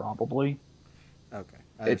 so probably. Okay.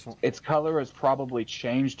 Its color has probably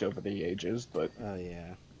changed over the ages, but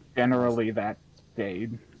yeah. generally that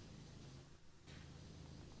stayed.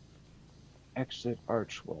 Exit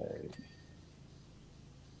archway.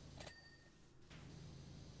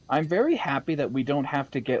 I'm very happy that we don't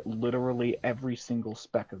have to get literally every single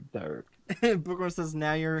speck of dirt. Bookworm says,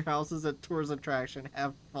 now your house is a tourist attraction.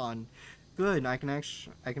 Have fun. Good. I can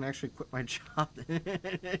actually quit my job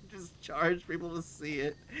and just charge people to see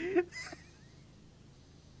it.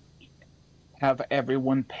 Have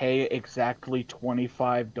everyone pay exactly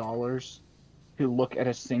 $25 to look at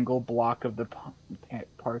a single block of the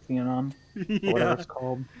Parthenon, or whatever it's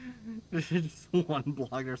called. Just one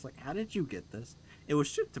blogger's like, how did you get this? It was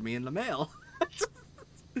shipped to me in the mail.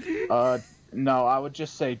 No, I would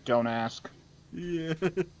just say don't ask. Yeah.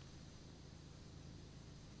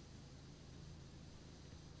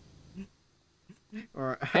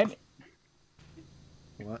 Or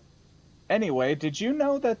what? Anyway, did you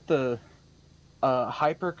know that the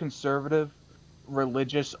hyper-conservative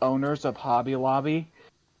religious owners of Hobby Lobby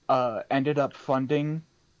ended up funding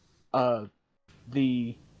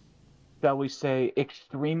the, shall we say,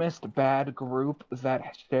 extremist bad group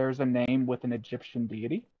that shares a name with an Egyptian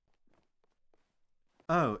deity?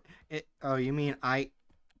 Oh, you mean I...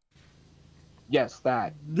 Yes,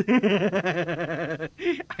 that.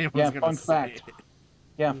 Yeah, fun fact.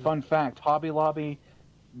 Yeah, fun fact. Hobby Lobby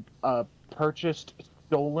purchased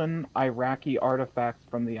stolen Iraqi artifacts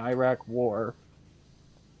from the Iraq War,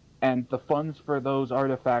 and the funds for those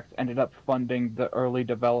artifacts ended up funding the early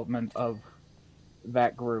development of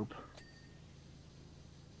that group.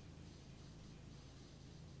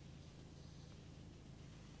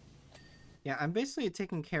 Yeah, I'm basically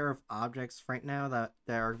taking care of objects right now that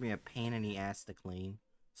are going to be a pain in the ass to clean,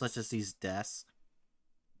 such as these desks.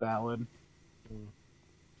 Valid.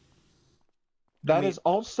 That mean- is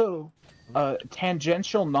also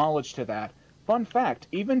tangential knowledge to that. Fun fact,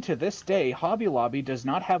 even to this day, Hobby Lobby does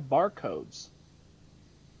not have barcodes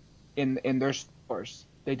in their stores.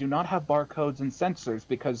 They do not have barcodes and sensors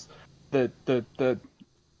because the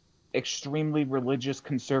extremely religious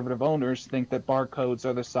conservative owners think that barcodes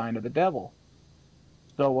are the sign of the devil.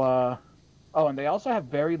 So oh, and they also have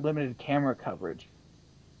very limited camera coverage.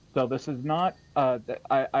 So this is not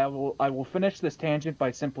I will finish this tangent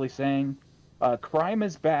by simply saying crime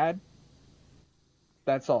is bad.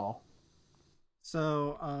 That's all.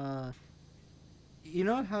 So, you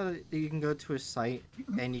know how you can go to a site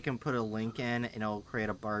and you can put a link in and it'll create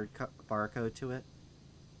a barcode to it?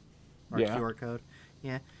 Or Yeah. QR code?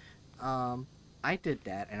 Yeah. I did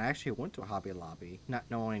that and I actually went to Hobby Lobby, not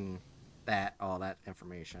knowing all that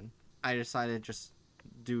information. I decided to just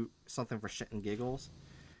do something for shit and giggles.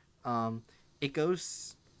 It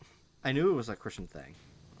goes. I knew it was a Christian thing,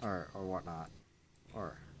 or whatnot,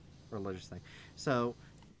 or religious thing. So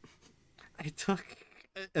I took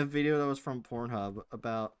a video that was from Pornhub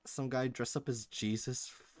about some guy dressed up as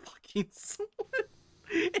Jesus fucking someone.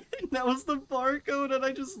 And that was the barcode, and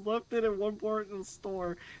I just left it at one part in the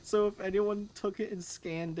store. So if anyone took it and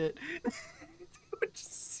scanned it, they would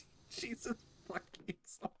just see Jesus fucking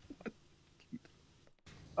someone.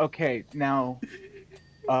 Okay, now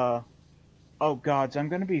oh gods, I'm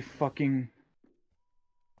gonna be fucking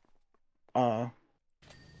I'm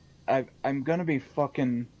gonna be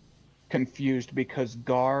fucking confused because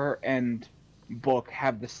Gar and Book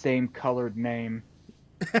have the same colored name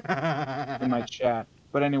in my chat.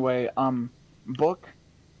 But anyway, Book,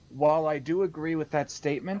 while I do agree with that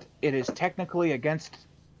statement, it is technically against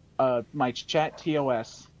my chat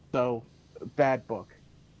TOS, so bad Book.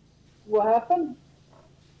 What happened?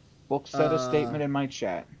 Book said a statement in my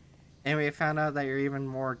chat. And we found out that you're even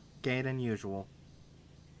more gay than usual.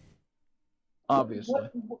 Obviously.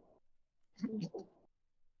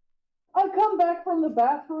 I come back from the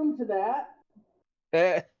bathroom to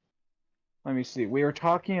that. Let me see. We were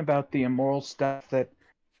talking about the immoral stuff that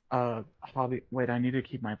Hobby. Wait, I need to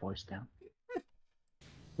keep my voice down.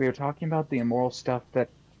 We were talking about the immoral stuff that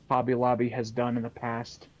Hobby Lobby has done in the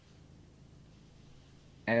past.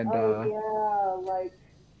 And Oh yeah, like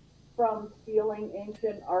from stealing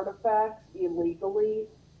ancient artifacts illegally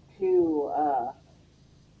to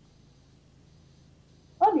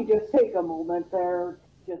let me just take a moment there,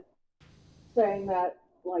 just saying that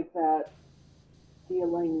like that,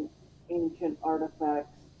 stealing ancient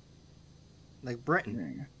artifacts. Like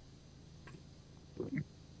Britain.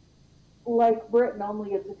 Like Britain,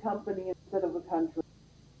 only it's a company instead of a country.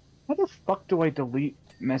 How the fuck do I delete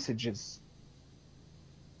messages?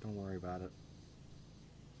 Don't worry about it.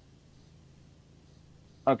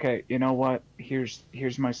 Okay, you know what? Here's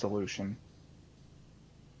my solution.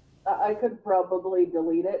 I could probably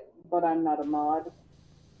delete it, but I'm not a mod.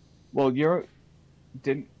 Well,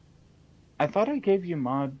 I thought I gave you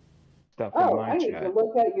mod stuff in Oh, my I need chat. to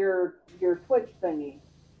look at your Twitch thingy.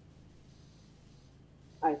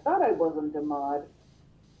 I thought I wasn't a mod.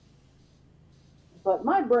 But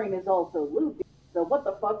my brain is also loopy, so what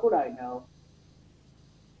the fuck would I know?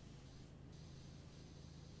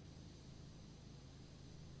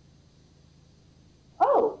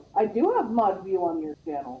 Oh, I do have mod view on your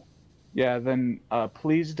channel. Yeah, then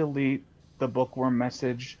please delete the bookworm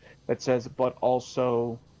message that says but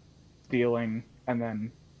also stealing, and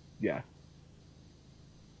then yeah.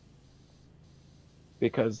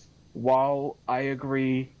 Because while I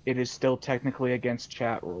agree it is still technically against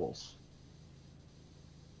chat rules.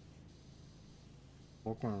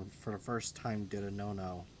 Bookworm, for the first time, did a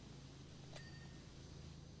no-no.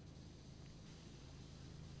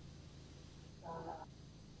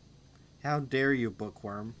 How dare you,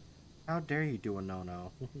 Bookworm? How dare you do a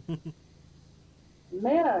no-no?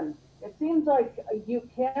 Man, it seems like you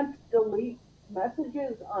can't delete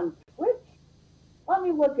messages on Twitch? Let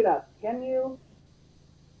me look it up. Can you?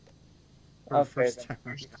 For the Okay, first then.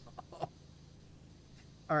 time.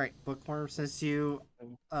 Alright, Bookworm, since you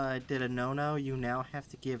did a no-no, you now have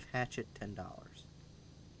to give Hatchet $10.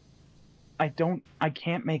 I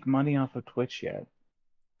can't make money off of Twitch yet.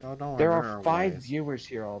 Oh, don't worry, There are 5 ways. viewers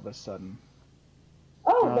here all of a sudden.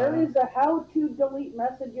 Oh, there is a how to delete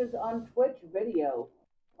messages on Twitch video.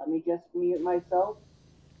 Let me just mute myself.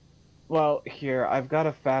 Well, here, I've got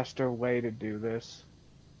a faster way to do this.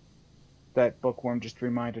 That Bookworm just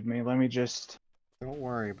reminded me. Let me just... Don't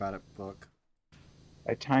worry about it, Book.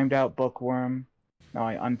 I timed out Bookworm. Now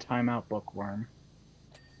I untime out Bookworm.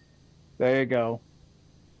 There you go.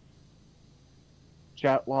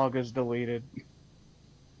 Chat log is deleted.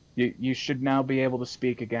 You should now be able to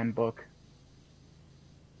speak again, Book.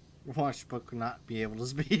 Watch book not be able to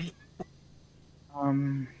speak.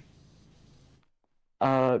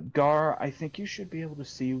 Gar, I think you should be able to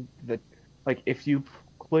see the, like, if you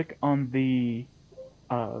click on the,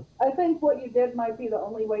 I think what you did might be the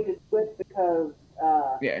only way to do it because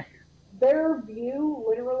yeah, their view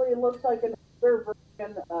literally looks like another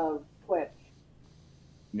version of Twitch.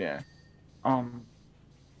 yeah,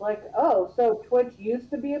 Like, oh, so Twitch used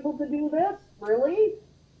to be able to do this? Really?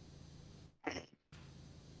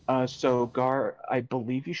 so Gar, I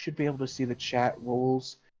believe you should be able to see the chat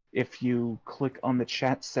rules if you click on the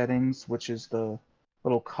chat settings, which is the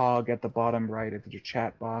little cog at the bottom right of your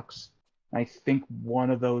chat box. I think one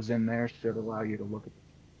of those in there should allow you to look at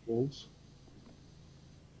the rules.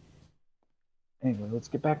 Anyway, let's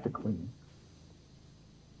get back to cleaning.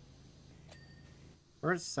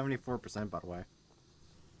 We're at 74%, by the way.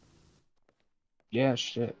 Yeah,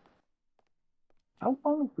 shit. How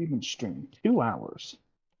long have we been streaming? 2 hours.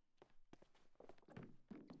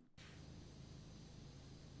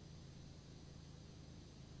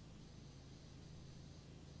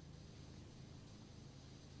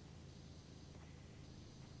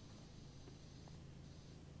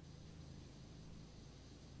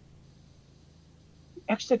 The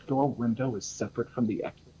exit door window is separate from the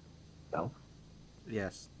exit itself.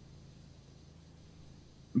 Yes.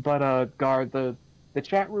 But Gar, the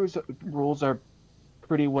chat rules are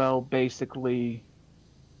pretty well basically.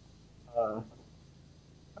 I'm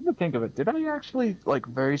gonna think of it. Did I actually like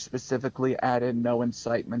very specifically add in no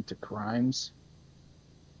incitement to crimes?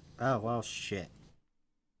 Oh, well, shit.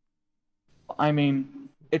 I mean,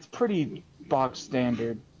 it's pretty box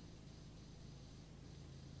standard.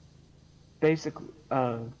 Basically,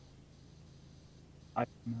 I don't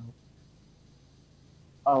know.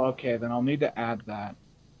 Oh, okay, then I'll need to add that.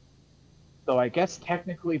 So I guess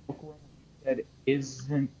technically, bookworm said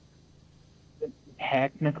isn't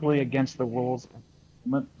technically against the rules.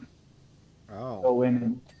 Oh. Go in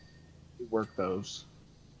and work those.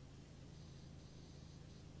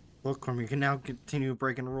 Bookworm, you can now continue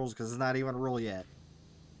breaking rules because it's not even a rule yet.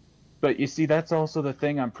 But you see, that's also the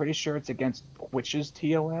thing. I'm pretty sure it's against Twitch's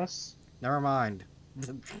TOS. Never mind.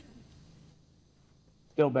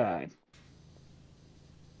 Still bad.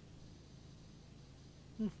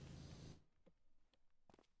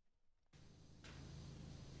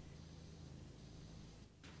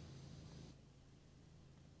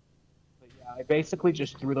 But yeah, I basically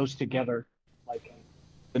just threw those together like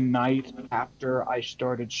the night after I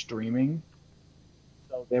started streaming.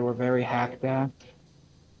 So they were very hacked at.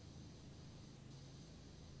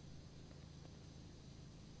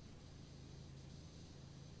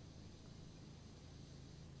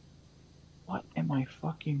 What am I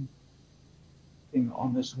fucking thing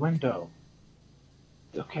on this window?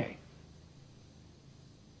 Okay.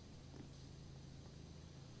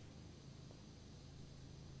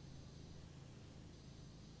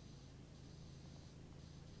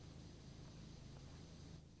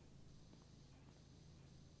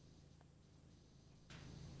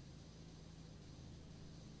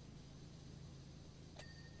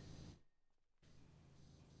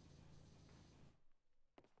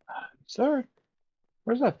 Sir,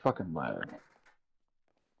 where's that fucking ladder?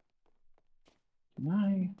 Can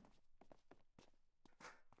I?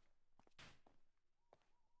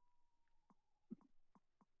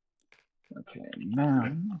 Okay,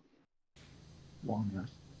 now. Long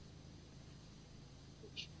rest.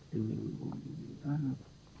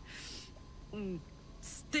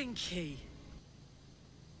 Stinky.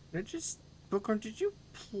 Bookworm, did you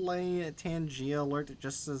play a Tangia alert that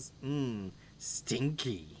just says,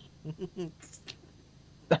 stinky?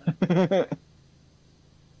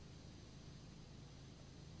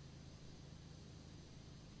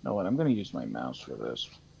 No, what? I'm gonna use my mouse for this.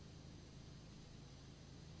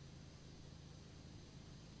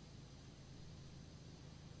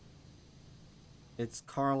 It's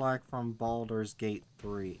Karlach from Baldur's Gate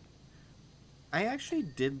 3. I actually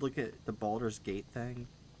did look at the Baldur's Gate thing.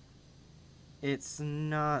 It's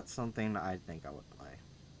not something I think I would play.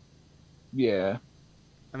 Yeah.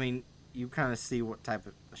 I mean, you kind of see what type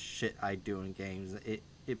of shit I do in games. It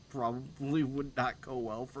probably would not go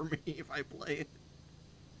well for me if I play it.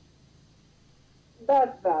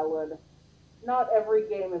 That's valid. Not every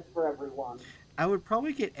game is for everyone. I would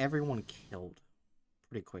probably get everyone killed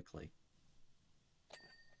pretty quickly.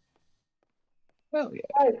 Hell yeah.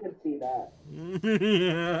 I could see that.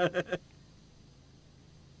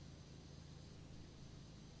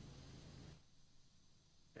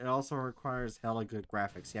 It also requires hella good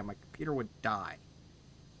graphics. Yeah, my computer would die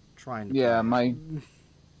trying to Yeah, play it.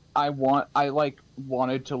 I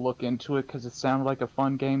wanted to look into it because it sounded like a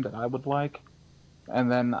fun game that I would like.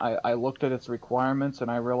 and then I looked at its requirements and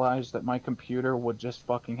I realized that my computer would just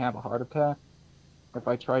fucking have a heart attack if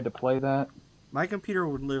I tried to play that. My computer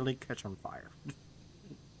would literally catch on fire.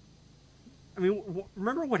 I mean,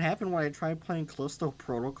 remember what happened when I tried playing Callisto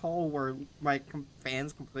Protocol, where my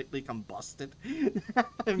fans completely combusted?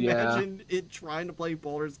 Imagine it trying to play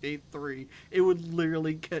Baldur's Gate 3. It would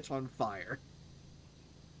literally catch on fire.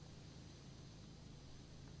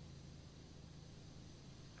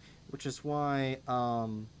 Which is why,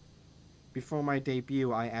 before my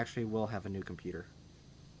debut, I actually will have a new computer.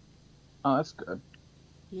 Oh, that's good.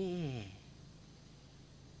 Yeah.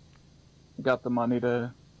 You got the money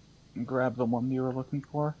to grab the one you were looking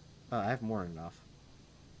for? I have more than enough.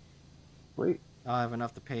 Sweet. I have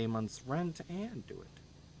enough to pay a month's rent and do it.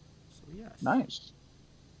 So, yes. Nice.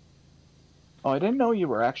 Oh, I didn't know you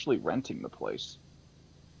were actually renting the place.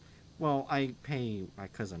 Well, I pay my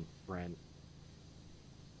cousin rent.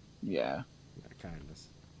 Yeah. Yeah, kind of.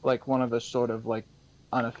 Like one of the sort of like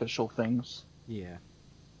unofficial things. Yeah.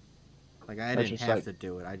 Like, I That's didn't just have like- to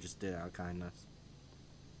do it. I just did it out of kindness.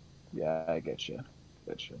 Yeah, I get you.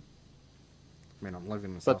 Get you. Man, I'm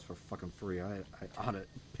living in this But- house for fucking free. I ought to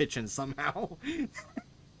pitch in somehow.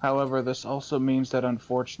 However, this also means that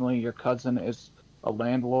unfortunately your cousin is a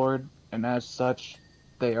landlord, and as such,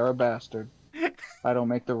 they are a bastard. I don't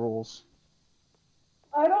make the rules.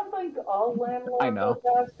 I don't think all landlords I know.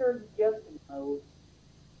 are bastards, just most.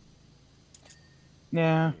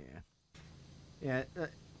 Yeah. Yeah,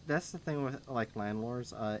 that's the thing with like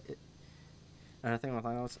landlords. Another thing with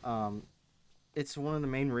landlords. It's one of the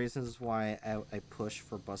main reasons why I push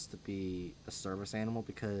for bus to be a service animal,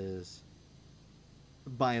 because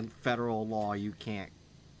by federal law you can't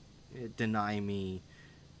deny me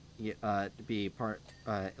to be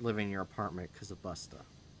living in your apartment because of Busta.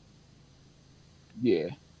 Yeah.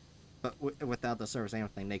 But without the service animal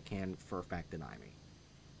thing, they can for a fact deny me.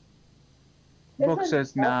 Book Isn't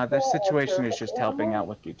says, nah, this Busta a situation is service just helping animal? out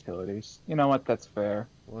with utilities. You know what? That's fair.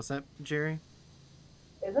 What's that, Jerry?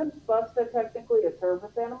 Isn't Busta technically a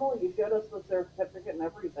service animal? You showed us the certificate and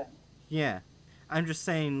everything. Yeah, I'm just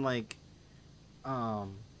saying, like,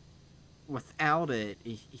 without it,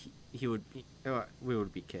 he would be, we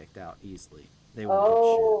would be kicked out easily. They would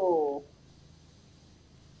Oh,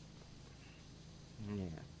 get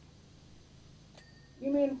shit.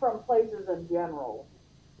 you mean from places in general?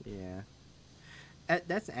 Yeah.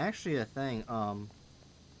 That's actually a thing.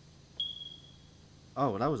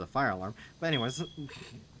 Oh, that was a fire alarm. But anyways,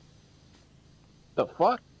 The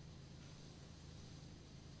fuck?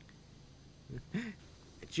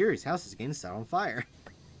 Jerry's house is getting set on fire.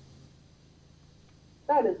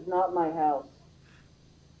 That is not my house.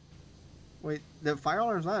 Wait, the fire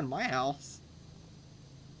alarm's not in my house.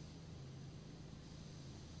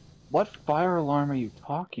 What fire alarm are you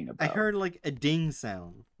talking I about? heard like a ding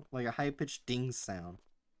sound, like a high pitched ding sound.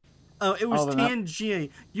 Oh, it was then that- Tangia.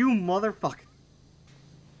 You motherfucker.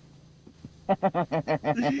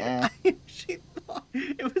 She thought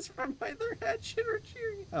it was from either Hatchet or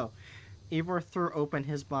Cheerio. Oh. Ivor threw open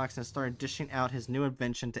his box and started dishing out his new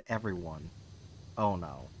invention to everyone. Oh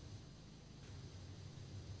no.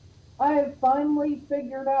 I have finally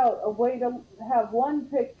figured out a way to have one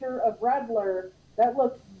picture of Rattler that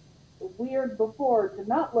looked weird before to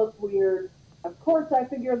not look weird. Of course I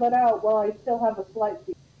figured that out while I still have a slight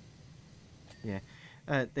fever.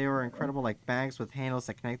 They were incredible, like bags with handles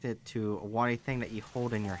that connected to a waddly thing that you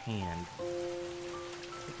hold in your hand.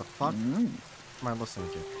 What the fuck am I listening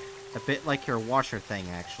to? A bit like your washer thing,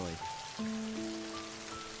 actually.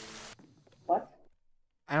 What?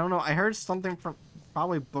 I don't know. I heard something from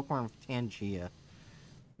probably Bookworm of Tangia.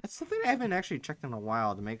 That's something I haven't actually checked in a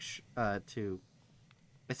while to make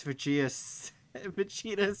It's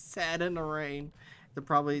Vegeta sad in the rain. To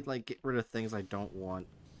probably like get rid of things I don't want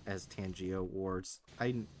as Tangia awards.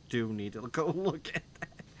 I do need to go look at that.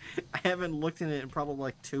 I haven't looked at it in probably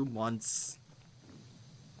like 2 months.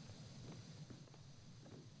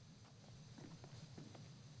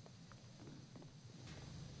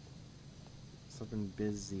 So I've been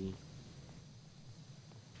busy.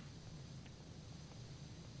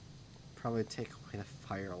 Probably take away the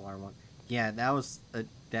fire alarm one. Yeah, that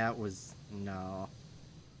was no.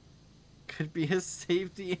 Could be a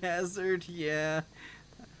safety hazard, yeah.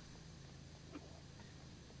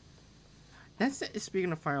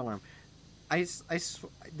 Speaking of fire alarm,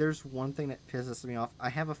 there's one thing that pisses me off. I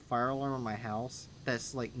have a fire alarm in my house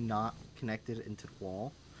that's like not connected into the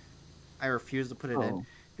wall. I refuse to put it in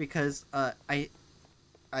because I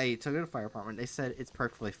took it to the fire department. They said it's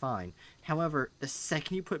perfectly fine. However, the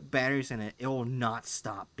second you put batteries in it, it will not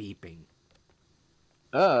stop beeping.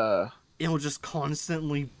 It'll just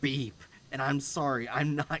constantly beep. And I'm sorry,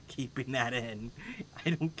 I'm not keeping that in.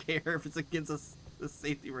 I don't care if it's against a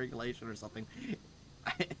safety regulation or something.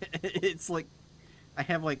 It's like I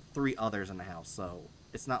have like 3 others in the house, so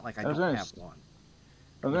it's not like I don't have one.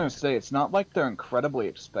 I was gonna say, it's not like they're incredibly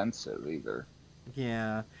expensive either.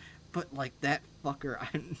 Yeah, but like that fucker,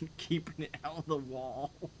 I'm keeping it out of the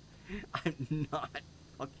wall. I'm not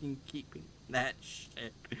fucking keeping that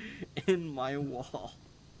shit in my wall.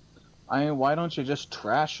 I mean, why don't you just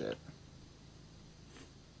trash it?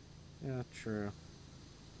 Yeah, true.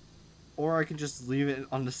 Or I can just leave it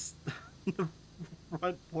on the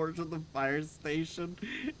front porch of the fire station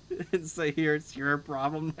and say, "Here, it's your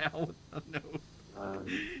problem now." With a note.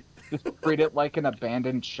 Just treat it like an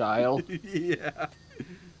abandoned child. Yeah.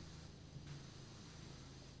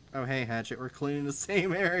 Oh, hey, Hatchet, we're cleaning the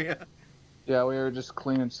same area. Yeah, we were just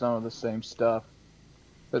cleaning some of the same stuff.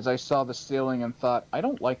 Because I saw the ceiling and thought, I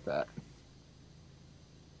don't like that.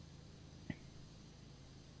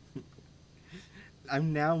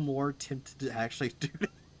 I'm now more tempted to actually do that.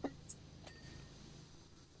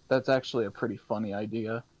 That's actually a pretty funny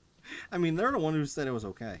idea. I mean, they're the one who said it was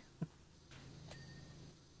okay.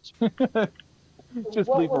 Just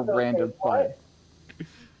What leave a was okay? random What?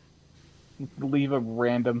 leave a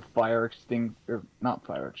random fire extinguisher, not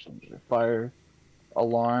fire extinguisher, fire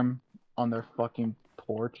alarm on their fucking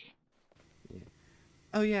porch. Yeah.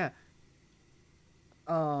 Oh yeah.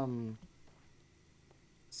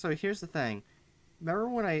 So here's the thing. Remember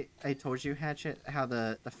when I told you, Hatchet, how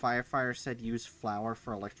the firefighter said use flour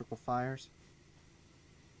for electrical fires?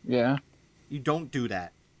 Yeah. You don't do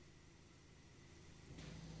that.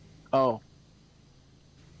 Oh.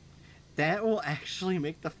 That will actually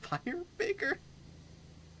make the fire bigger.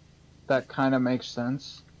 That kind of makes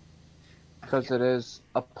sense. Because Yeah. it is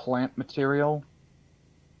a plant material.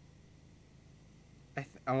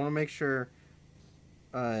 I want to make sure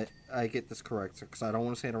I get this correct, because I don't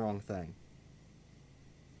want to say the wrong thing.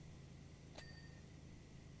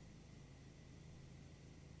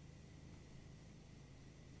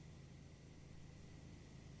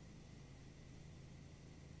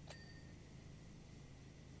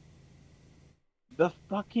 The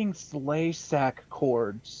fucking sleigh sack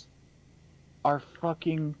cords are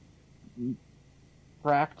fucking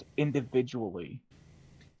cracked individually.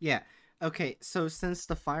 Yeah. Okay. So since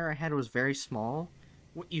the fire I had was very small,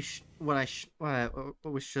 what we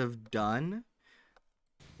should have done,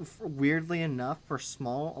 weirdly enough, for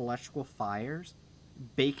small electrical fires,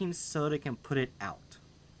 baking soda can put it out.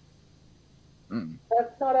 Mm.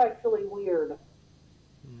 That's not actually weird.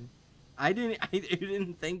 I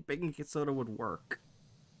didn't think baking soda would work.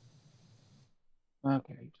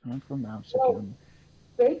 Okay, time for mouse Well, again.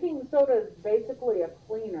 baking soda is basically a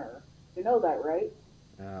cleaner. You know that, right?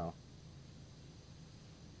 Oh.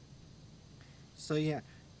 So yeah,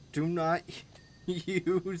 do not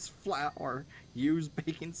use flour. Use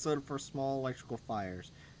baking soda for small electrical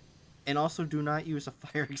fires. And also do not use a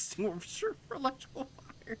fire extinguisher for electrical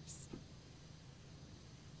fires.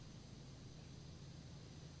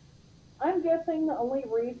 I'm guessing the only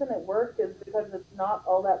reason it worked is because it's not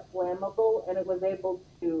all that flammable and it was able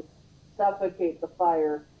to suffocate the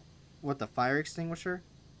fire. What, the fire extinguisher?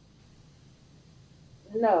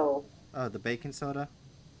 No. Oh, the baking soda?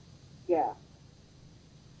 Yeah.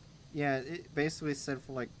 Yeah, it basically said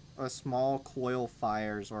for like a small coil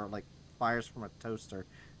fires or like fires from a toaster,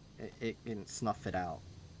 it can snuff it out.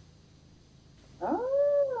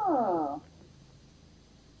 Ah.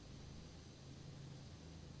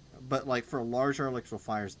 But like for larger electrical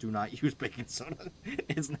fires, do not use baking soda.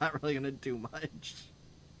 It's not really gonna do much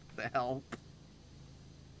to help.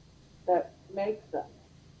 That makes sense.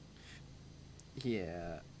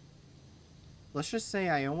 Yeah. Let's just say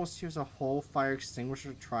I almost used a whole fire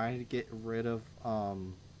extinguisher trying to get rid of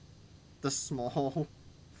the small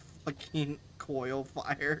fucking coil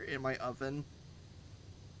fire in my oven.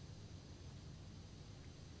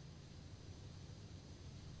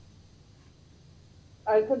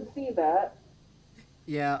 I could see that.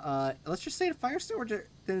 Yeah, let's just say the fire extinguisher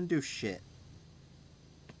didn't do shit.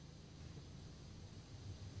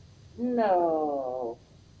 No.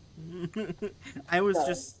 I was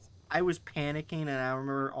Sorry. I was panicking, and I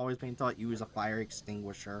remember always being taught use a fire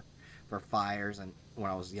extinguisher for fires, and when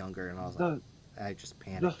I was younger, and I was like, I just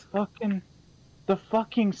panicked. The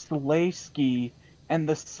fucking sleigh ski and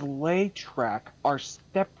the sleigh track are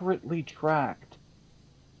separately tracked.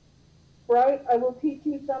 Right? I will teach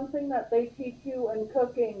you something that they teach you in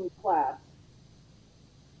cooking class.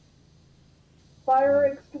 Fire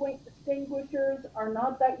extinguishers are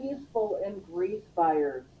not that useful in grease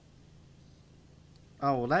fires.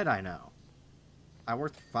 Oh, well, that I know. I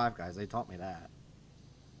worked for Five Guys. They taught me that.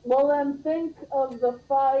 Well, then think of the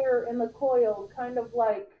fire in the coil kind of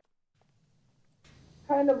like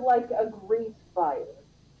a grease fire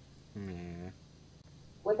Yeah.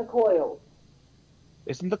 with a coil.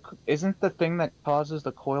 Isn't the thing that causes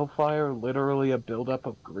the coil fire literally a buildup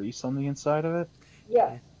of grease on the inside of it?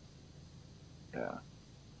 Yes. Yeah.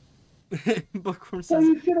 Yeah. Bookworm So says,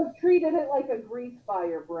 you should have treated it like a grease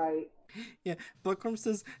fire, Bright. yeah, Bookworm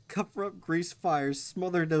says, cover up grease fires,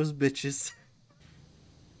 smother those bitches.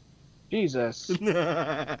 Jesus.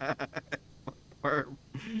 Bookworm.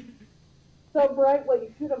 So, Bright, what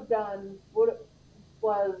you should have done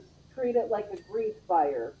was treat it like a grease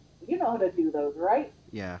fire. You know how to do those, right?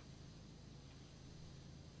 Yeah.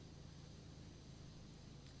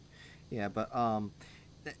 Yeah, but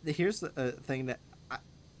here's the thing that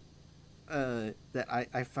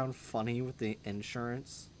I found funny with the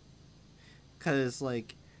insurance, cause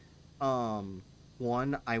like one,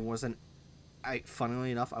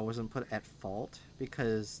 funnily enough, I wasn't put at fault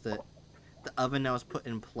because the oven that was put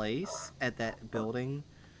in place at that building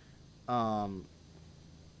um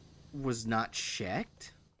was not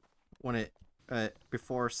checked when it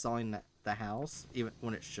before selling the house, even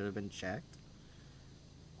when it should have been checked.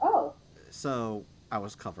 Oh, So I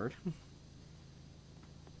was covered.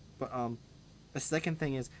 But the second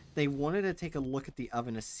thing is they wanted to take a look at the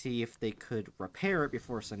oven to see if they could repair it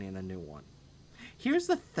before sending a new one. Here's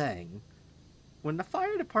the thing: when the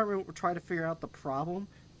fire department would try to figure out the problem,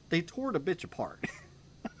 they tore the bitch apart.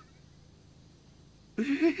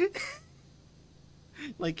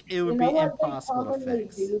 Like it you would know be what? They impossible to commonly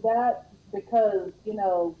fix. do that because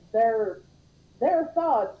their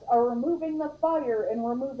thoughts are removing the fire and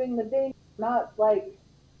removing the danger, not like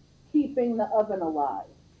keeping the oven alive.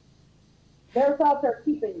 Their thoughts are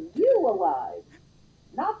keeping you alive,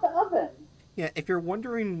 not the oven. Yeah, if you're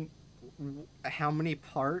wondering how many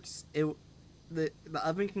parts, the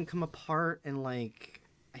oven can come apart in like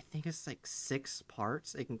I think it's like 6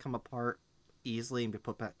 parts. It can come apart easily and be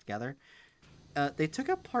put back together. They took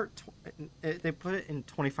apart. They put it in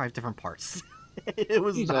 25 different parts. it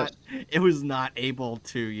was Jesus. not. It was not able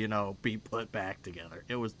to, be put back together.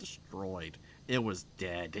 It was destroyed. It was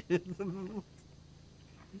dead.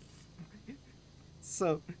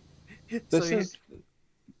 so, so This is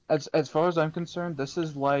as far as I'm concerned, this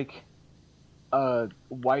is like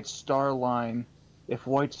White Star Line. If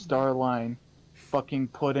White Star Line fucking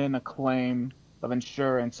put in a claim of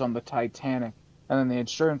insurance on the Titanic, and then the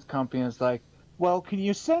insurance company is like, "Well, can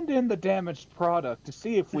you send in the damaged product to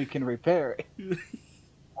see if we can repair it?"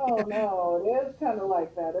 Oh no, it is kind of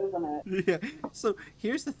like that, isn't it? yeah. So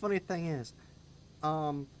here's the funny thing is,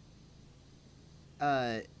 um,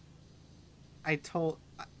 uh, I told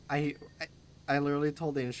I I literally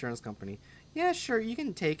told the insurance company, yeah, sure, you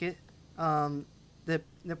can take it.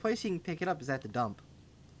 The place you can pick it up is at the dump.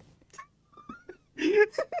 And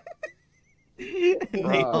Did they you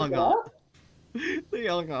Bruh. pick hung it up. up? They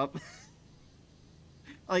hung up.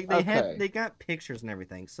 Like Okay. they got pictures and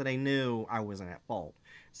everything, so they knew I wasn't at fault.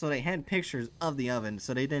 So they had pictures of the oven,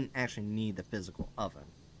 so they didn't actually need the physical oven.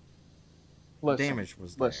 Listen, Damage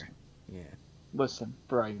was there. listen, Yeah. listen,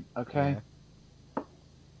 Bright, okay? Yeah.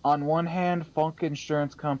 On one hand, funk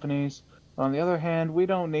insurance companies. On the other hand, we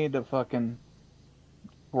don't need to fucking Yeah.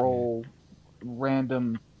 roll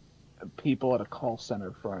random people at a call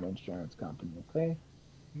center for an insurance company, okay?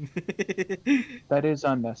 That is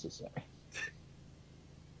unnecessary.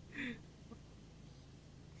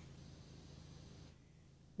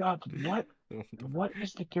 God, what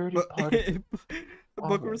is the dirty But part of the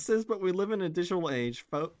Booker problem? says, but we live in a digital age.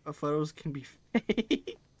 Photos can be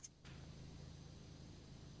fake.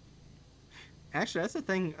 Actually, that's the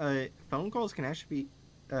thing. Phone calls can actually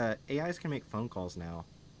be. AIs can make phone calls now.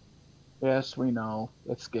 Yes, we know.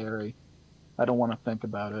 It's scary. I don't want to think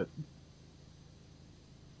about it.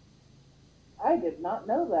 I did not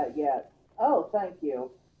know that yet. Oh, thank you.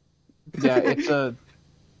 Yeah,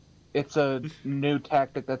 it's a new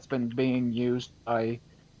tactic that's been being used by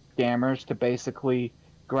scammers to basically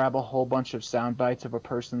grab a whole bunch of sound bites of a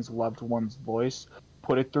person's loved one's voice,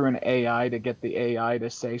 put it through an AI to get the AI to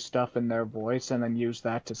say stuff in their voice, and then use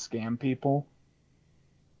that to scam people.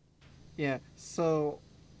 Yeah. So,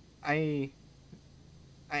 I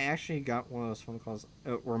I actually got one of those phone calls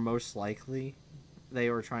where most likely they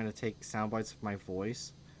were trying to take sound bites of my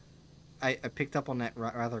voice. I picked up on that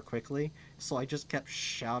rather quickly, so I just kept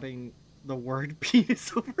shouting the word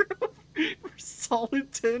penis over and over for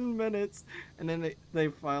solid 10 minutes, and then they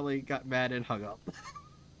finally got mad and hung up.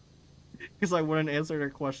 Because I wouldn't answer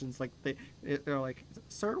their questions. Like, they're like,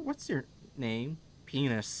 sir, what's your name?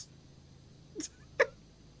 Penis.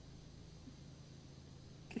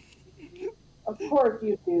 Of course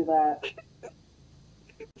you do that.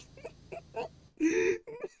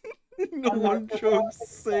 No I'm not one sure what I joke was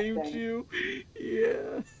saved expecting. you.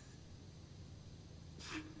 Yeah.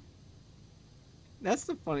 That's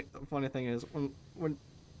the funny thing is when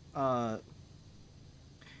uh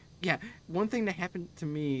yeah, one thing that happened to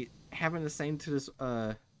me happened the same to this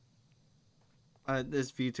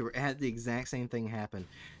VTuber. It had the exact same thing happen.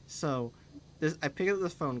 So this I pick up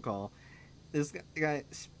this phone call. This guy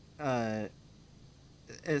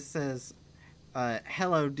it says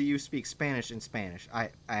hello, do you speak Spanish? In Spanish. I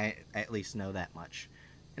at least know that much.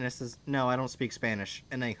 And it says, no, I don't speak Spanish.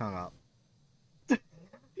 And then he hung up.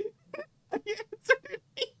 I answered in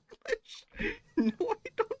English. No, I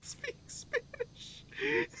don't speak Spanish.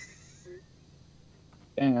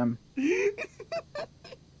 Damn.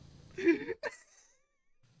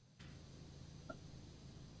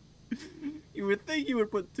 You would think you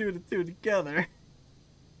would put two and two together.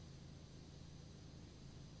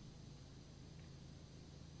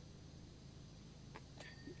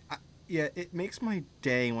 Yeah, it makes my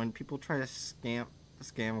day when people try to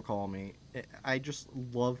scam call me. I just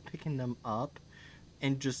love picking them up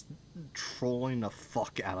and just trolling the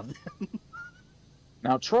fuck out of them.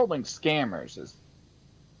 Now, trolling scammers is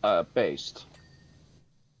based.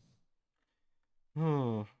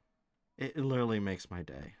 Oh, it literally makes my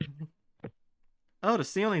day. Oh, the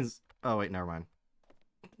ceiling's. Oh wait, never mind.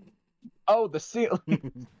 Oh, the seal.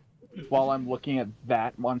 While I'm looking at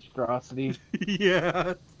that monstrosity.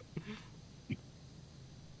 Yeah.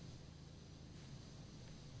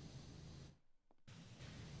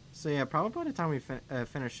 So yeah, probably by the time we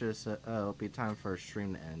finish this, it'll be time for a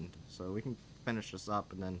stream to end. So we can finish this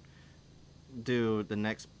up and then do the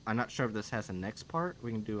next. I'm not sure if this has a next part.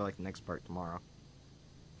 We can do like the next part tomorrow.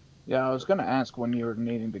 Yeah, I was gonna ask when you were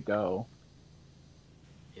needing to go.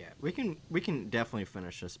 Yeah, we can definitely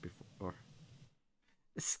finish this before.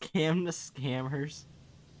 Scam the scammers.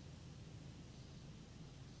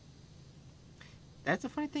 That's a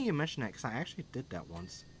funny thing you mentioned that because I actually did that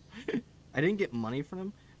once. I didn't get money from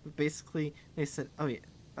them, but basically they said, "Oh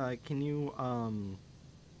yeah, can you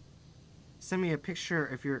send me a picture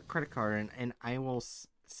of your credit card and I will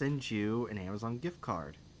send you an Amazon gift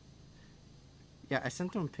card." Yeah, I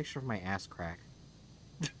sent them a picture of my ass crack.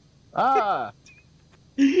 Ah!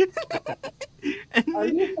 Are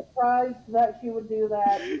you surprised that she would do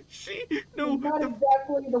that? No, She's not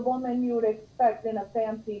exactly the woman you would expect in a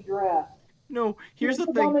fancy dress. no. Here's She's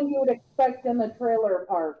the the thing. woman you would expect in the trailer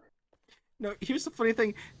park. No, here's the funny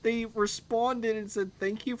thing. They responded and said,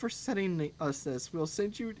 "Thank you for sending us this. We'll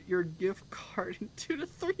send you your gift card in 2 to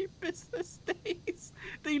 3 business days."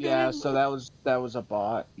 They Yeah, didn't. so that was a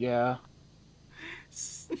bot. Yeah.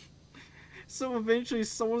 So eventually,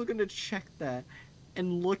 someone's gonna check that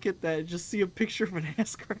and look at that and just see a picture of an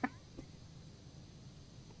ass crack.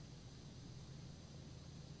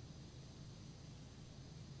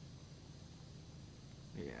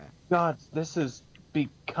 Yeah. God, this is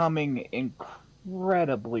becoming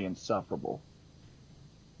incredibly insufferable.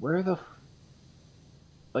 Where the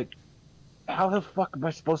like, how the fuck am I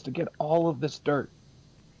supposed to get all of this dirt?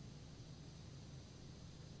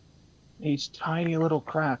 These tiny little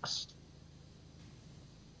cracks.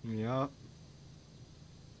 Yup.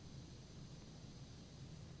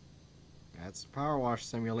 That's Power Wash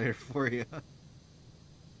Simulator for you.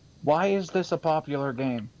 Why is this a popular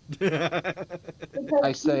game? Because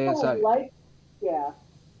I say as people like, yeah.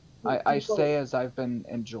 I People- say as I've been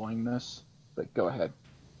enjoying this, but go ahead.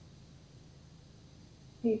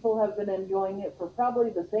 People have been enjoying it for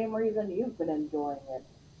probably the same reason you've been enjoying it.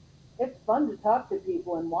 It's fun to talk to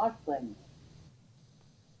people and watch things.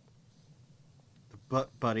 The Butt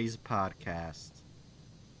Buddies podcast.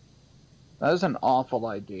 That is an awful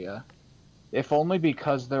idea. If only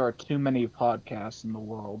because there are too many podcasts in the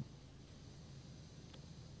world.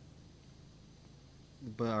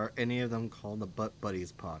 But are any of them called the Butt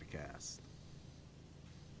Buddies podcast?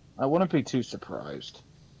 I wouldn't be too surprised.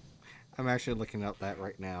 I'm actually looking up that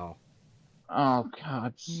right now. Oh,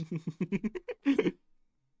 God.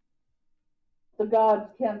 The gods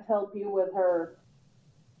can't help you with her.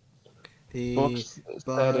 The Books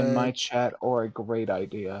said in my chat, or a great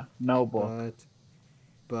idea. No book. Butt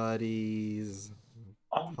Buddies.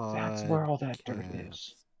 Oh, that's where all that dirt podcast.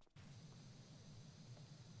 is.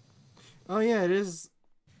 Oh yeah, it is.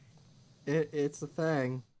 It's a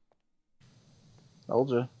thing. Told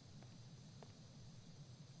you.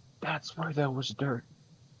 That's where there was dirt.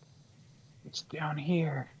 It's down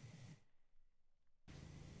here.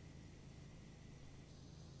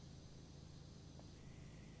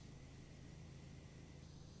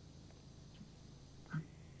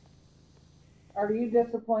 Are you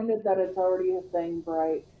disappointed that it's already a thing,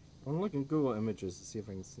 Bright? I'm looking at Google Images to see if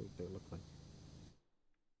I can see what they look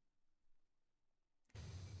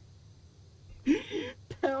like.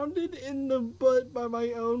 Pounded in the butt by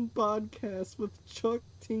my own podcast with Chuck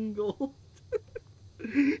Tingle.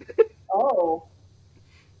 Oh.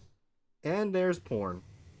 And there's porn.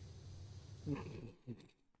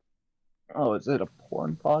 Oh, is it a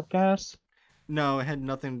porn podcast? No, it had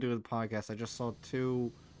nothing to do with the podcast. I just saw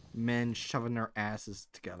two men shoving their asses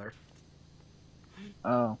together.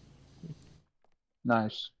 Oh.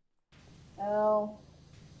 Nice. Well,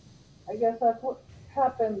 I guess that's what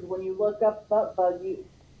happens when you look up butt buddy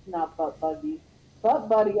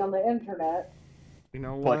on the internet. You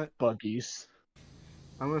know Butt what? buggies.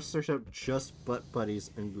 I'm gonna search up just butt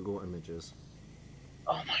buddies in Google Images.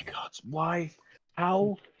 Oh my god, why?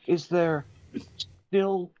 How is there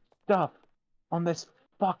still stuff on this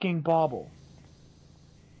fucking bauble?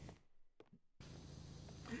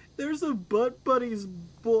 There's a butt buddies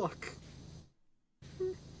book.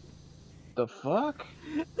 The fuck?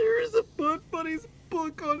 There is a butt buddies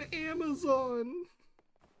book on Amazon.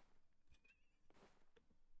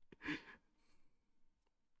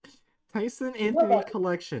 Tyson Anthony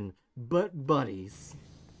Collection, Butt Buddies.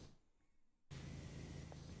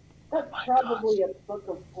 That's probably a book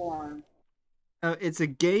of porn. It's a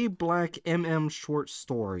gay black short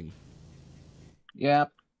story. Yeah.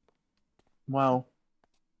 Well,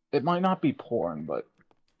 it might not be porn, but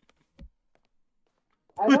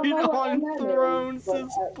I Put don't it know what on that throne, is, but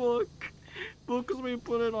says book. Books we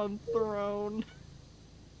put it on throne.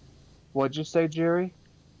 what'd you say, Jerry?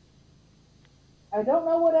 I don't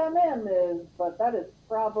know what MM is, but that is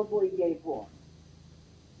probably gay porn.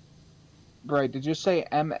 Right, did you say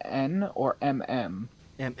MN or MM?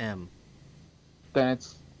 MM. Then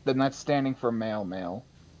that's standing for male.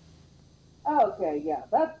 Okay, yeah,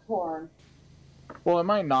 that's porn. Well, it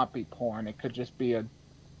might not be porn. It could just be a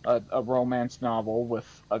romance novel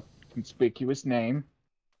with a conspicuous name.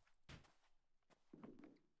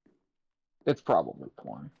 It's probably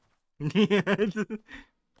porn. Yeah.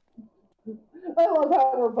 I love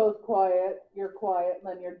how we're both quiet. You're quiet,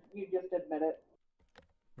 and then you just admit it.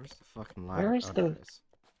 Where's the fucking ladder? Where is there it is.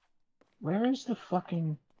 Where is the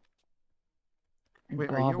fucking Wait,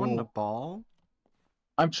 bauble? are you on the ball?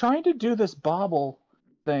 I'm trying to do this bauble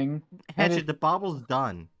thing. Hatchet, the bobble's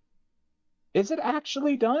done. Is it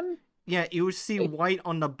actually done? Yeah, you would see white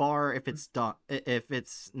on the bar if it's done. If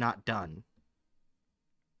it's not done.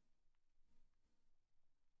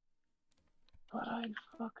 But I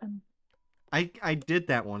fucking... I did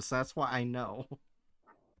that once, so that's why I know.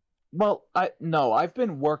 Well, I've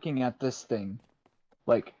been working at this thing,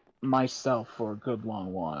 like, myself for a good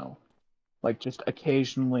long while. Like, just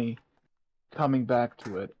occasionally coming back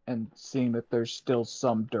to it and seeing that there's still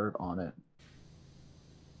some dirt on it.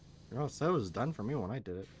 Oh, so it was done for me when I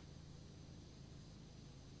did it.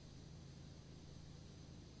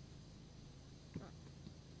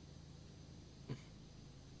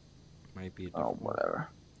 Might be a Oh, different one. whatever.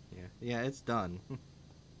 Yeah, it's done.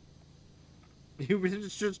 You were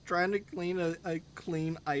just trying to clean a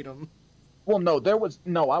clean item. Well,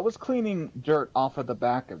 I was cleaning dirt off of the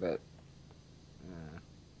back of it,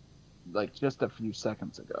 like, just a few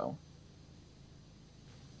seconds ago.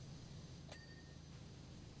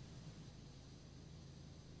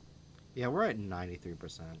 Yeah, we're at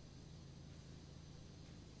 93%.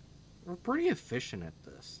 We're pretty efficient at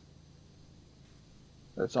this.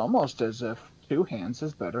 It's almost as if 2 hands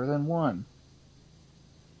is better than 1.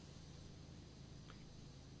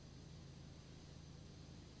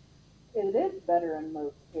 It is better in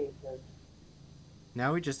most cases.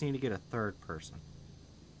 Now we just need to get a third person.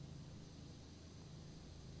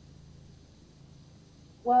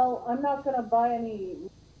 Well, I'm not gonna buy any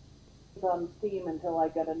on Steam until I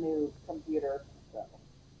get a new computer. So.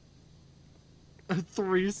 A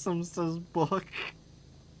threesome, says book.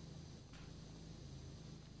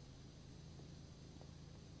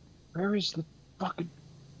 Where is the fucking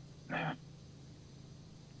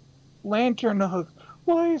lantern hook?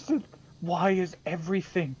 Why is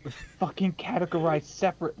everything fucking categorized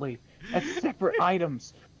separately as separate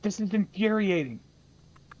items? This is infuriating.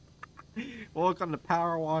 Welcome to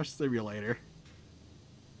Power Wash Simulator.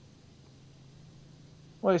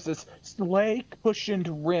 What is this? Sleigh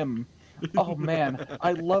cushioned rim. Oh man,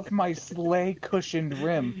 I love my sleigh cushioned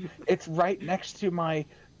rim. It's right next to my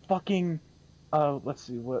fucking let's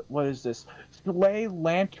see, what is this? Sleigh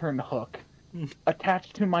lantern hook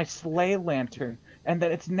attached to my sleigh lantern, and then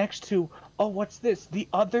it's next to, oh, what's this? The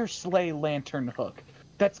other sleigh lantern hook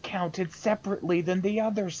that's counted separately than the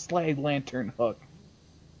other sleigh lantern hook.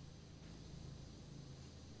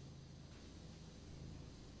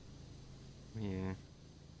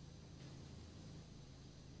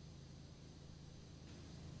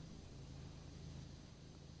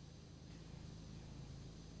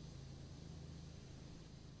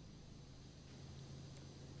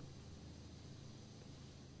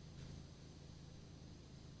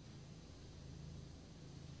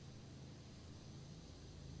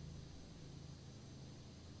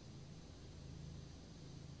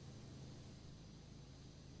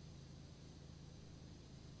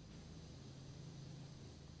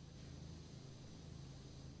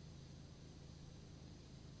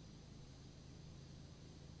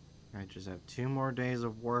 I just have 2 more days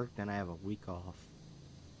of work, then I have a week off.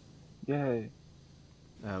 Yay.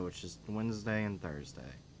 Which is Wednesday and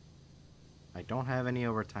Thursday. I don't have any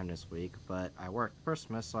overtime this week, but I worked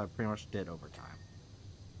Christmas, so I pretty much did overtime.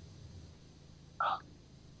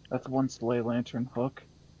 That's one sleigh lantern hook.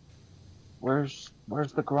 Where's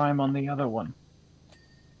the grime on the other one?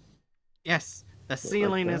 Yes, the Right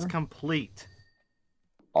ceiling is there? complete.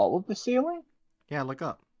 All of the ceiling? Yeah, look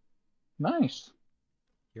up. Nice.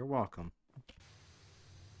 You're welcome.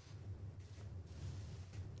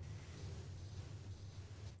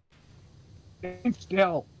 Stand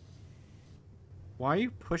still. Why are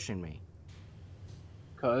you pushing me?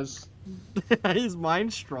 'Cause, Is mine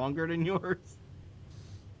stronger than yours?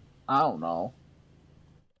 I don't know.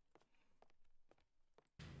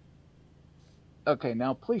 Okay,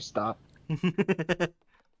 now please stop.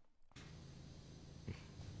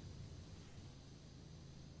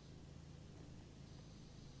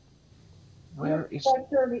 Where You is...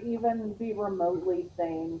 expect her to even be remotely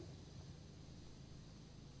sane.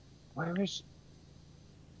 Where is...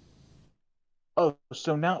 Oh,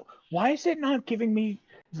 so now... Why is it not giving me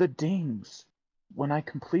the dings when I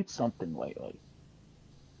complete something lately?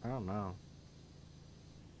 I don't know.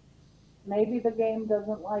 Maybe the game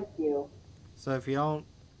doesn't like you. So if you don't,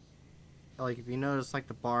 like, if you notice, like,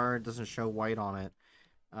 the bar doesn't show white on it,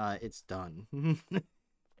 it's done.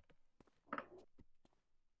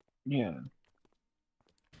 Yeah.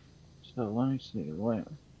 So let me see.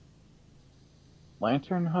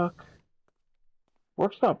 Lantern hook?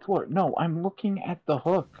 Workshop floor. No, I'm looking at the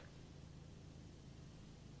hook.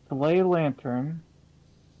 Sleigh lantern.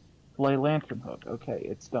 Sleigh lantern hook. Okay,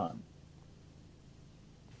 it's done.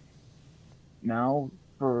 Now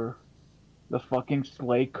for the fucking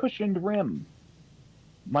sleigh cushioned rim.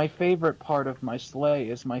 My favorite part of my sleigh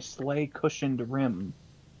is my sleigh cushioned rim.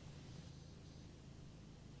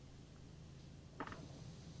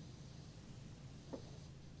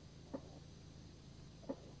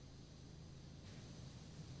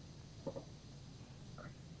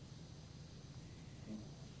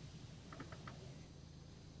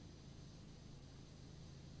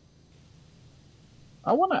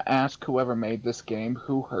 I want to ask whoever made this game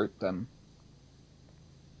who hurt them.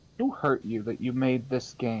 Who hurt you that you made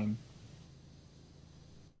this game?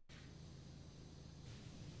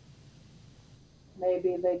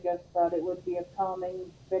 Maybe they just thought it would be a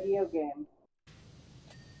calming video game.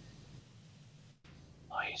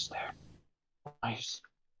 Why is there?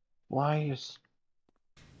 Why is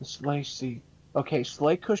the sleigh seat? Okay,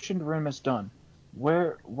 sleigh cushioned rim is done.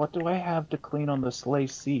 What do I have to clean on the sleigh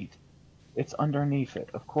seat? It's underneath it.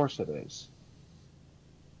 Of course it is.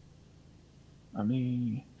 Let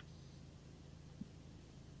me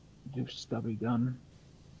do stubby gun.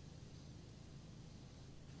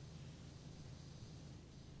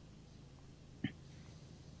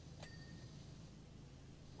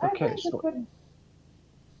 Okay, I think so it could.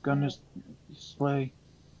 gun is sleigh.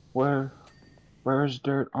 Where is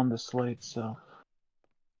dirt on the sleigh itself?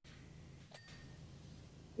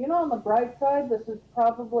 You know, on the bright side, this is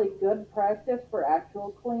probably good practice for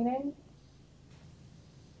actual cleaning.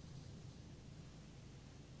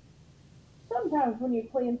 Sometimes when you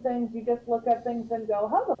clean things, you just look at things and go,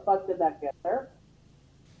 how the fuck did that get there?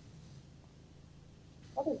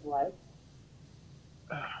 What is life?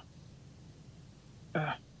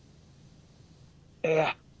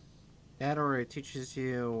 Yeah. That or it teaches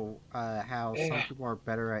you how some Yeah. people are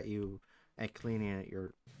better at you at cleaning it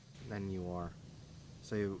than you are.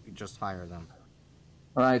 So you just hire them.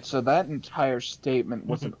 Alright, so that entire statement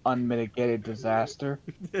was an unmitigated disaster.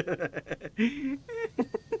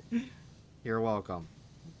 You're welcome.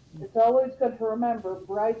 It's always good to remember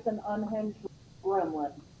Bryce an unhinged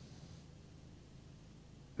gremlin.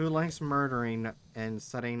 Who likes murdering and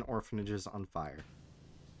setting orphanages on fire?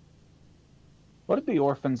 What did the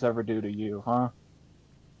orphans ever do to you, huh?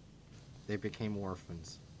 They became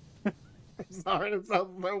orphans. I'm sorry, that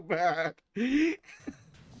sounds so bad.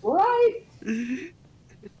 Right?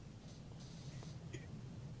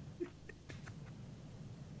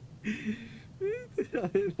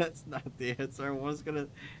 That's not the answer. I was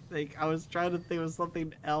trying to think of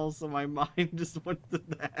something else, and my mind just went to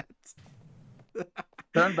that.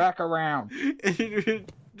 Turn back around.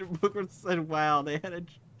 And the book said, "Wow, they had a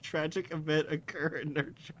tragic event occur in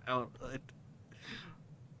their childhood."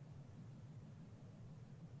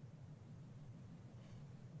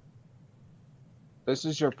 This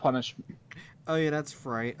is your punishment. Oh yeah, that's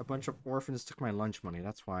right. A bunch of orphans took my lunch money.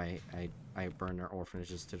 That's why I burned their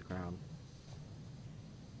orphanages to the ground.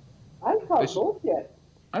 I call This- bullshit.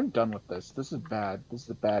 I'm done with this. This is bad. This is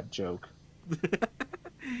a bad joke.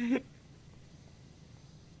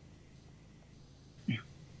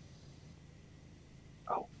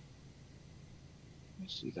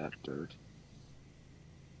 see that dirt.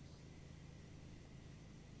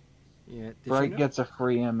 Yeah, did Bright you know? gets a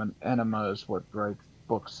free enema is what Bright's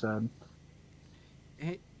book said.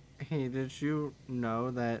 Hey, did you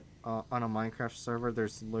know that on a Minecraft server,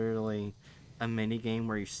 there's literally a mini game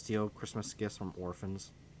where you steal Christmas gifts from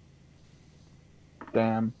orphans?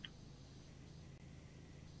 Damn.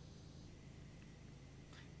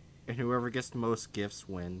 And whoever gets the most gifts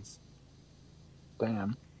wins.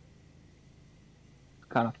 Damn.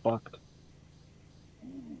 Kind of fucked.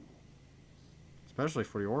 Especially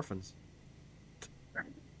for the orphans.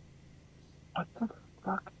 What the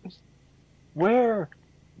fuck is... Where?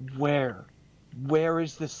 Where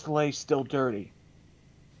is the sleigh still dirty?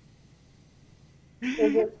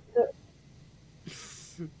 Is it?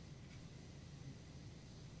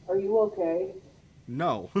 Are you okay?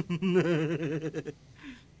 No.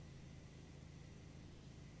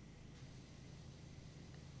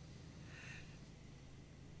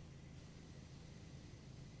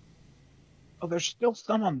 Oh, there's still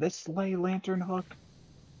some on this sleigh lantern hook?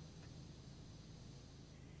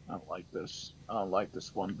 I don't like this. I don't like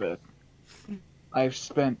this one bit. I've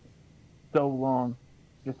spent so long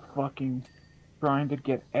just fucking trying to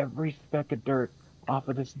get every speck of dirt off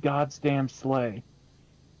of this goddamn sleigh.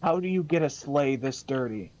 How do you get a sleigh this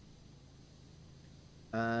dirty?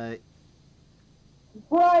 Bright,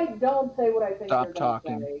 don't say what I think Stop you're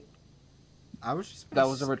talking. gonna say. I was just That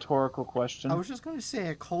was a rhetorical question. I was just gonna say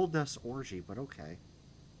a coal dust orgy, but okay.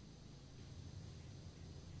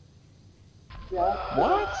 Yeah.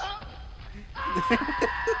 What?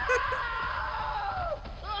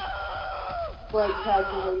 Bright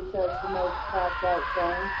casually says the most cracked out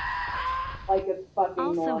thing. Like it's fucking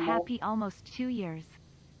Also normal. happy almost 2 years.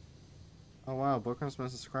 Oh wow, Bookworm's been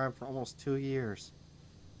subscribed for almost 2 years.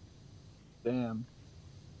 Damn.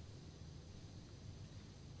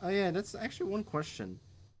 Oh yeah, that's actually one question.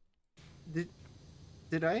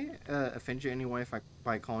 Did I offend you anyway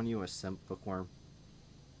by calling you a simp, Bookworm?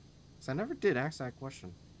 Because I never did ask that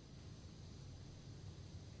question.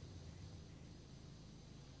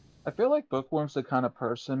 I feel like Bookworm's the kind of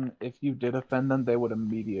person, if you did offend them, they would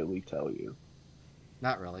immediately tell you.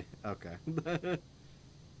 Not really. Okay.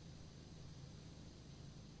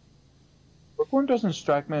 Bookworm doesn't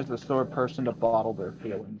strike me as the sort of person to bottle their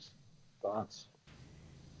feelings. Thoughts.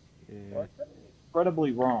 Yeah.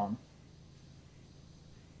 Incredibly wrong.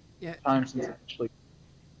 Yeah. Time since I actually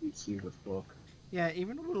see this book. Yeah.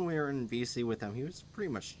 Even when we were in VC with him, he was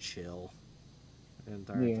pretty much chill the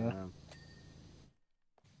entire Yeah. time.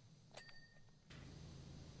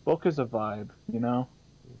 Book is a vibe, you know?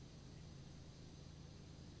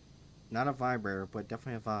 Not a vibrator, but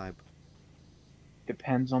definitely a vibe.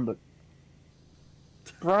 Depends on the...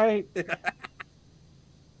 Right?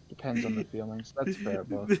 Depends on the feelings. That's fair,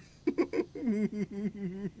 Book.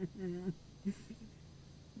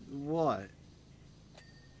 What?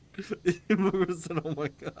 Oh my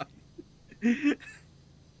god.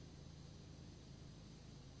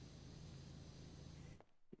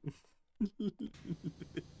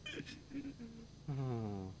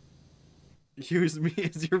 Oh. Use me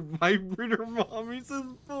as your vibrator, mommy, says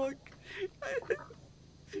Book.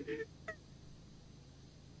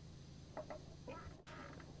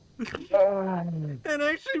 It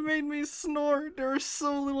actually made me snort. There are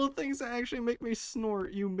so little things that actually make me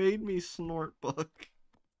snort. You made me snort, Book.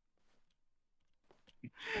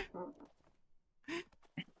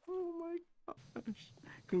 Oh my gosh.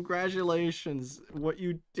 Congratulations. What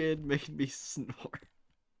you did made me snort.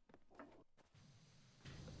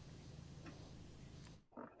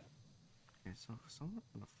 Okay, so someone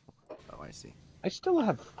on the floor. Oh, I see. I still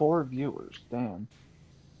have 4 viewers, damn.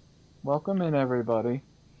 Welcome in, everybody.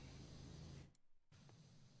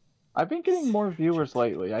 I've been getting more viewers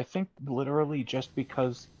lately. I think literally just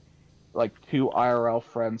because, like, 2 IRL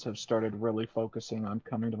friends have started really focusing on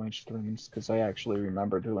coming to my streams, because I actually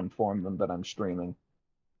remember to inform them that I'm streaming.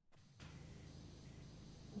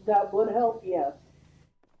 That would help, yes.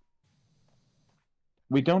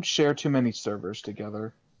 We don't share too many servers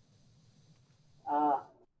together.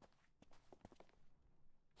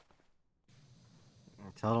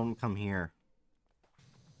 Tell them to come here.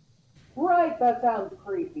 Right, that sounds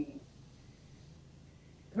creepy.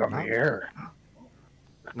 Come Not- here.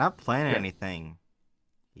 Not planning anything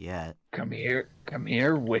yet. Come here,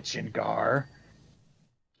 Witchengar.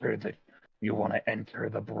 You want to enter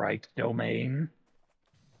the bright domain?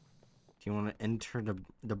 Do you want to enter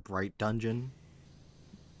the bright dungeon?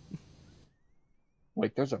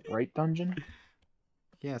 Wait, there's a bright dungeon?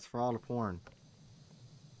 Yeah, it's for all the porn.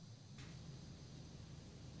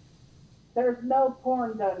 There's no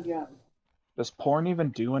porn dungeon. Does porn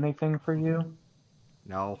even do anything for you?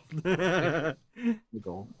 No.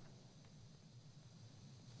 Legal.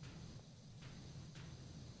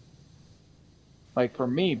 Like for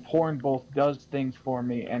me, porn both does things for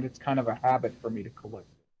me, and it's kind of a habit for me to collect.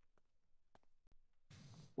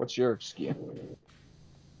 What's your excuse?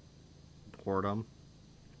 Boredom.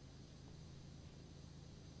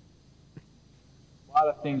 A lot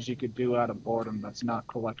of things you could do out of boredom that's not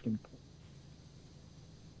collecting.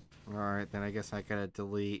 Alright, then I guess I gotta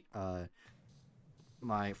delete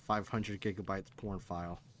my 500 gigabytes porn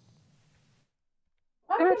file.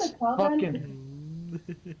 I'm That's gonna comment. fucking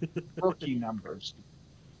rookie numbers.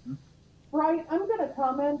 Right, I'm gonna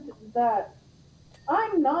comment that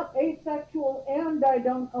I'm not asexual and I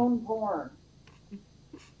don't own porn.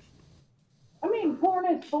 I mean, porn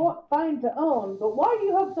is fine to own, but why do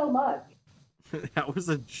you have so much? That was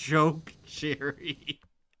a joke, Jerry.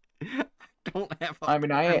 I don't have a I mean,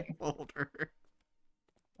 porn folder.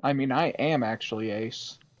 I am actually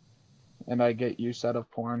ace, and I get use out of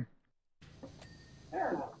porn.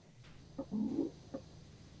 Fair enough.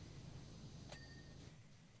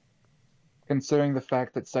 Considering the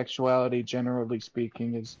fact that sexuality, generally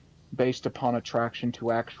speaking, is based upon attraction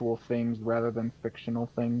to actual things rather than fictional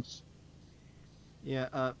things.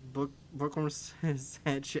 Yeah, Bookworm says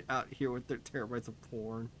had shit out here with their terabytes of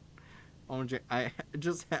porn. OJ, I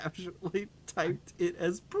just actually typed it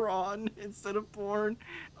as prawn instead of porn.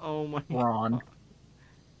 Oh my Brawn. god.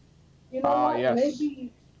 You know what? Yes.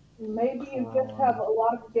 Maybe you just have a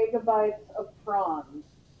lot of gigabytes of prawns.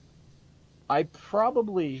 I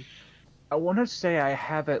want to say I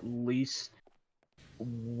have at least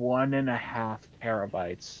 1.5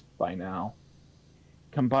 terabytes by now,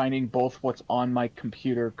 combining both what's on my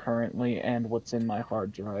computer currently and what's in my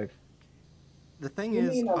hard drive. The thing You is,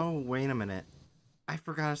 mean oh wait a minute. I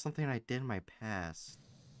forgot something I did in my past.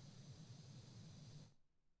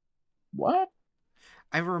 What?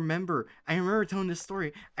 I remember telling this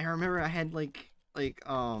story. I remember I had a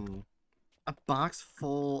box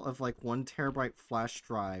full of like 1 terabyte flash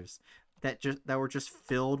drives that were just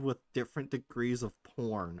filled with different degrees of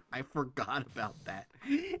porn. I forgot about that.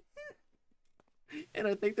 And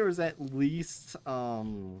I think there was at least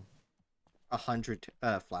 100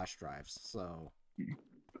 flash drives. So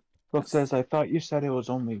Book says, I thought you said it was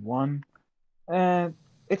only one. And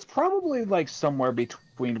it's probably like somewhere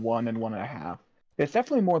between 1 and 1.5. It's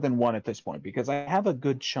definitely more than one at this point because I have a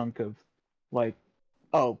good chunk of, like,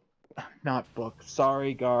 oh, not book.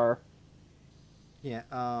 Sorry, Gar. yeah,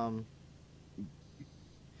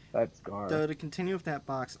 That's Gar. to continue with that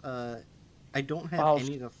box, I don't have Files.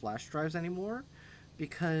 any of the flash drives anymore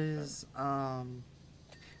because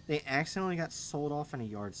they accidentally got sold off in a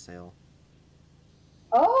yard sale.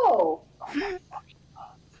 Oh,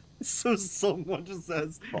 So someone just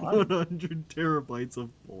has Fun. 100 terabytes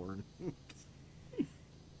of porn.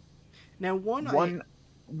 Now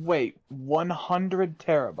Wait, 100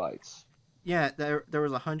 terabytes. yeah, there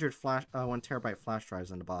was 100 1 terabyte flash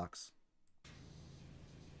drives in the box.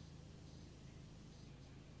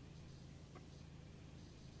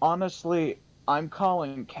 Honestly, I'm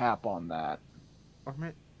calling cap on that.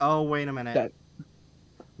 Oh wait a minute. That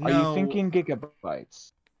No, Are you thinking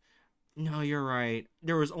gigabytes? no, you're right.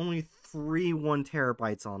 There was only 3 1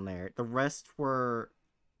 terabytes on there. The rest were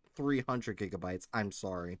 300 gigabytes. I'm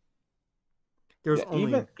sorry. There's Yeah,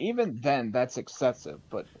 only even then, that's excessive,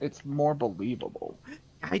 but it's more believable.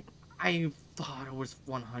 I thought it was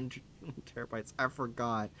 100 terabytes. I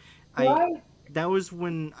forgot. right. That was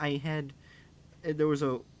when I had there was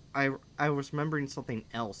a I was remembering something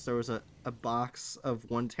else. There was a box of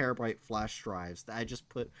 1 terabyte flash drives that I just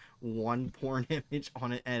put one porn image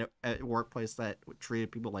on it at workplace that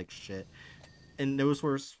treated people like shit, and those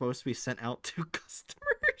were supposed to be sent out to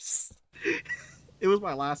customers. It was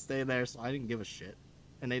my last day there, so I didn't give a shit,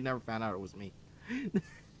 and they never found out it was me.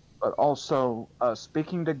 But also,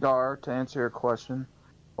 speaking to Gar, to answer your question,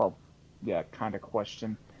 well, yeah, kind of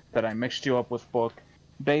question, that I mixed you up with book.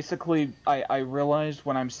 Basically, I realized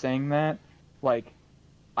when I'm saying that, like,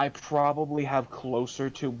 I probably have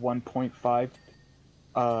closer to 1.5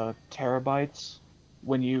 terabytes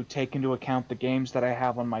when you take into account the games that I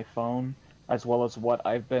have on my phone, as well as what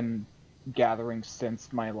I've been gathering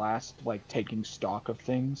since my last, like, taking stock of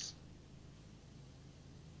things.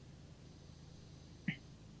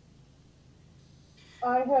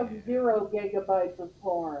 I have 0 gigabytes of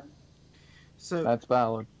porn. So That's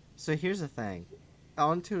valid. so here's the thing.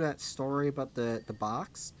 Onto that story about the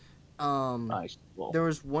box. Nice. Well, There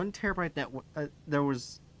was 1 terabyte there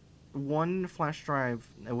was one flash drive.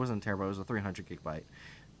 It wasn't a terabyte. It was a 300 gigabyte.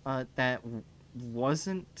 That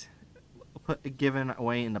wasn't given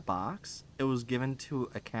away in the box. It was given to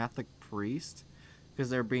a Catholic priest because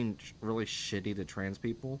they're being really shitty to trans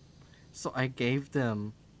people. So I gave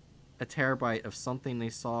them a terabyte of something they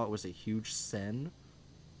saw it was a huge sin.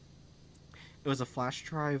 It was a flash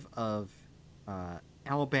drive of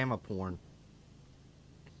Alabama porn.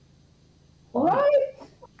 Right?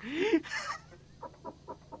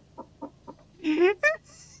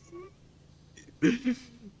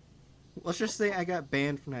 Let's just say I got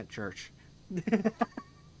banned from that church.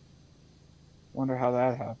 Wonder how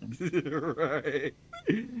that happened. Right.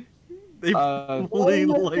 They Uh, probably Blame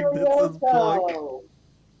like Mr. this is book.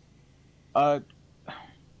 Roto.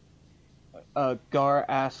 Gar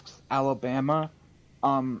asks Alabama,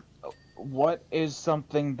 what is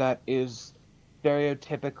something that is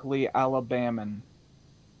stereotypically Alabaman?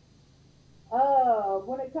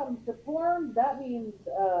 When it comes to porn, that means,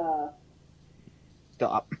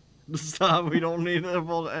 Stop. Stop. We don't need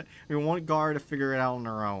to. We want Gar to figure it out on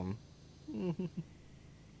her own.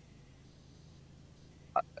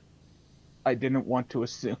 I didn't want to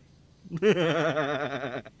assume.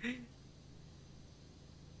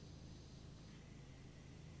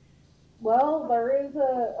 well, there is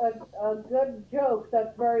a good joke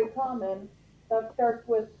that's very common that starts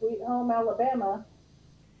with Sweet Home Alabama.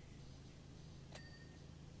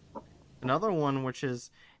 Another one, which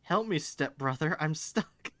is, "Help me, stepbrother, I'm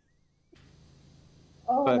stuck."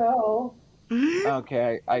 Oh But- no.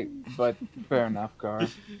 Okay, but fair enough, Gar.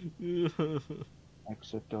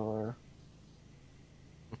 Exit door.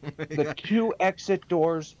 The two exit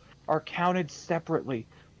doors are counted separately.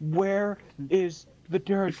 Where is the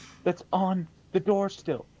dirt that's on the door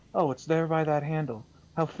still? Oh, it's there by that handle.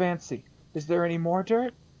 How fancy. Is there any more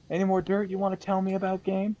dirt? Any more dirt you want to tell me about,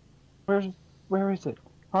 game? Where is it?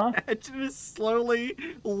 Huh? Imagine is slowly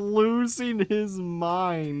losing his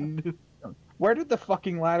mind. Where did the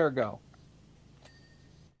fucking ladder go?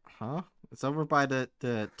 Huh? It's over by the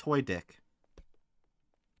toy dick.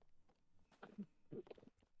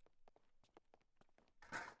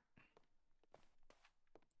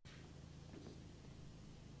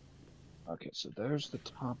 Okay, so there's the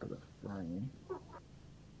top of the frame.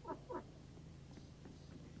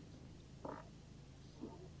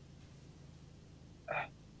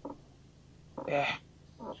 Eh.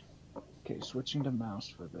 Okay, switching to mouse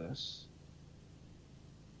for this.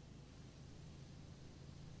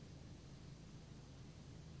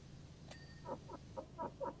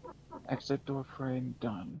 Exit door frame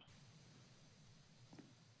done.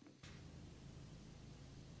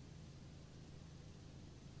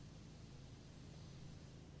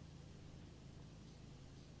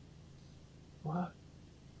 What?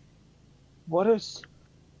 What is...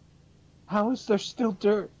 How is there still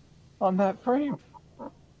dirt on that frame?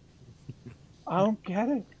 I don't get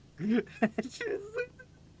it.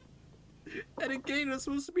 And again, it's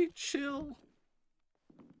supposed to be chill.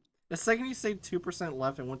 The second you say 2%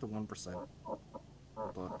 left, it went to 1%.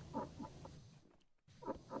 Look.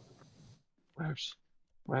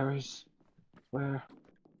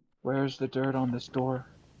 Where's the dirt on this door?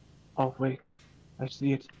 Oh, wait. I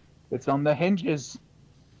see it. It's on the hinges.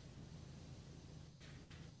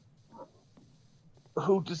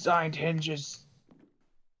 Who designed hinges?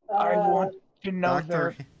 I want to know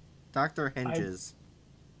Dr. Hinges.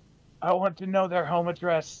 I want to know their home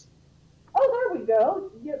address. Oh, there we go.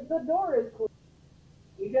 The door is clear.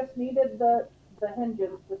 You just needed the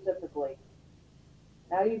hinges specifically.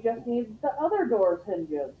 Now you just need the other door's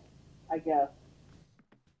hinges, I guess.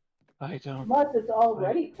 I don't... Unless it's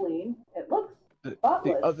already clean. It looks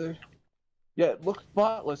spotless. The other... Yeah, it looks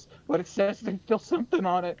spotless, but it says there's still something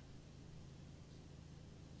on it.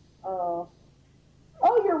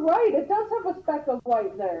 Oh, you're right. It does have a speck of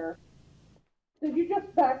white there. Did you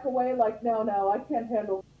just back away like, no, I can't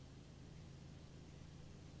handle...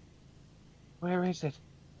 Where is it?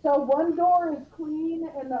 So one door is clean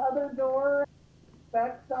and the other door is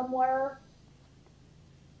back somewhere.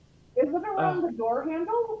 Is it around the door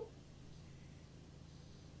handle?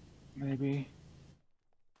 Maybe.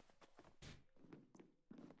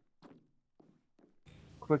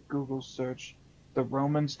 Quick Google search. The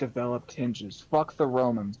Romans developed hinges. Fuck the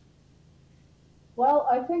Romans. Well,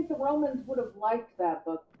 I think the Romans would have liked that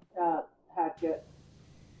book, Hatchet.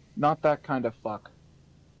 Not that kind of fuck.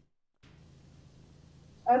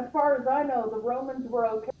 As far as I know, the Romans were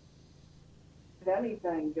okay with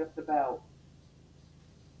anything, just about.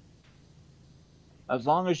 As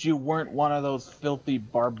long as you weren't one of those filthy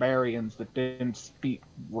barbarians that didn't speak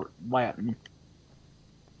Latin.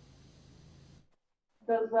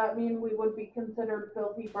 Does that mean we would be considered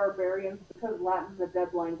filthy barbarians because Latin's a dead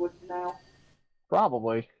language now?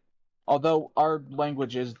 Probably. Although our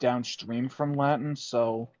language is downstream from Latin,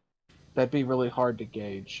 so that'd be really hard to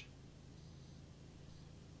gauge.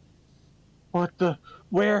 What the?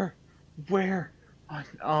 Where? Where?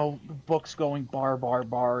 Oh, the book's going bar bar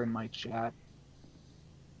bar in my chat.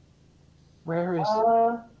 Where is?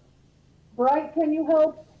 Bright, can you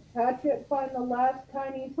help Hatchet find the last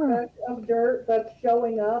tiny speck of dirt that's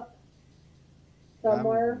showing up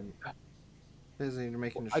somewhere? I'm busy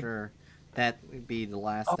making I- sure that would be the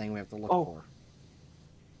last Oh, thing we have to look oh. for.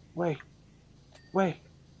 Wait, wait!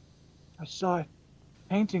 I saw it.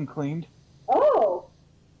 Painting cleaned. Oh,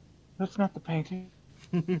 That's not the painting.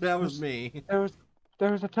 That was me.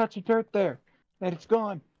 There was a touch of dirt there, and it's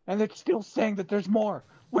gone, and it's still saying that there's more.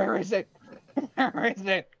 Where is it? Where is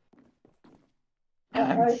it?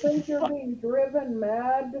 I think you're being driven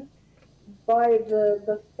mad by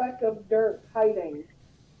the speck of dirt hiding.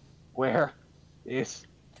 Where is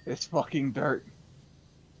this fucking dirt?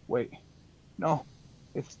 Wait, no,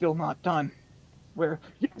 it's still not done. Where?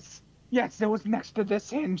 Yes, yes, it was next to this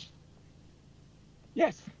hinge.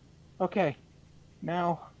 Yes. Okay.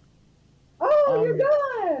 Now, Oh, you're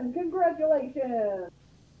done! Congratulations!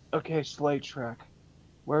 okay, sleigh track.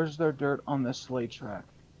 Where's there dirt on this sleigh track?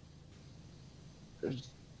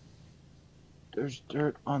 There's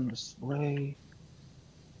dirt on the sleigh.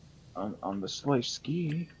 On the sleigh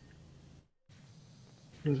ski.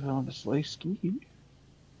 Is it on the sleigh ski?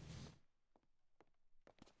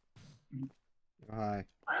 Hi.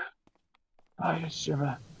 I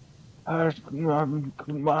assume.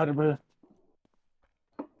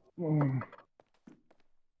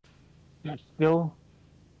 There's still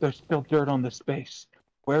there's still dirt on this base.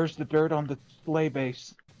 Where's the dirt on the sleigh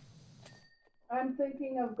base? I'm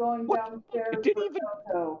thinking of going What? downstairs It didn't for even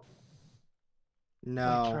Coco. sleigh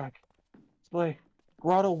No. track. Sleigh.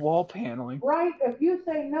 Grotto wall paneling. Right? If you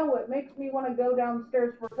say no, it makes me want to go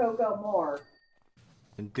downstairs for Coco more.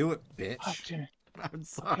 And do it, Oh, bitch. damn it. I'm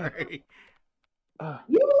sorry.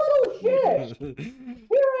 You little shit! Here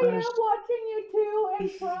I Where's am watching you two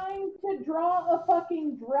and trying to draw a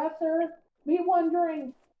fucking dresser. Me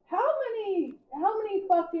wondering how many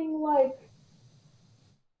fucking like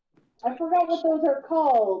I forgot what those are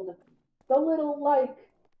called. The little like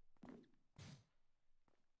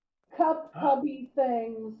cup cubby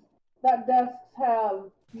things that desks have.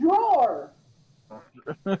 Drawer!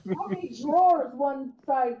 How many drawers one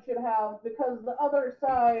side should have because the other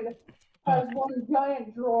side has one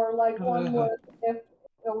giant drawer like one would if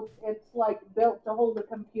it's like built to hold a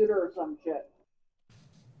computer or some shit.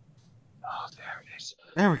 Oh, there it is.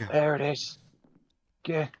 There we go. There it is.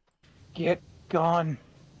 Get gone.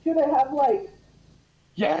 Should it have like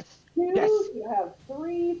Yes. two? Yes. Should it have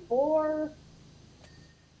three, four?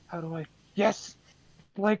 How do I? Yes.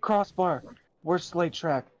 Sleigh crossbar. Where's sleigh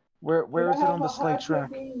track? Where Should is I it have on the a sleigh hatchet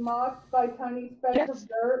track? being mocked by tiny specks Yes. of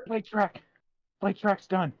dirt? Sleigh track. Sleigh track's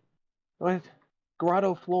done. With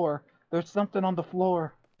grotto floor. There's something on the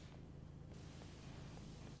floor.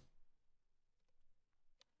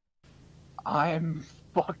 I'm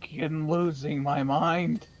fucking losing my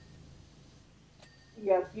mind.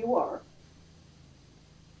 Yes, you are.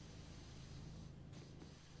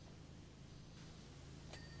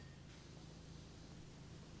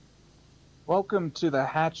 Welcome to the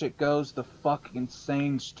Hatchet Goes the Fuck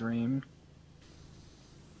Insane stream.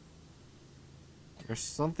 There's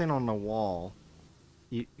something on the wall.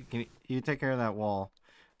 You take care of that wall.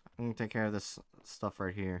 I'm gonna take care of this stuff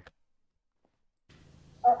right here.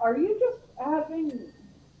 Are you just having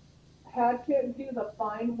Hatchet do the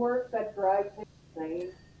fine work that drives him insane?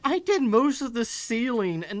 I did most of the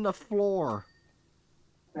ceiling and the floor.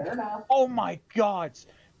 Fair enough. Oh my god!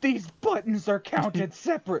 These buttons are counted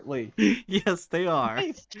separately! Yes, they are.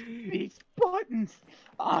 These buttons!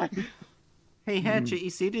 Hey, Hatchet, you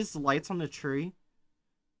see these lights on the tree?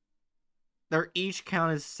 They're each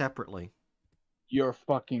counted separately. You're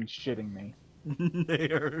fucking shitting me. They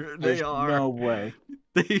are. There's no way.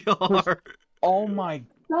 They are. Oh my...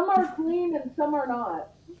 Some are clean and some are not.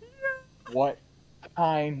 What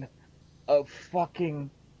kind of fucking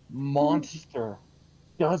monster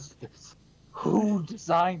does this? Who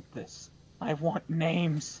designed this? I want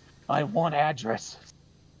names. I want addresses.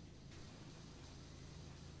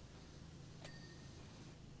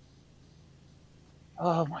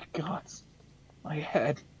 Oh my god. My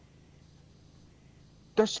head.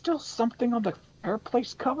 There's still something on the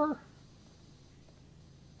fireplace cover?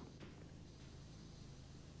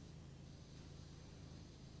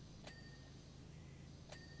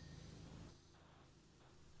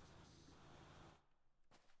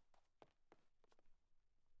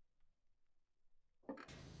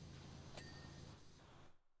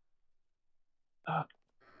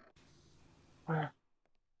 Where?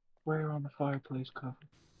 Where on the fireplace cover?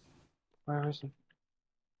 Where is it?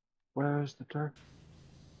 Where is the dirt?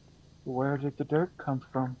 Where did the dirt come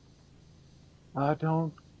from? I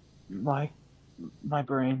don't like my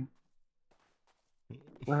brain.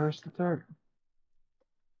 Where is the dirt?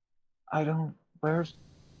 I don't. Where is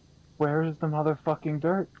the motherfucking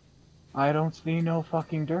dirt? I don't see no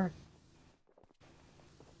fucking dirt.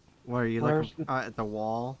 What are you looking Where's the? at the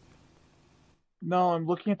wall? No, I'm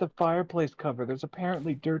looking at the fireplace cover. There's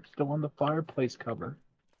apparently dirt still on the fireplace cover.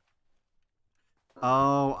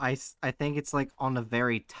 Oh, I think it's like on the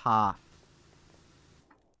very top.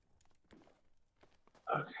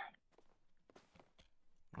 Okay.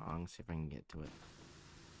 Oh, let's see if I can get to it.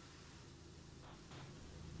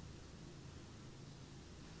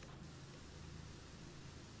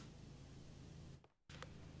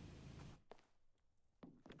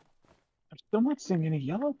 I'm still not seeing any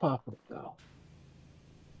yellow pop-up though.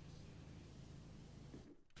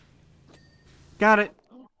 Got it.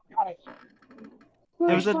 Got it.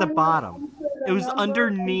 It was at the bottom. It was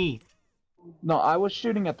underneath. No, I was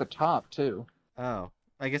shooting at the top too. Oh,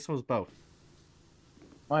 I guess it was both.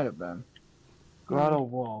 Might have been. Grotto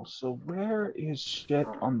wall. So where is shit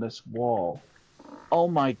on this wall? Oh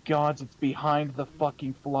my god, it's behind the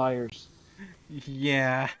fucking flyers.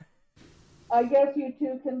 Yeah. I guess you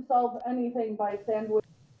two can solve anything by sandwich.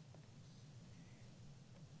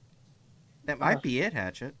 That might be it,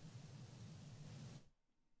 Hatchet.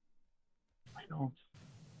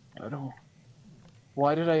 I don't.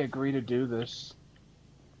 Why did I agree to do this?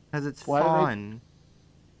 Because it's Why did I- fun.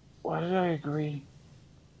 Why did I agree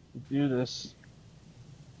to do this?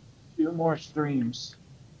 2 more streams.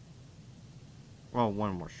 Well,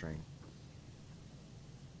 one more string.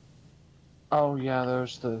 Oh yeah,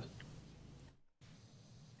 there's the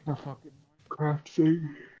fucking Minecraft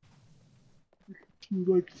thing. You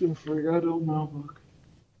like suffering? I don't know. Look,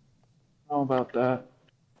 I don't know about that.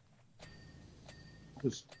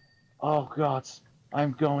 'Cause, oh god,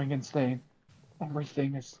 I'm going insane.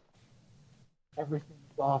 Everything is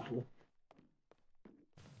awful.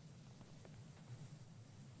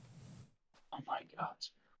 Oh my god,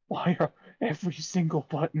 why are every single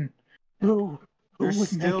button? Who There's would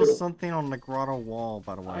still make it? something on the grotto wall,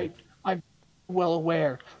 by the way. I'm well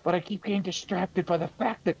aware, but I keep getting distracted by the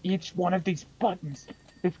fact that each one of these buttons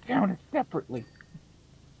is counted separately.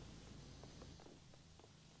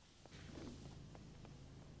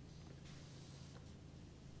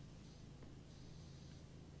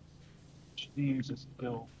 Steam is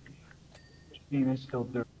still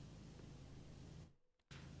dirt.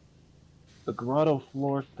 The grotto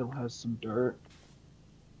floor still has some dirt.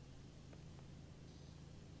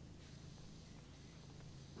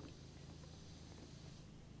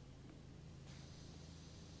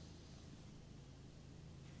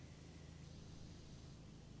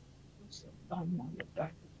 I want to get back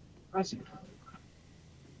to the present.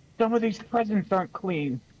 Some of these presents aren't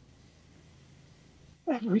clean.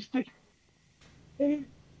 Everything.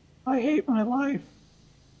 I hate my life.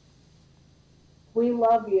 We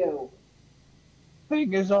love you.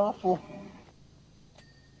 Thing is awful.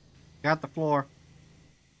 Got the floor.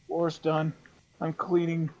 Floor's done. I'm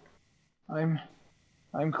cleaning. I'm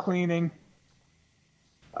cleaning.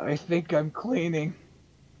 I think I'm cleaning.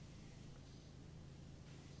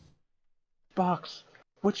 Box.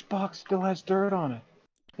 Which box still has dirt on it?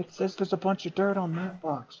 It says there's a bunch of dirt on that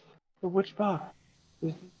box. But which box?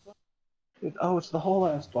 Oh, it's the whole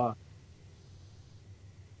ass box.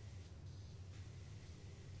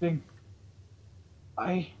 Thing.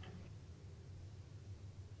 I.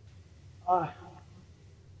 Ah.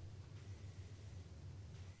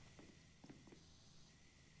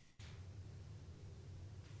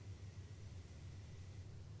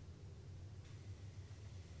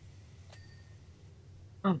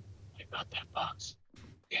 I got that box.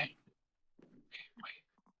 Okay. Wait.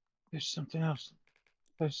 There's something else.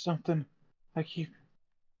 There's something I keep.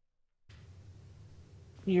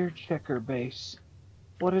 Ear checker base.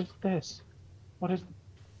 What is this? What is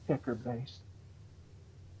checker base?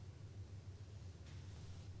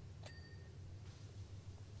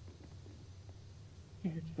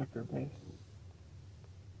 Ear checker base.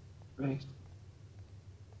 Base.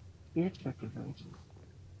 Ear checker base.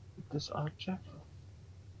 This object?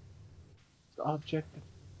 This object?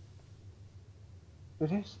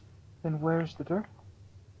 It is? Then where's the dirt?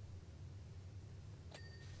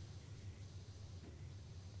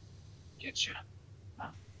 Get you.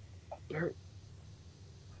 Dirt.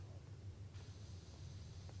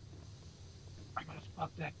 I'm gonna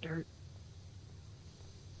fuck that dirt.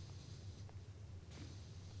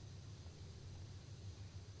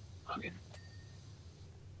 Fucking.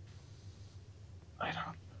 I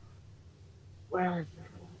don't. Where?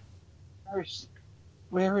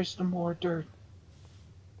 Where is the more dirt?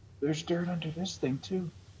 There's dirt under this thing too.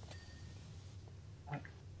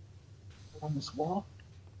 On this wall.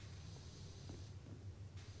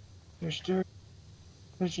 There's dirt.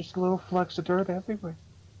 There's just little flecks of dirt everywhere.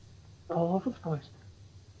 All over the place.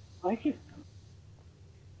 I like it.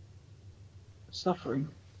 Suffering.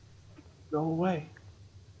 Go away.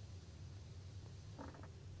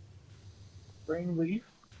 Spring leaf.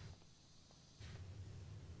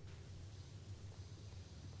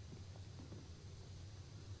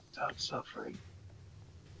 Without suffering.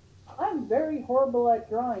 I'm very horrible at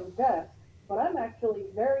drawing desks, but I'm actually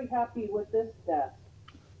very happy with this desk.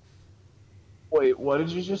 Wait, what did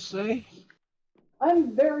you just say?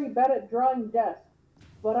 I'm very bad at drawing desks,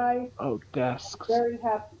 but Oh, desks. very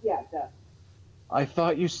happy. Yeah, desks. I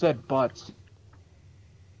thought you said butts.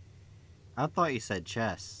 I thought you said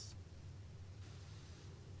chess.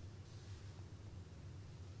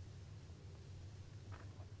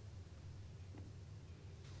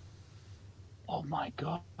 Oh my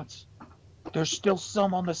god. There's still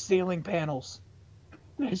some on the ceiling panels.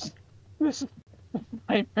 This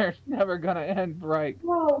nightmare's never gonna end right.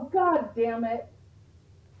 Oh, god damn it.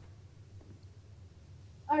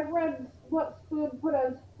 I read what Spoon put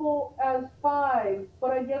as 5,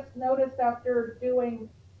 but I just noticed after doing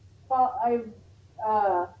 5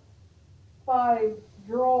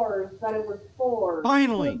 drawers that it was 4.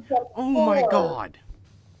 Finally! Spoon said Oh my 4. god!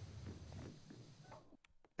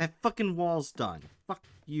 That fucking wall's done. Fuck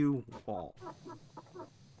you, wall.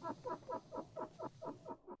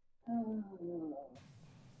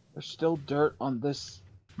 There's still dirt on this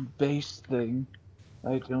base thing.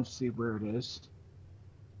 I don't see where it is.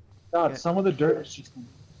 God, Yeah. some of the dirt is just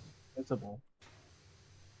invisible.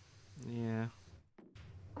 Yeah.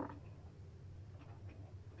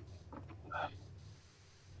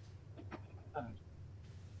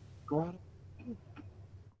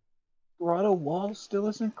 Grotto wall still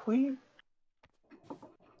isn't clean?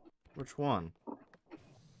 Which one?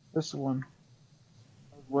 This one.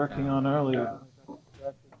 I was working on earlier.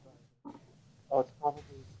 Oh, it's probably.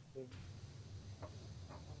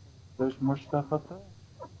 There's more stuff up there.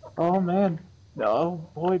 Oh man. No,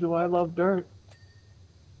 boy, do I love dirt.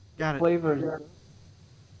 Got it. Flavor.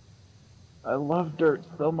 I love dirt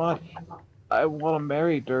so much. I want to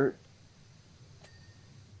marry dirt.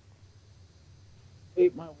 I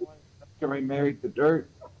hate my wife after I married the dirt.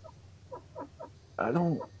 I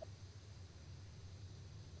don't.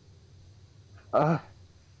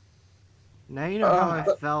 Now you know how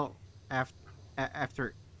I felt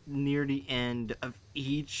after near the end of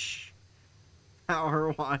each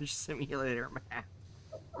Power Wash Simulator map.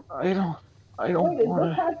 I don't Wait, is want this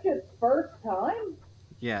to. Hatchet's first time?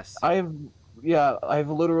 Yes. I've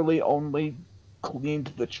literally only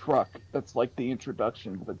cleaned the truck. That's like the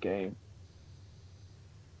introduction to the game.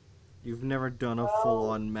 You've never done a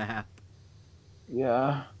full-on map.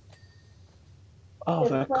 Yeah. Oh,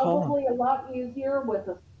 It's that column. probably a lot easier with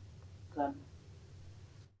a system.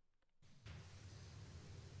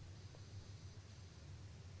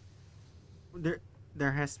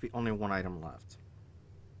 There has to be only one item left.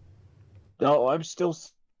 No, I'm still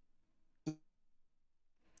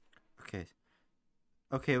Okay.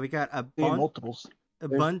 Okay, we got a seeing multiples.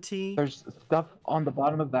 bunty. There's stuff on the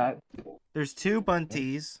bottom of that. There's 2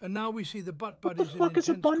 bunties. And now we see the butt buddies the in fuck is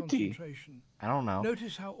a intense bunty? concentration. I don't know.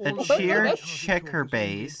 Notice how all A of the cheer light-hearted checker talk is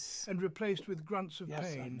ended base. and replaced with grunts of Yes,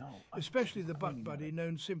 I pain, know. especially the butt buddy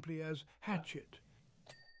known simply as Hatchet.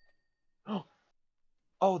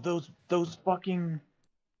 Oh, those fucking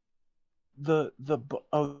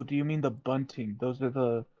oh, do you mean the bunting? Those are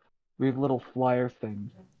the weird little flyer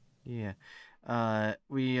things. Yeah.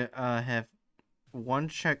 We have one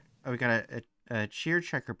check. Oh, we got a cheer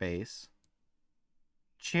checker base.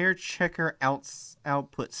 Cheer checker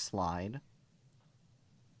output slide.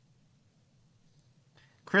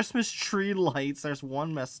 Christmas tree lights. There's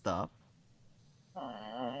one messed up.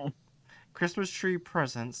 Christmas tree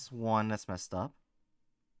presents. One that's messed up.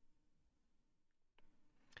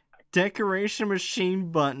 Decoration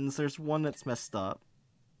machine buttons. There's one that's messed up.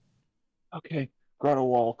 Okay, grotto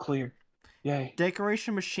wall clear. Yay.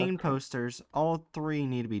 Decoration machine Okay. posters. All 3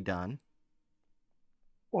 need to be done.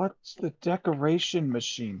 What's the decoration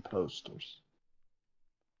machine posters?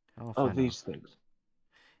 I'll Oh, find out. these things.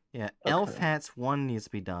 Yeah, elf Okay. hats 1 needs to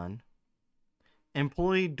be done.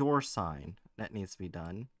 Employee door sign that needs to be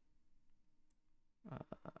done.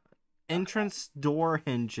 Entrance door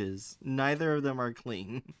hinges. Neither of them are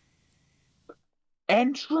clean.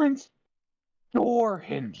 Entrance door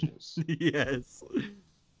hinges. Yes.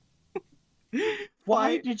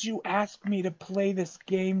 Why did you ask me to play this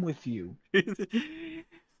game with you?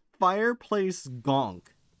 Fireplace gonk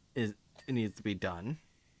it needs to be done.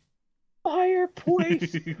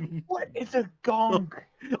 Fireplace. What is a gonk?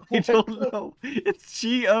 I don't know. It's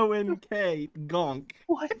Gonk. Gonk.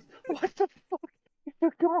 What? What the fuck is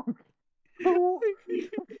a gonk? Who?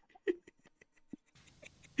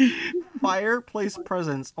 Fireplace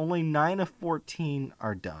presents, only 9 of 14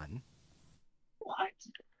 are done. What?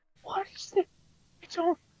 What is it? I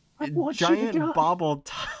don't. I want you Giant to die. bobble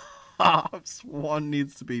tops, 1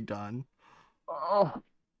 needs to be done. Oh.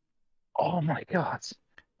 Oh my god.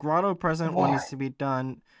 Grotto present, 1 Why? needs to be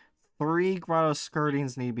done. 3 grotto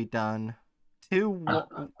skirtings need to be done. 2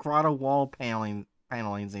 grotto wall panelings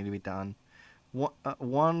need to be done.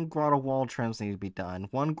 1 grotto wall trims need to be done.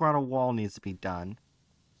 1 grotto wall needs to be done.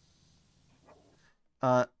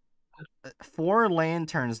 4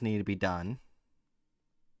 lanterns need to be done.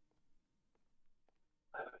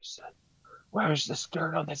 Where's this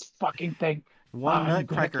dirt on this fucking thing? 1 I'm gonna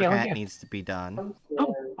nutcracker kill hat you. needs to be done. I'm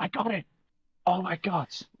Oh, scared. I got it. Oh my god.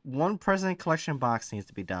 1 president collection box needs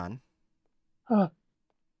to be done.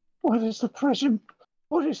 What is the prison?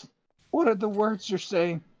 What are the words you're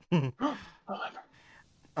saying? The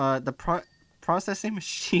processing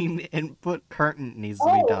machine input curtain needs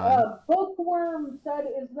to be done. Bookworm said,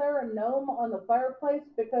 is there a gnome on the fireplace?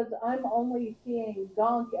 Because I'm only seeing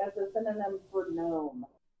gonk as a synonym for gnome.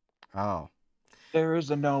 Oh, There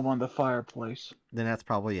is a gnome on the fireplace. then that's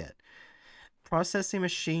probably it. Processing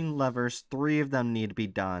machine levers, 3 of them need to be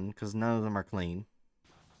done because none of them are clean.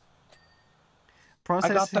 I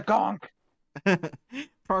got the gonk.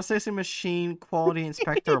 Processing machine quality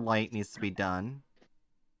inspector light needs to be done.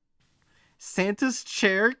 Santa's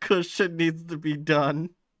chair cushion needs to be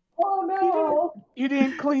done. Oh no! You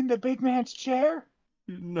didn't clean the big man's chair?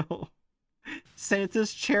 No.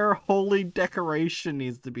 Santa's chair holy decoration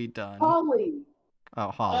needs to be done. Holly. Oh,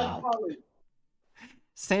 Holly. Holly.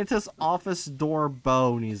 Santa's office door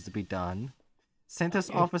bow needs to be done. Santa's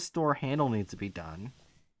office door handle needs to be done.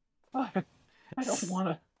 I don't want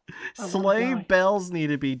to. Sleigh bells need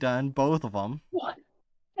to be done, both of them. What?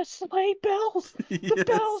 The sleigh bells? The Yes.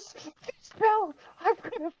 bells? This bell? I'm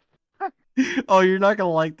gonna. Oh, you're not gonna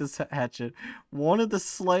like this, Hatchet. 1 of the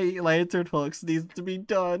sleigh lantern hooks needs to be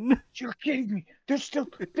done. You're kidding me. There's still.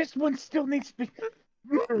 This one still needs to be.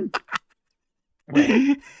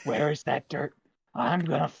 Where is that dirt? I'm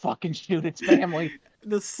gonna fucking shoot its family.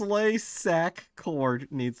 The sleigh sack cord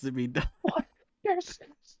needs to be done. What? There's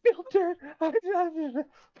still dirt.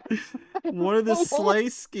 1 of the sleigh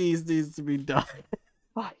skis needs to be done.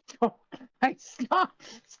 I don't. Stop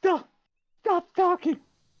talking.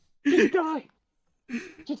 Just die.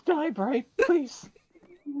 Just die, Bright. Please.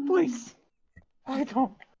 Please. I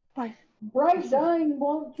don't. Bright dying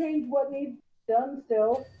won't change what needs done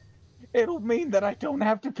still. It'll mean that I don't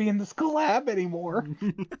have to be in this collab anymore.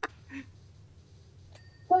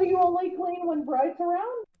 So you only clean when Bright's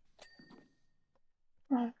around?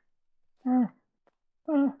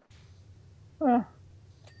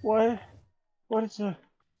 What is a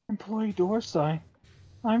employee door sign?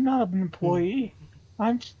 I'm not an employee.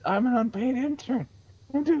 I'm an unpaid intern.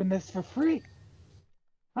 I'm doing this for free.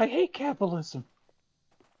 I hate capitalism.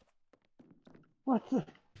 What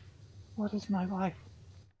is my life?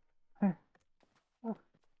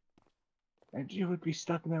 And you would be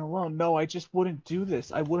stuck there alone. No, I just wouldn't do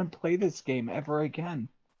this. I wouldn't play this game ever again.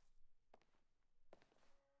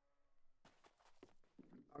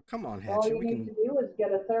 Oh, come on, All Hatchet. you We need can. to do is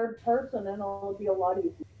get a third person and it'll be a lot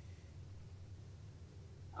easier.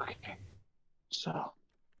 Okay. So,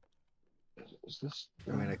 is this?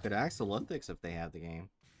 I mean, I could ask the Lithics if they have the game.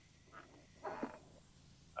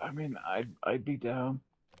 I mean, I'd be down.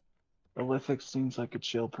 The Lithic seems like a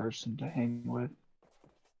chill person to hang with.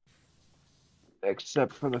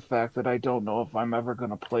 Except for the fact that I don't know if I'm ever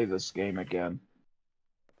gonna play this game again.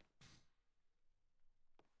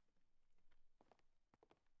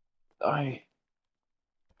 I'm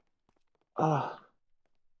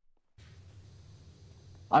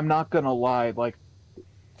not gonna lie, like,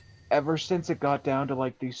 ever since it got down to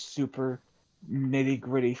like these super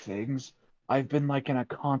nitty-gritty things, I've been like in a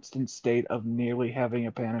constant state of nearly having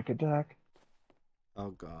a panic attack. Oh,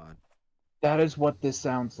 God. That is what this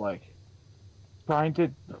sounds like. Trying to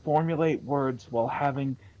formulate words while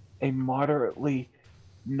having a moderately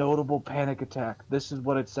notable panic attack. This is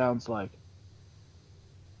what it sounds like.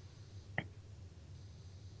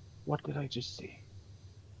 What did I just see?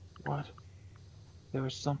 What? There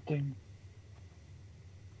was something.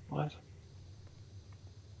 What?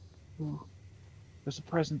 Ooh. There's a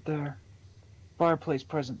present there. Fireplace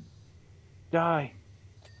present. Die.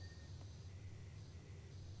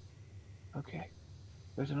 Okay.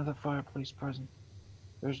 There's another fireplace present.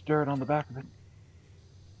 There's dirt on the back of it.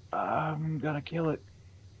 I'm gonna kill it.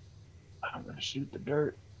 I'm gonna shoot the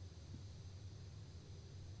dirt.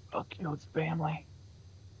 I'll kill its family.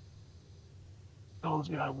 Told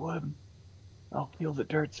you I would. I'll kill the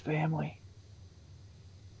dirt's family.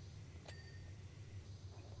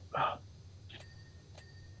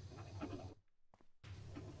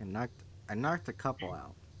 I knocked a couple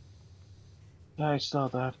out. Yeah, I saw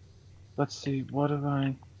that. Let's see, what have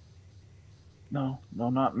I... No,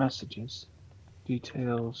 not messages.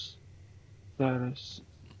 Details. Status.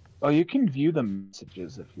 Oh, you can view the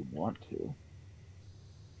messages if you want to.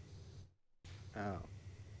 Oh.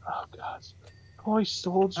 Oh, God. Toy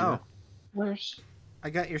soldier. Oh. Where's... I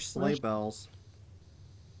got your sleigh bells.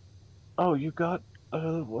 Oh, you got...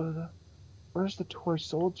 Where's the toy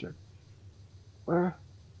soldier? Where...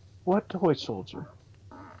 What toy soldier?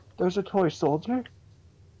 There's a toy soldier?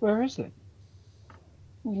 Where is it?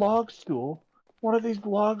 Log stool? One of these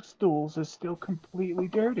log stools is still completely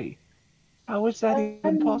dirty. How is that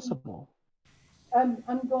even possible? I'm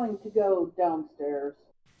going to go downstairs.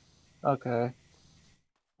 Okay.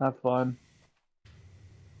 Have fun.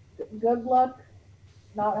 Good luck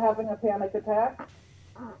not having a panic attack.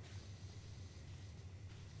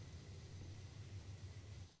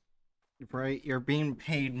 Right? You're being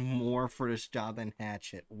paid more for this job than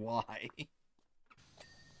Hatchet. Why?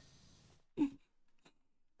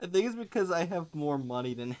 I think it's because I have more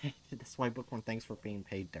money than Hatchet. That's why Bookworm thanks for being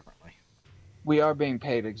paid differently. We are being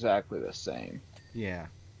paid exactly the same. Yeah.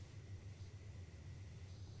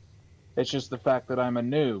 It's just the fact that I'm a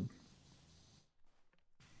noob.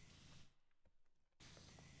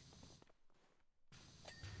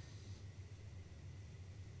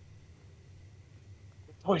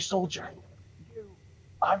 Toy soldier.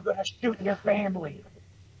 I'm gonna shoot your family.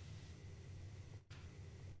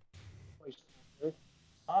 Toy soldier.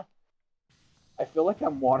 Huh? I feel like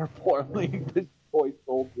I'm waterboarding this toy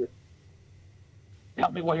soldier.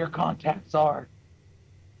 Tell me where your contacts are.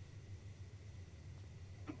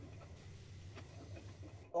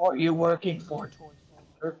 Who are you working for, toy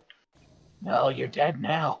soldier? No, you're dead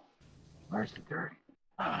now. Where's the dirt?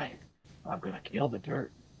 I'm gonna kill the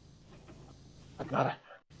dirt.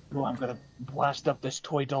 I'm gonna blast up this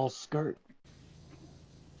toy doll's skirt.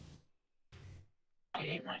 I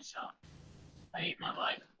hate myself. I hate my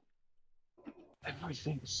life.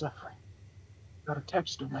 Everything is suffering. Got a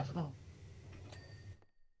text on my phone.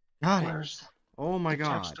 Got it. Where's Oh my the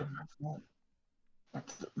god. text on my phone?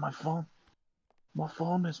 My phone. My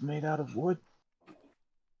phone is made out of wood.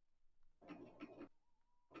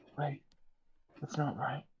 Wait, that's not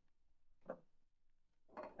right.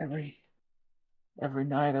 Every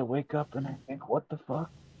night I wake up and I think, what the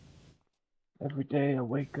fuck? Every day I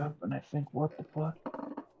wake up and I think, what the fuck?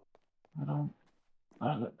 I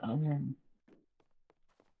mean,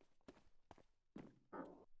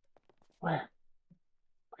 where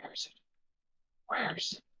is it?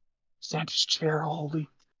 Where's Santa's chair? Holy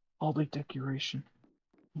decoration.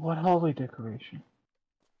 What holy decoration?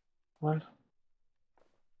 What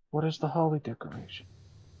is the holly decoration?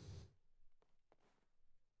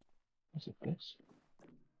 Is it this?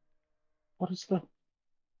 What is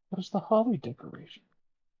the holly decoration?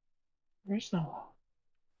 There is no.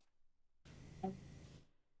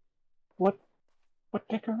 What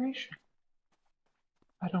decoration?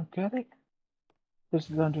 I don't get it. This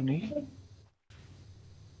is underneath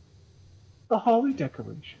the holly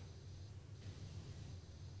decoration.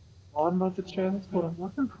 Bottom of the chair. That's what I'm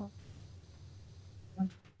looking for.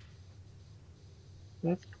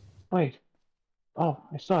 Wait. Oh,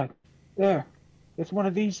 I saw it. There. It's one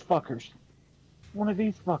of these fuckers. One of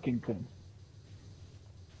these fucking things.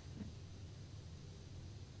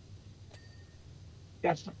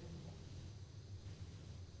 That's the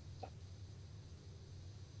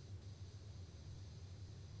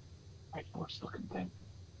right horse looking thing.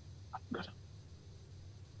 I'm gonna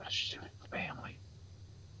shoot the family.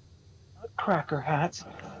 Nutcracker hats.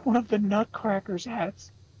 One of the Nutcracker's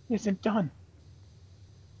hats isn't done.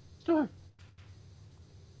 Sure.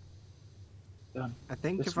 Done. I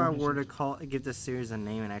think This if I one were isn't. to give this series a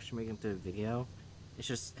name and actually make it into a video, it's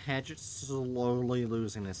just Hatchet slowly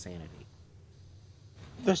losing his sanity.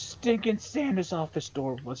 The stinking Santa's office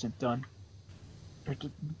door wasn't done. Or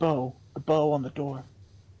the bow on the door.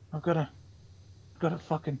 I'm gonna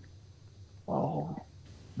fucking. Oh,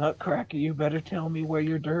 Nutcracker, you better tell me where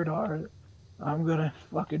your dirt are. I'm gonna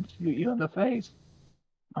fucking shoot you in the face.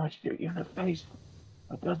 I'm gonna shoot you in the face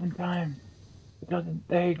 12 times.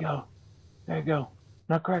 There you go. There you go.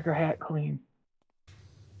 Nutcracker hat clean.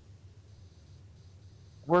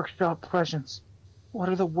 Workshop presents. What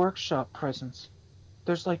are the workshop presents?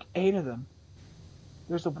 There's like 8 of them.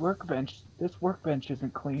 There's a workbench. This workbench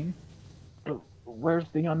isn't clean. Where's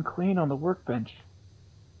the unclean on the workbench?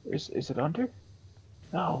 Is it under?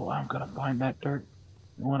 No, I'm gonna find that dirt.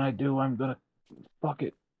 And when I do, I'm gonna fuck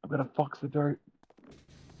it. I'm gonna fuck the dirt.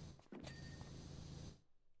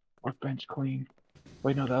 Workbench clean.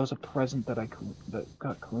 Wait, no, that was a present that that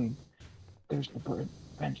got clean. There's the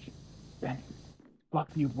bench. Bench. Fuck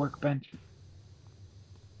you, workbench.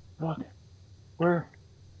 Fuck. Where?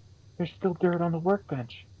 There's still dirt on the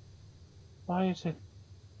workbench. Why is it?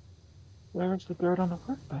 Where is the dirt on the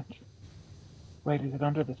workbench? Wait, is it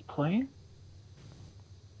under this plane?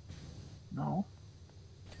 No.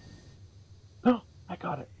 Oh, I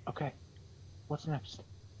got it. Okay. What's next?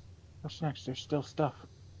 What's next? There's still stuff.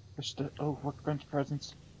 There's still. Oh, workbench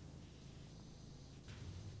presents.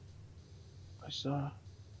 I saw.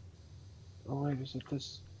 Oh, wait, is it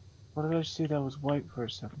this? What did I see that was white for a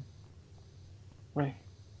second? Wait.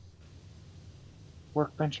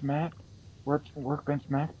 Workbench mat? Workbench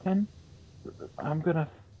mat pin? I'm gonna.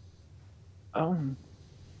 Um.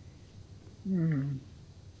 Hmm.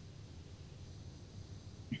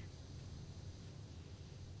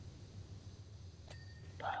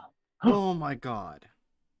 Oh my god.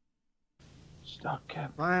 Stock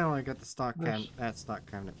cabinet. Finally got the stock Where's- stock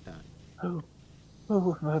cabinet done. Oh.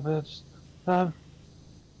 Oh, my beds. Um.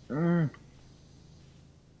 Mm.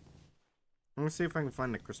 Let me see if I can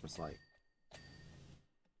find the Christmas light.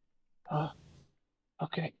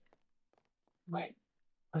 Okay. Wait.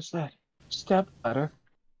 What's that? Step ladder.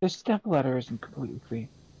 This step ladder isn't completely clean.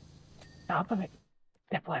 Top of it.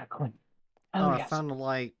 Step ladder clean. Oh, Oh, I yes. found the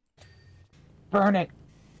light. Burn it.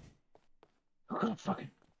 Who the fucking.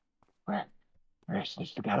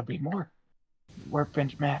 There's gotta be more.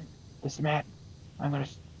 Workbench mat. This mat. I'm gonna.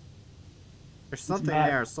 There's something mad.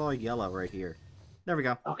 there. I saw yellow right here. There we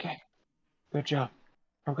go. Okay. Good job.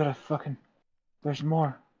 I'm gonna fucking. There's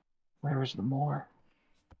more. Where is the more?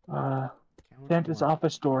 Santa's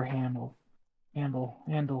office door handle. Handle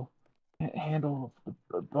of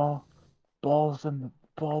the balls in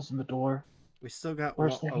the door. We still got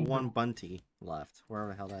Where's the one handle? bunty left, wherever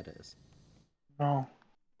the hell that is. No,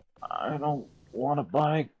 I don't want to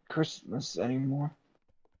buy Christmas anymore.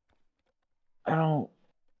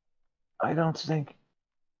 I don't think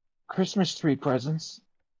Christmas tree presents.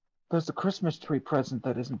 There's a Christmas tree present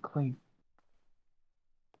that isn't clean.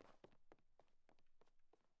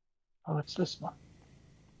 Oh, it's this one.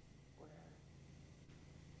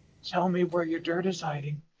 Tell me where your dirt is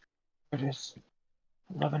hiding. It is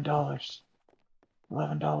 $11.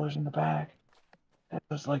 $11 in the bag. That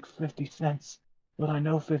was like 50 cents. But I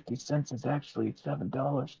know 50 cents is actually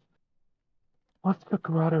 $7. What's the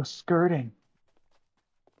grotto skirting?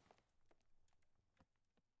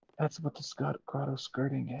 That's what the grotto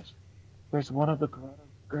skirting is. There's one of the grotto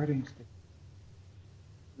skirtings.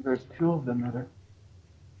 There's two of them that are.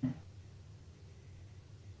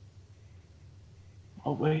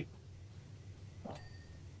 Oh, wait.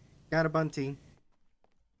 Got a bunty.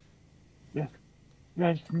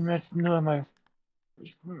 Yes, no, my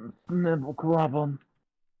nibble problem.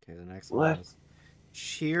 Okay, the next one Left. is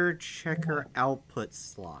cheer checker output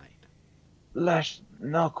slide. Lash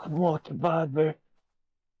knock water barber.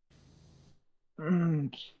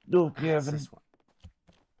 Look, That's Kevin. this one.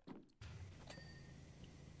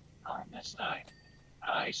 On this side.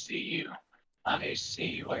 I see you. I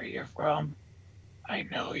see where you're from. I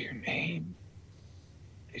know your name.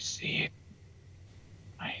 I see it.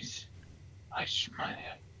 I smile.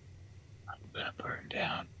 I'm gonna burn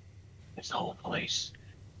down this whole place.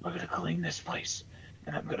 We're gonna clean this place,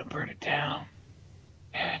 and I'm gonna burn it down.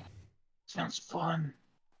 Yeah, sounds fun.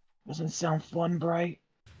 Doesn't it sound fun, Bright?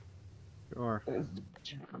 Sure. A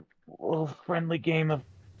little friendly game of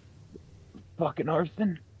fucking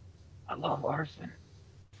arson. I love arson.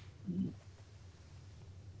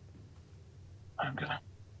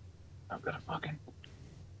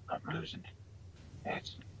 I'm losing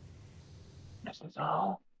it. This is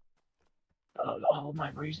all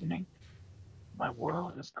my reasoning. My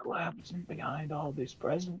world is collapsing behind all these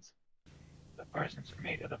presents. The presents are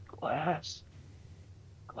made out of glass.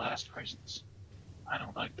 Glass presents. I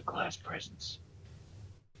don't like the glass presents.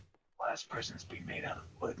 Glass presents be made out of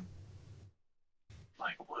wood.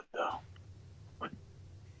 Like wood, though. Wood.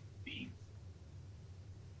 Beams.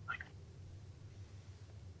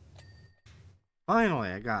 Finally,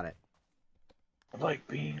 I got it. I like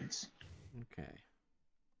beans. Okay.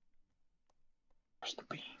 Where's the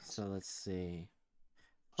beans? So let's see.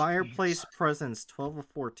 Fireplace presents 12 of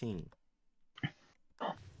 14.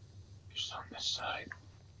 Just on this side.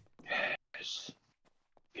 Yes.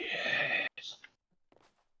 Yes.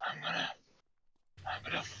 I'm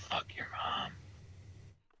gonna fuck your mom.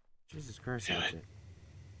 Jesus Christ, Do that's it. it.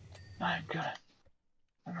 I'm gonna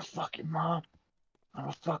I'm gonna fuck your mom. I'm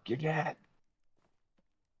gonna fuck your dad.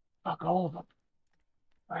 Fuck all of them.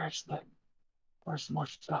 Where's more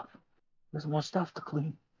stuff? There's more stuff to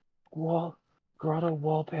clean. Grotto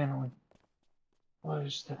wall paneling.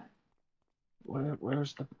 Where's the,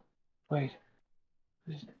 where's the, wait,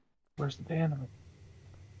 where's the paneling?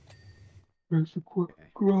 Where's the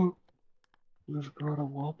grotto? There's grotto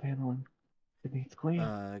wall paneling. It needs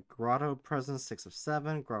clean. Grotto presence 6 of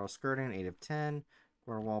 7. Grotto skirting 8 of 10.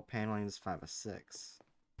 Grotto wall paneling is 5 of 6.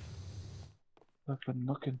 I've been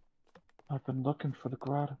looking for the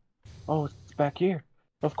grotto. Oh, it's back here.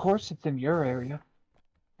 Of course it's in your area.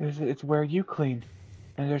 It's where you cleaned.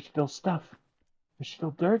 And there's still stuff. There's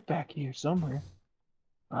still dirt back here somewhere.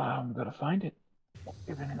 I'm gonna find it.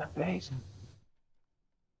 Even in the face.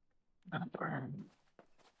 I'm gonna burn.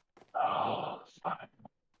 Oh, fine.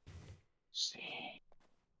 See.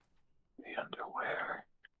 The underwear.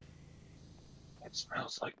 It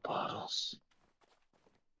smells like bottles.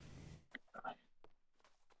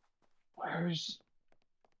 Where is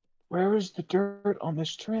the dirt on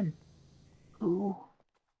this trim?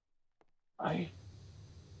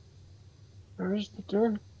 Where is the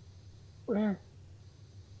dirt? Where?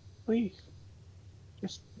 Please,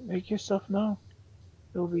 just make yourself known.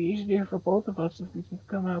 It'll be easier for both of us if we can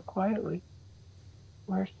come out quietly.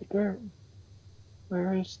 Where's the dirt?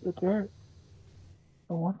 Where is the dirt?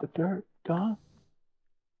 I want the dirt gone.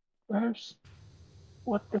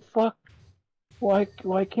 What the fuck? Why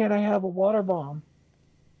can't I have a water bomb?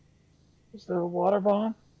 Is there a water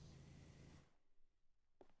bomb?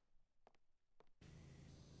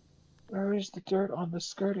 Where is the dirt on the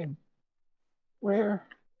skirting? Where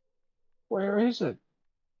is it?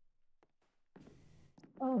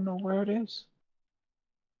 I don't know where it is.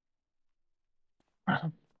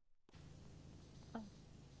 I'm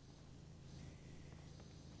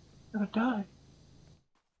gonna die.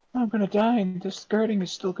 I'm gonna die, and this skirting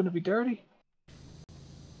is still gonna be dirty.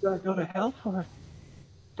 Gotta go to hell for it.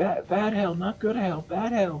 Bad hell, not good hell.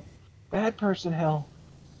 Bad hell. Bad person hell.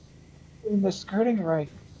 Doing the skirting right.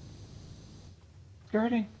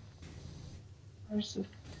 Skirting. Where's the...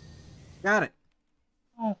 Got it.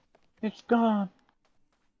 Oh, it's gone.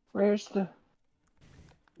 Where's the...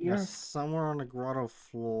 Yeah, somewhere on the grotto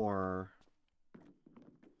floor.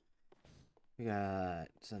 We got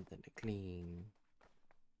something to clean.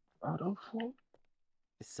 Grotto floor?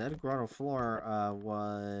 It said grotto floor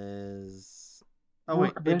was... Oh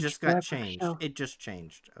wait, it just got changed. Shelf. It just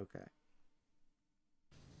changed. Okay.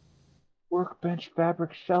 Workbench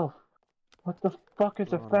fabric shelf. What the fuck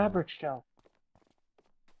is a fabric shelf?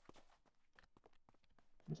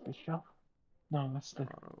 Is the shelf? No, that's the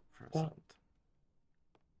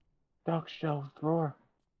dock shelf drawer.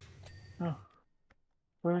 No.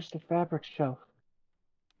 Where's the fabric shelf?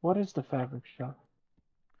 What is the fabric shelf?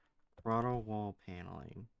 Grotto wall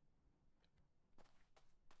paneling.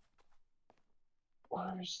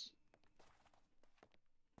 Where's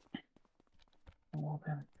the wall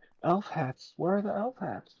paneling? Elf hats. Where are the elf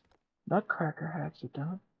hats? Nutcracker hats are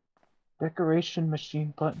done. Decoration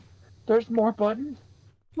machine button. There's more buttons?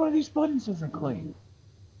 One of these buttons isn't clean.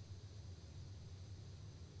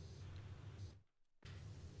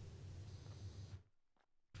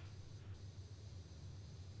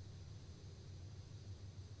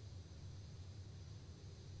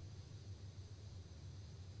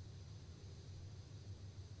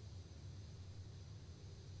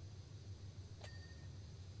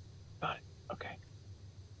 Got it. Okay.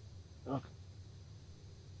 Look.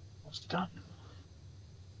 Almost done.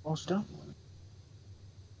 Almost done.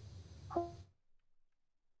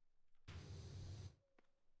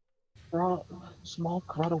 Small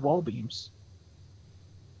grotto wall beams.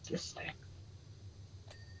 This thing.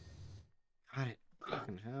 Got it.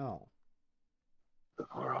 Fucking hell. The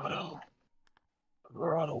grotto. The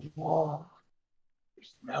grotto wall.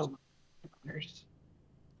 There's no. There's.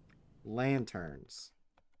 Lanterns.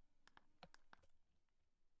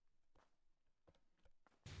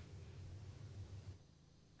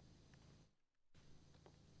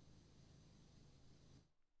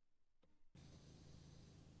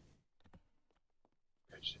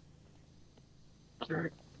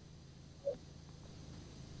 Dirt.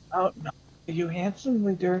 Oh no. You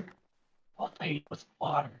handsomely, Dirt. I'll pay you with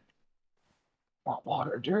water. Want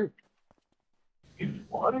water, Dirt? You need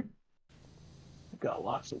water? I got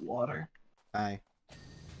lots of water. Aye.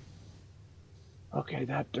 Okay,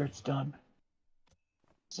 that dirt's done.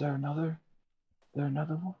 Is there another? Is there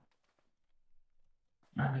another one?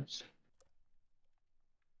 Alright.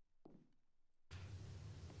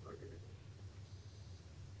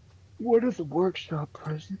 What is a workshop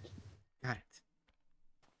present? Got it.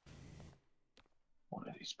 One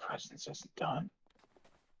of these presents isn't done,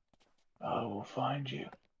 I will find you,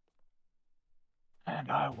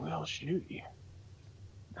 and I will shoot you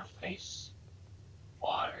in the face.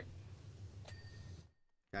 Water.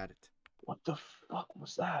 Got it. What the fuck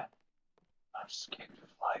was that? I'm scared of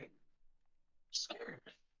light. Scared.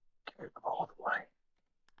 Scared all the way.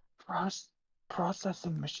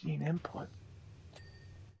 Processing machine input.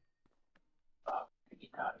 Oh, you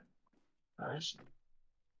got it.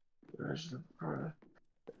 Where's the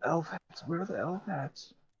elf hats? Where are the elf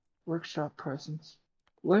hats? Workshop presents.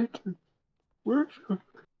 Lantern. Workshop.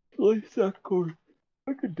 Place that cord.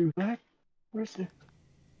 I could do that. Where's it?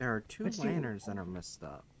 There are two I see. lanterns that are messed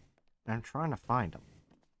up. And I'm trying to find them.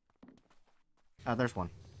 Oh, there's one.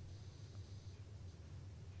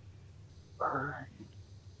 Burn.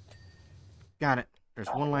 Got it. There's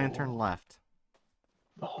one lantern left.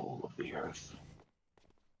 The whole of the earth.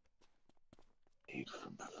 Made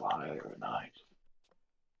from fire and ice.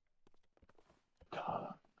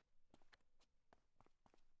 God.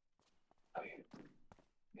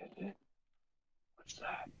 Is it? What's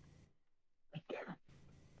that? Right there.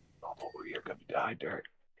 Oh, you're gonna die, dirt.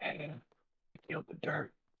 And I killed the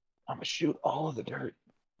dirt. I'm gonna shoot all of the dirt.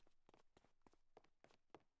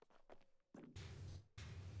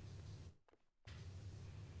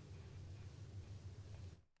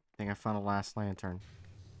 I think I found the last lantern.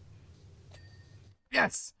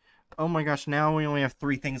 Yes! Oh my gosh, now we only have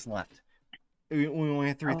 3 things left. We only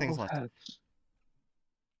have 3 things left.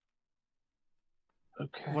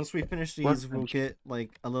 Okay. Once we finish these, we'll get,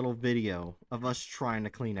 like, a little video of us trying to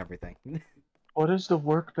clean everything. What is the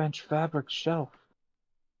workbench fabric shelf?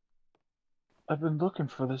 I've been looking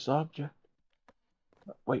for this object.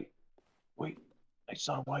 Wait. I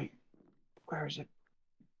saw white. Where is it?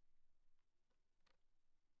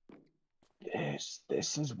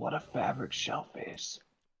 This is what a fabric shelf is.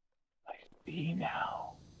 I see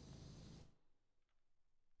now.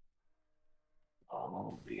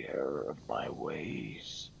 Oh, the error of my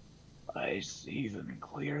ways. I see them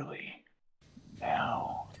clearly.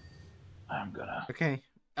 Now, I'm gonna... Okay,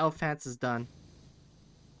 elf hats is done.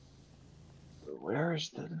 Where's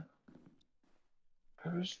the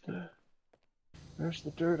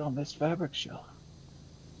dirt on this fabric shelf?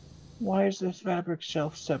 Why is this fabric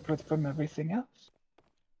shelf separate from everything else?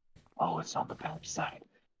 Oh, it's on the back side.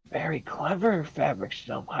 Very clever, fabric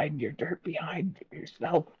shelf, hiding your dirt behind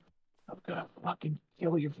yourself. I'm gonna fucking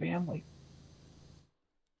kill your family.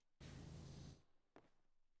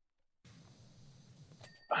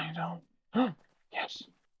 I don't. Yes.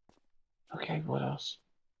 Okay, what else?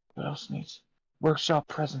 What else needs? Workshop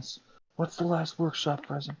presents. What's the last workshop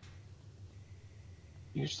present?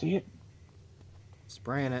 You see it?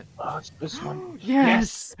 Spraying it. Oh, it's this one.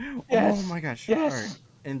 Yes! Yes! Oh my gosh. Yes! Alright.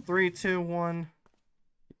 In 3, 2, 1.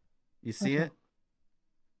 You see it?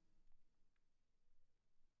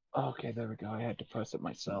 Okay, there we go. I had to press it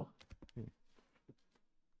myself.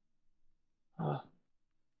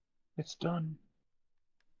 It's done.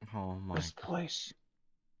 Oh my. This place.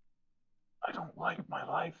 I don't like my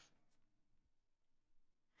life.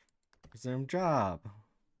 Resume job.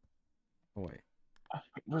 Oh, wait.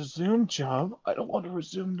 Resume job? I don't want to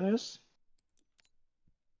resume this.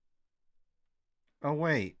 Oh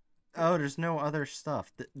wait. Oh, there's no other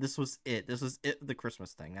stuff. This was it. This was it. The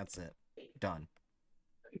Christmas thing. That's it. Done.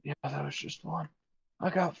 Yeah, that was just one. I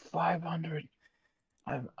got 500.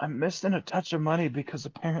 I'm missing a touch of money because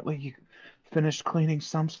apparently you finished cleaning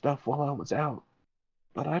some stuff while I was out.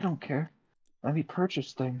 But I don't care. Let me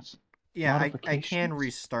purchase things. Yeah, I can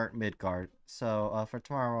restart Midgard. So for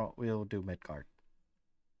tomorrow we'll do Midgard.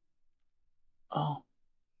 Oh.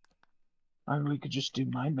 I mean, we could just do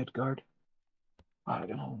my Midgard. I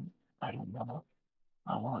don't wanna.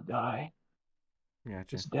 I wanna die.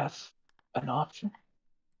 Gotcha. Is death an option?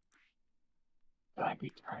 Could I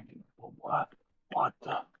be turned into what? What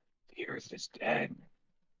the? The earth is dead.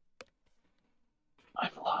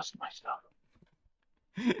 I've lost myself.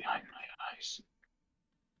 Behind my eyes.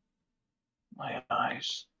 My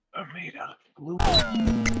eyes are made out of glue.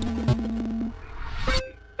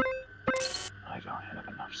 I don't have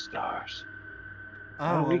enough stars.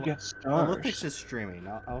 How do we get stars? Olympics is streaming.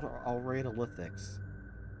 I'll rate Olympics.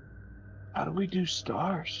 How do we do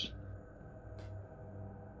stars?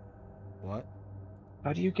 What?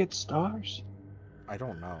 How do you get stars? I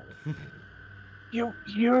don't know.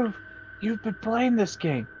 You've been playing this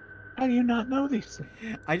game. How do you not know these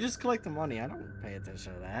things? I just collect the money. I don't pay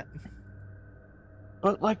attention to that.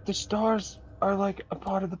 But like the stars are like a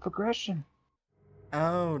part of the progression.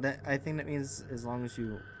 Oh, I think that means as long as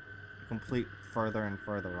you complete further and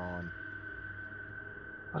further on.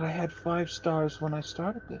 But I had 5 stars when I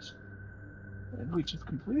started this. And we just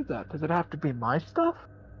completed that. Does it have to be my stuff?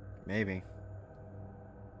 Maybe.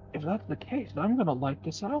 If that's the case, I'm gonna light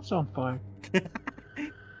this house on fire.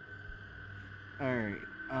 Alright.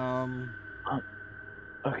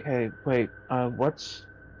 Okay, wait. What's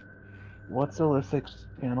Alythic's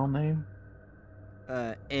channel name?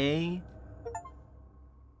 A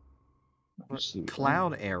Let me see.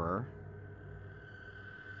 cloud error.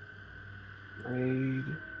 Raid.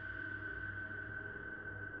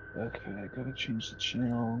 Okay, I gotta change the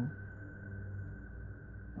channel.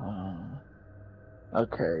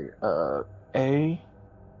 Okay. A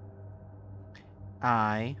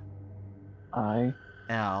I I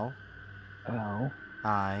L L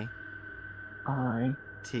I I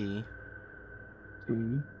T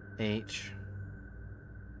T H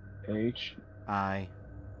H I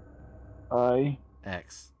I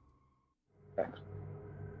X. X.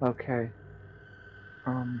 Okay.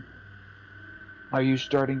 Are you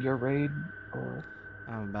starting your raid or?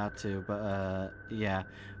 I'm about to, but yeah.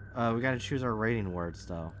 We gotta choose our rating words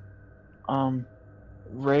though.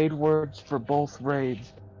 Raid words for both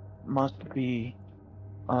raids must be.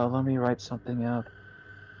 Let me write something out.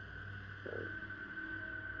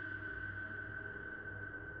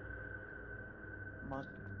 Must.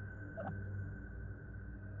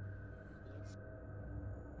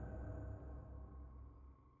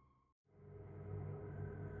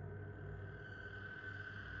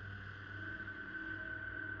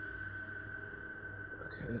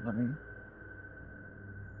 Okay, let me.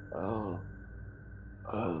 Oh.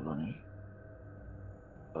 Let me.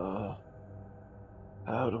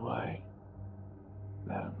 How do I?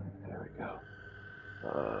 There we go.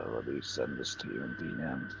 Let me send this to you in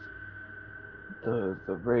DMs.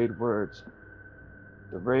 The raid words.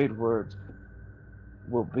 The raid words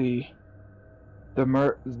will be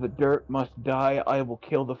the dirt must die. I will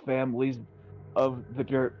kill the families of the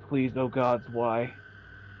dirt. Please, oh gods, why?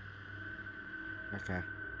 Okay.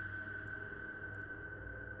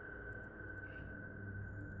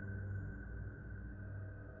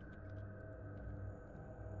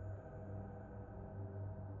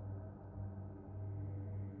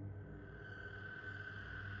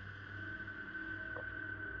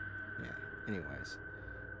 Yeah. Anyways.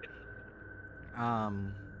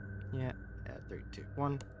 Yeah. 3, 2,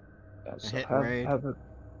 1. So Hit raid. have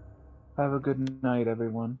a good night,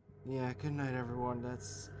 everyone. Yeah. Good night, everyone.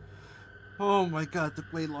 That's. Oh my god, it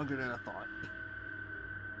took way longer than I thought.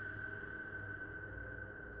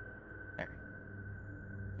 There.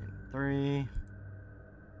 In 3,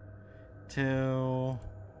 2.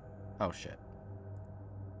 Oh shit.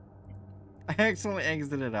 I accidentally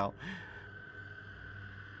exited out.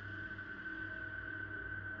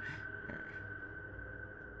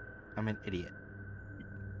 I'm an idiot.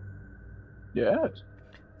 Yes.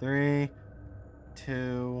 3,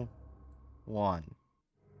 2, 1.